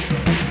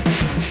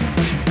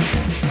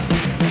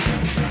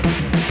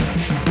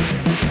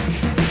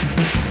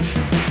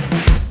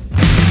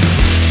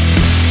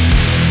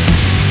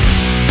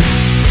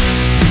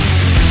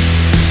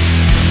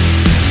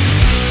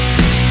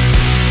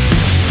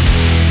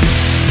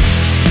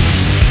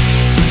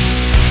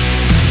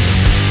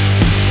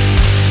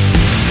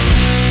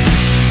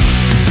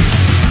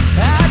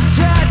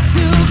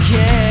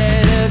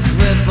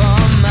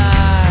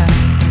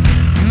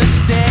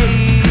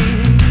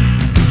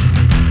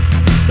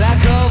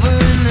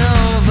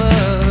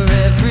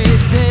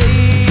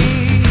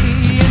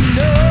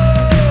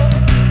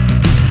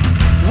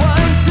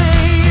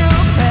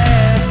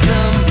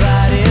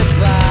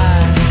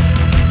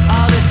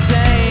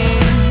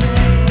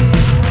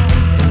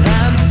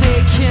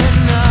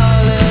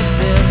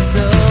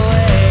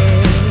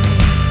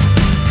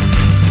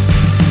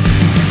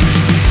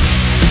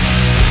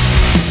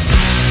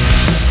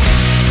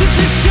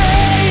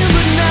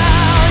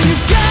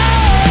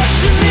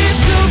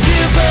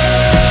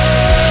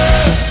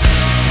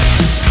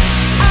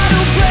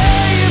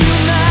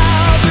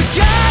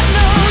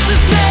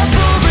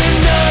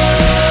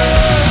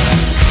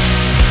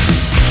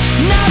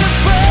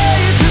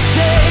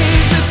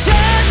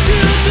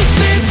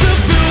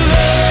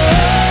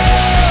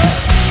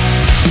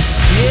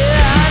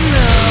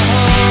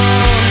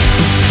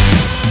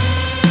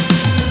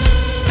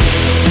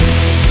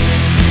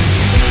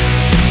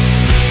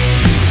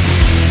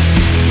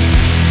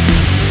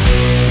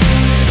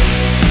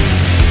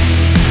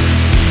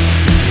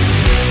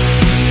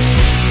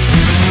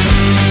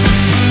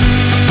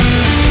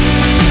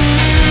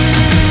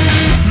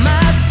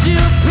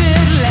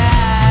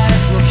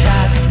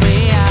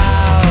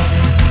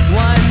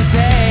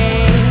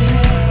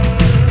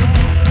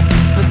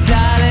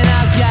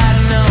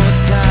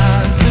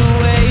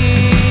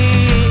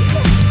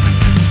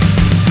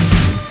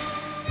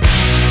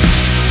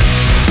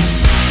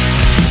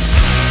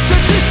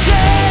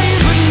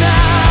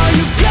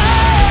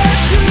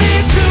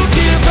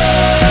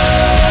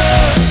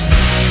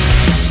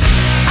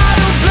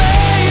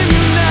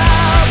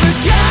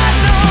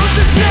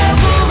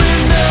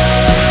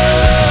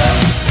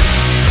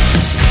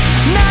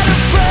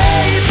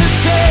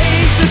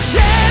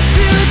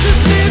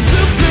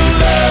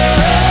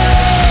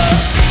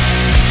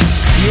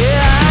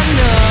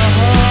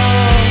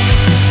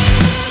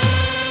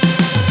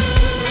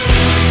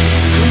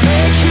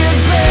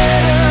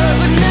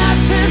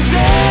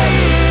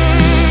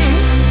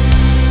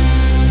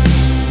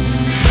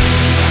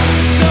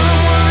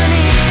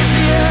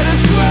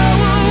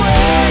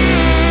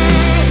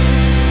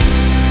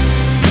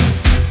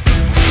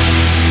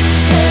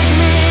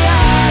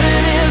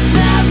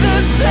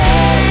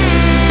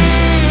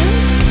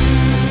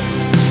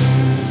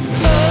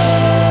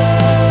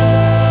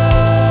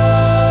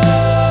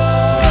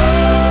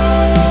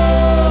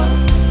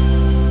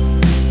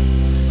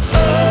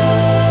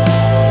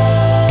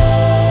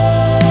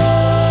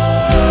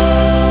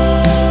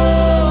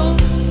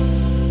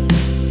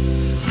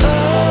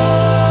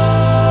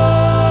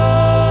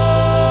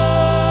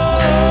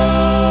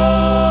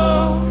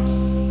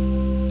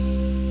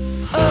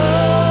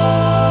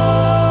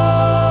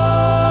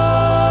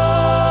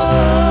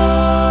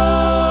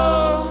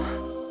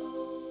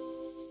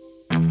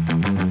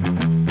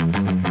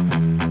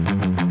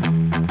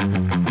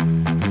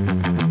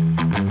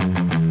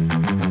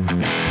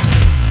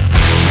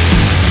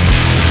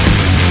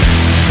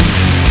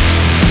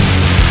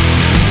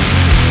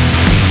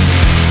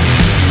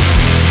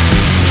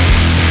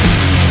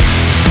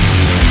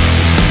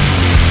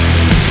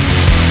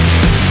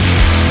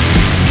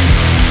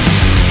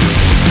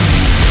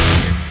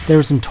 There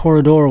was some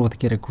Toradora with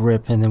Get a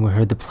Grip, and then we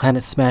heard the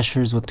Planet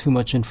Smashers with Too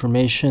Much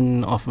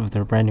Information off of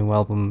their brand new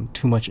album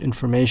Too Much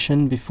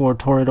Information before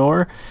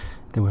Torador.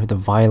 Then we heard the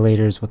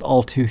Violators with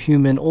All Too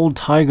Human. Old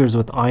Tigers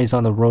with Eyes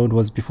on the Road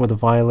was before the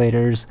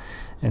Violators,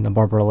 and the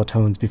Barbarella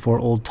Tones before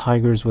Old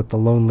Tigers with The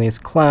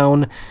Loneliest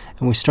Clown.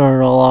 And we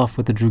started all off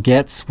with the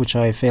Drugettes, which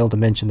I failed to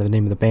mention the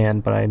name of the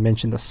band, but I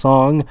mentioned the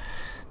song.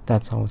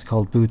 That song was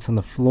called Boots on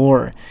the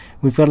Floor.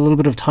 We've got a little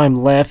bit of time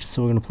left,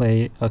 so we're going to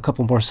play a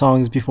couple more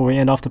songs before we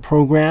end off the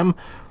program.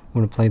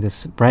 We're going to play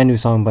this brand new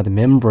song by the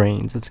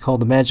Membranes. It's called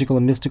The Magical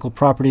and Mystical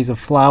Properties of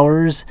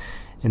Flowers.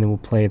 And then we'll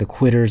play The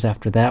Quitters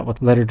after that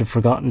with Letter to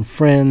Forgotten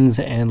Friends.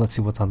 And let's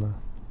see what's on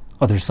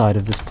other side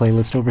of this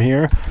playlist over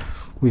here.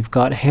 We've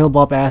got Hail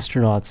Bob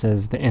Astronauts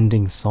as the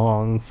ending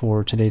song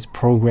for today's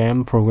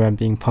program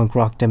being Punk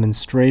Rock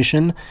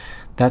Demonstration.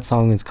 That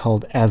song is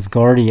called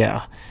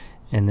Asgardia.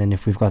 And then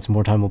if we've got some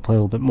more time, we'll play a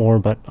little bit more,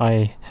 but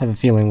I have a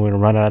feeling we're going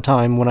to run out of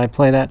time when I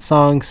play that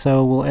song,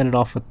 so we'll end it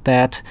off with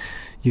that.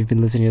 You've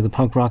been listening to the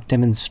Punk Rock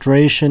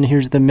Demonstration.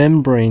 Here's the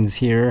Membranes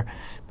here.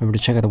 Remember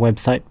to check out the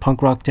website,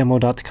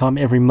 punkrockdemo.com,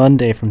 every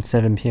Monday from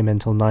 7 p.m.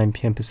 until 9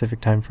 p.m.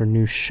 Pacific time for a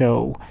new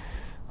show.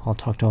 I'll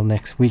talk to you all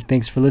next week.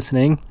 Thanks for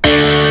listening.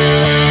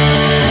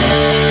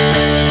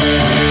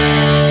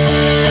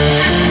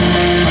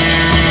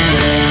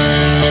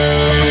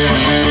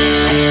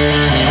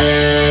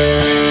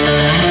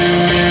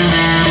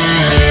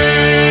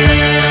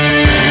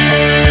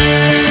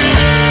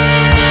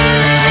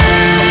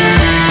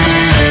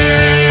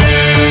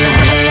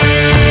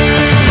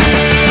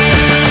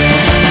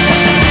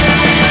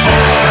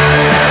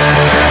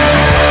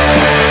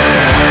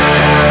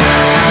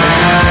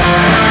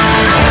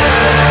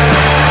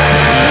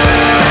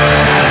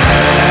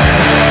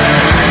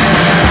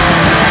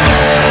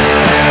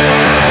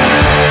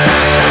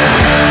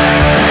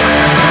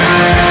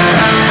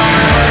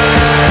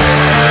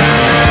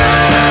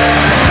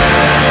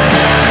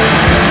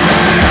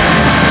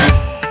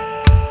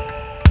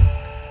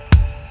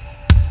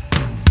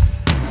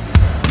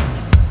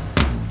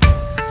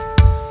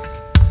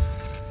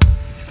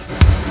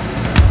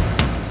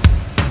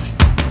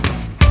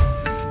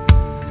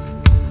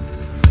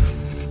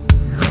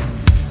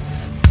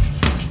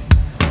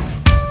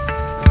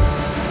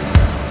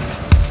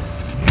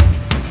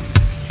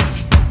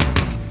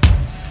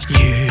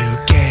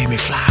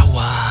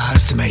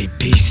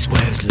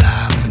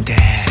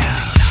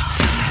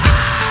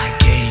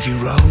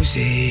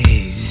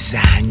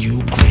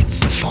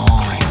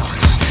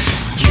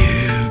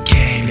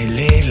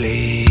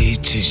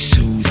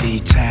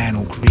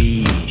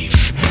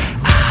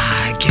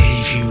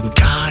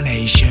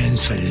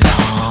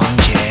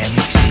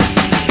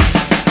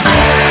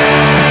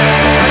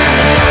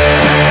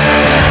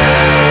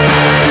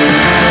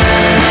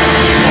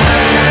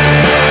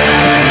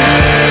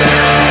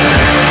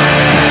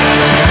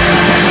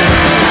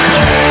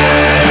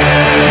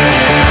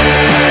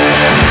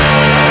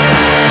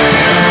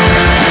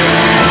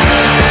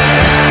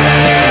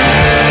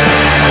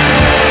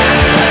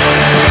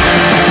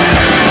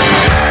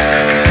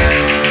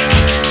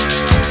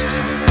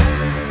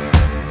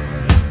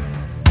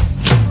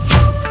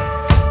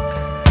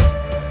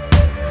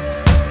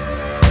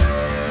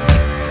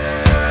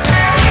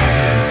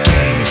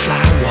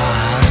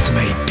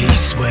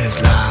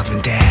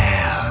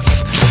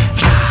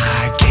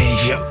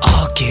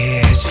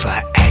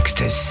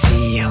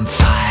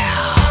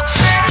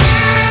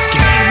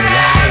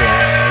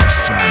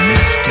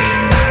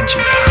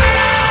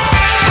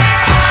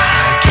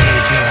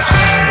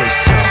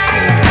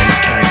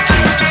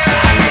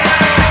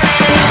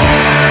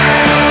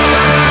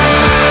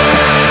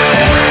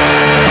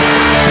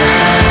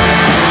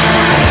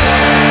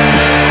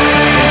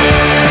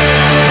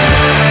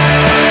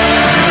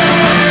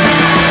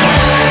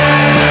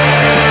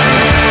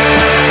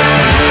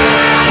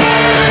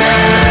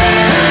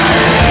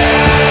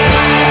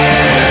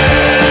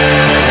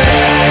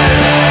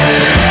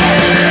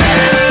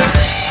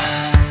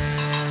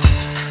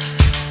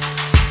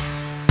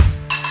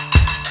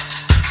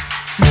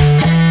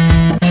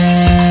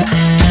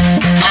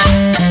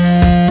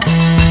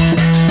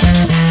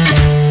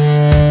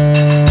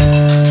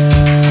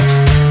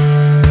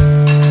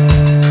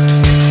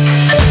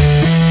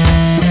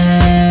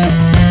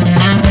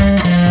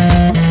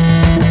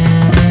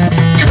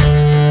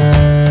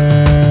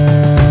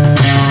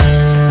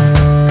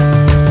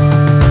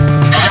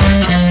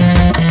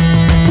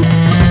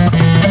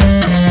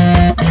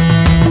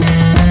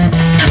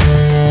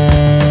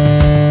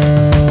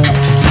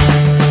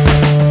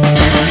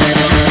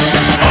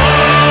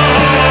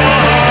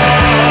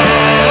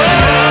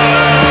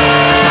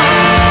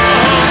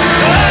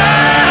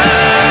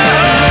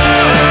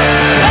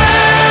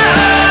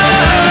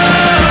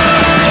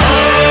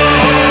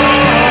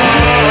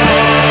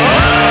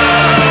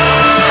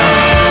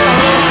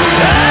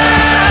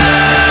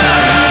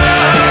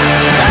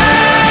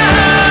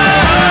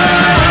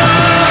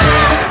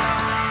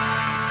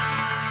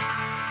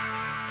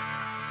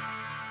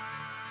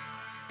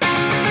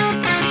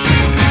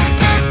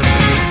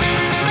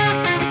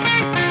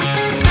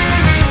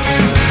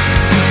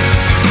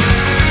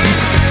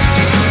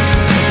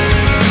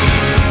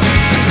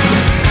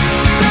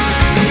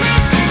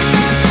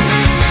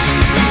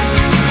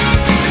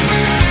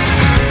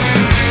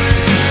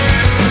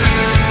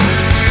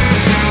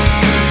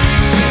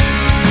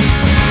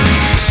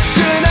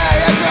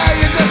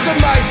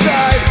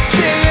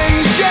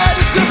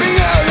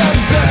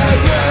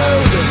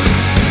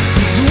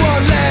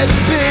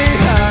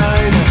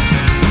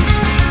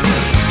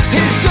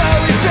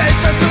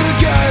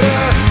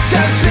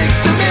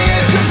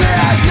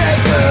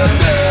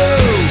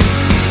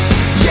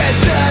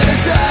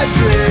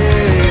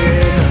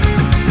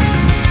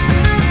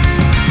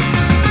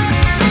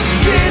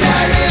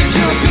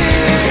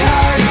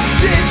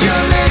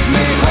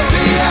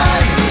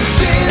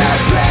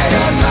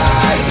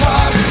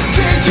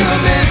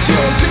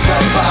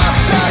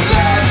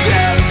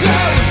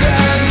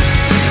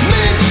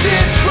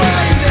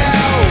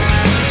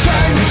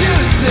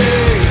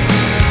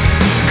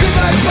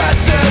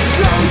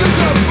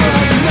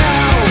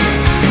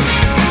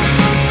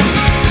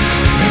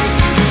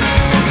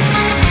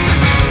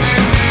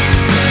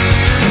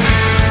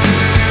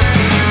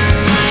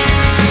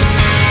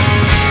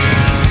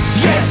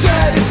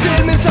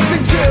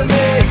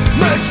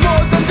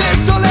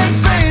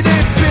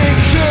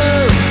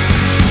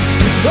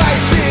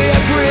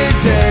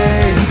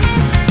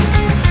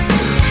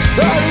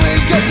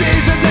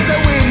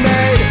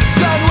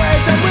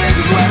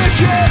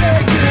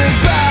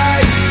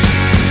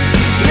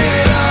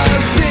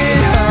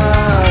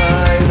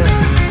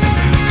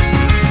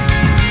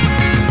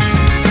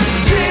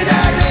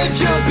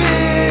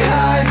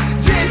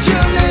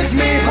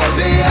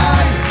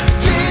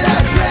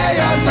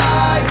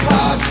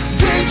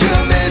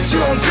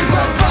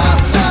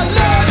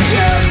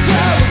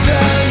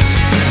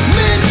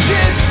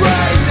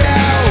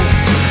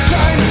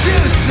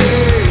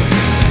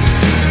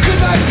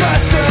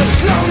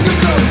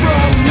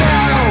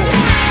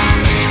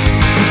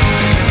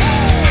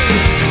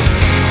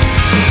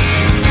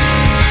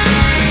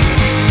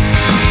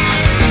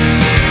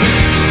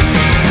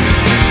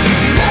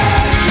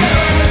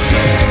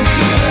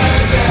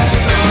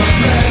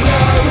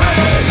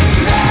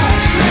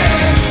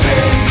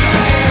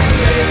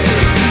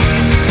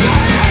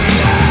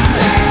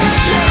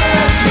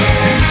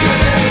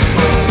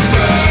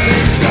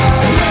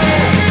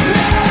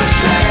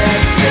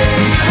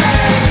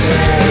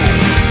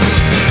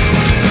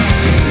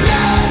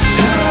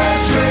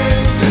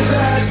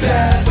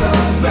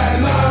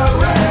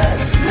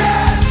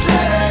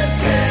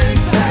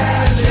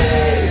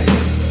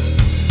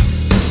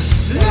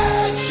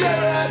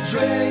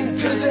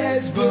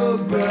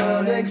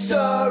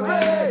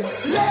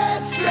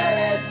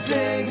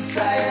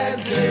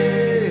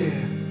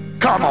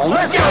 Come on,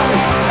 let's go.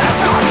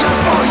 Asgard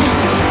just for you.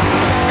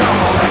 Come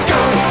on, let's go.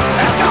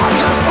 Asgard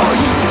just for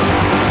you.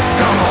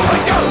 Come on,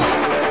 let's go.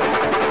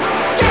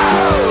 Go!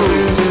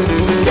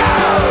 Go!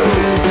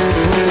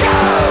 Go!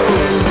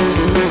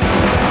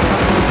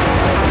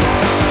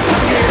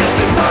 Let's get up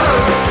and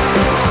burn.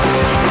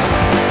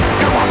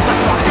 Go on the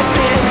fucking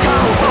thing, go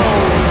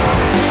home.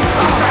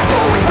 Alright,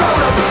 boy, we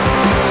roll up.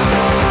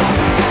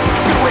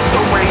 Go is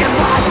the way and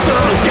watch the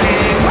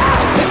game. Wow,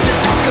 if this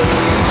sounds good,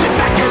 sit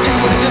back and do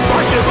it and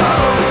watch it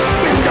roll.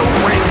 When no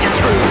ring gets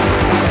through.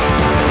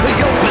 We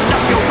open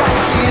up your eyes,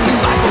 see a new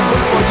life will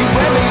wait for you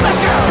and me. Let's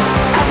go.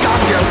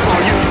 Asgard just for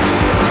you.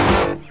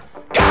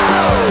 Go!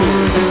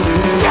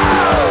 Go!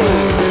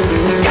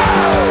 Go!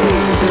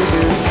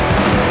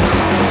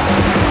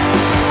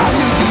 A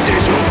new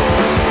judicial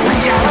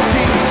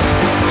reality.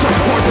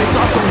 Support this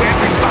also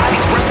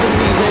everybody's resting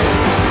easy.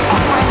 A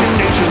brand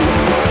nation.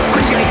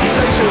 Creating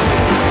nation.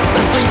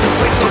 The things in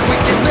place so we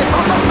can live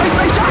on the space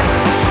station.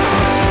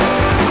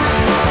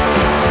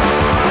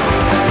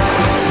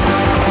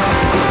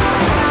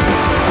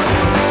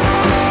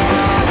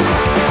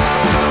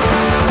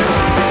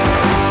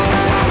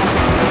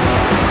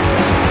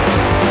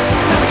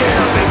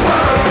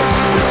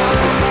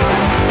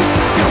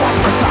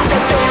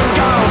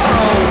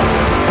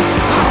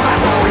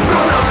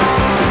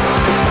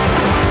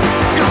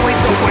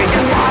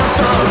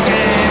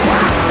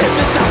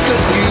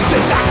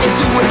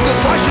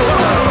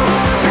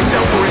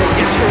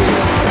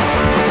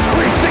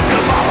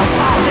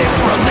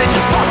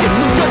 Religious fucking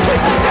lunatic.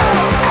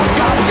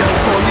 Asgardians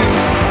for you.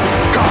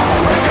 Come on,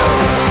 let's go.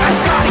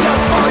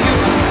 Asgardians for you.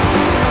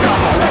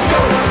 Come on, let's go.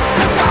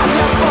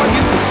 Asgardians for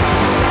you.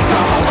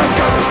 Come on, let's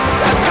go.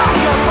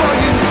 Asgardians for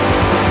you.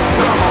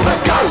 Come on,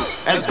 let's go.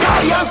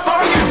 Asgardians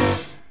for you.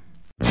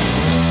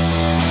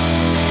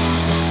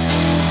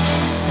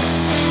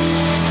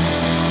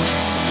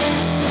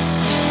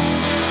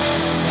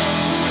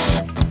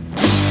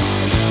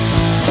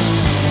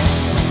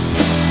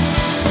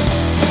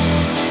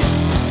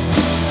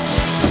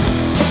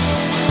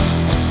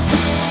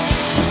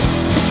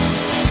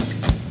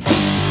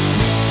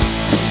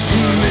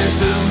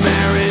 Mrs.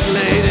 Married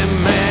Lady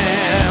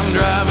Ma'am,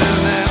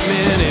 driving that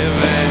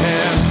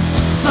minivan.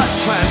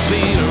 Such fine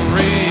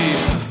scenery,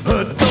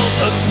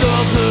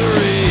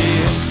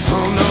 adultery.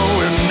 Oh no,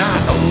 we're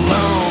not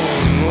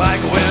alone.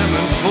 Like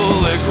women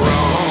fully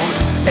grown,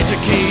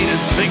 educated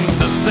things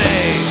to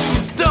say.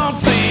 Don't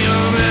see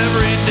them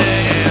every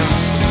day.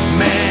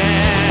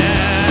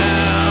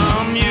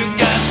 Ma'am, you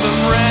got some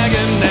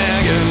ragging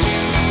nagging.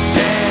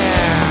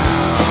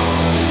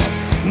 Damn,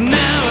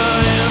 never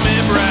hear me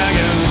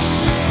bragging.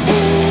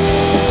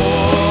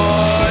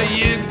 Boy,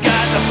 you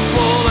got to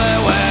pull that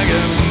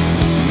wagon,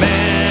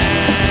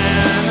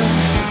 man.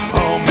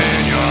 Oh man,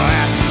 your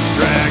ass is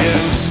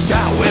dragging.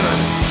 Got women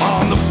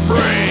on the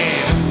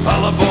brain,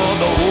 all aboard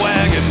the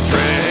wagon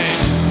train.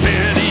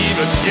 Can't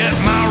even get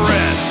my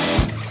rest.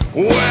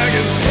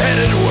 Wagon's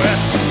headed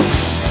west,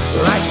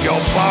 like your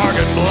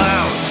bargain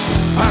blouse.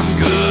 I'm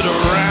good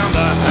around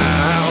the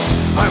house.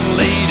 I'm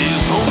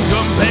ladies' home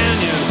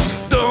companion.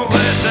 Don't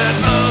let that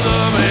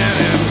other man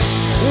in.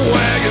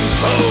 Wagons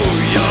ho,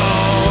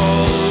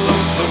 y'all.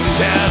 Lonesome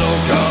cattle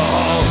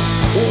call.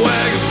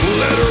 Wagons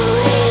let her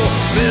roll.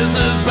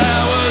 Mrs.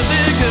 Powers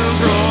in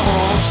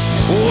control.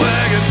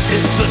 Wagon,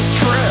 it's a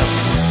trip.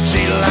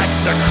 She likes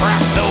to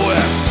crack the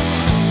whip.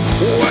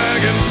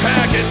 Wagon,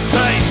 pack it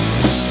tight.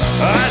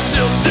 I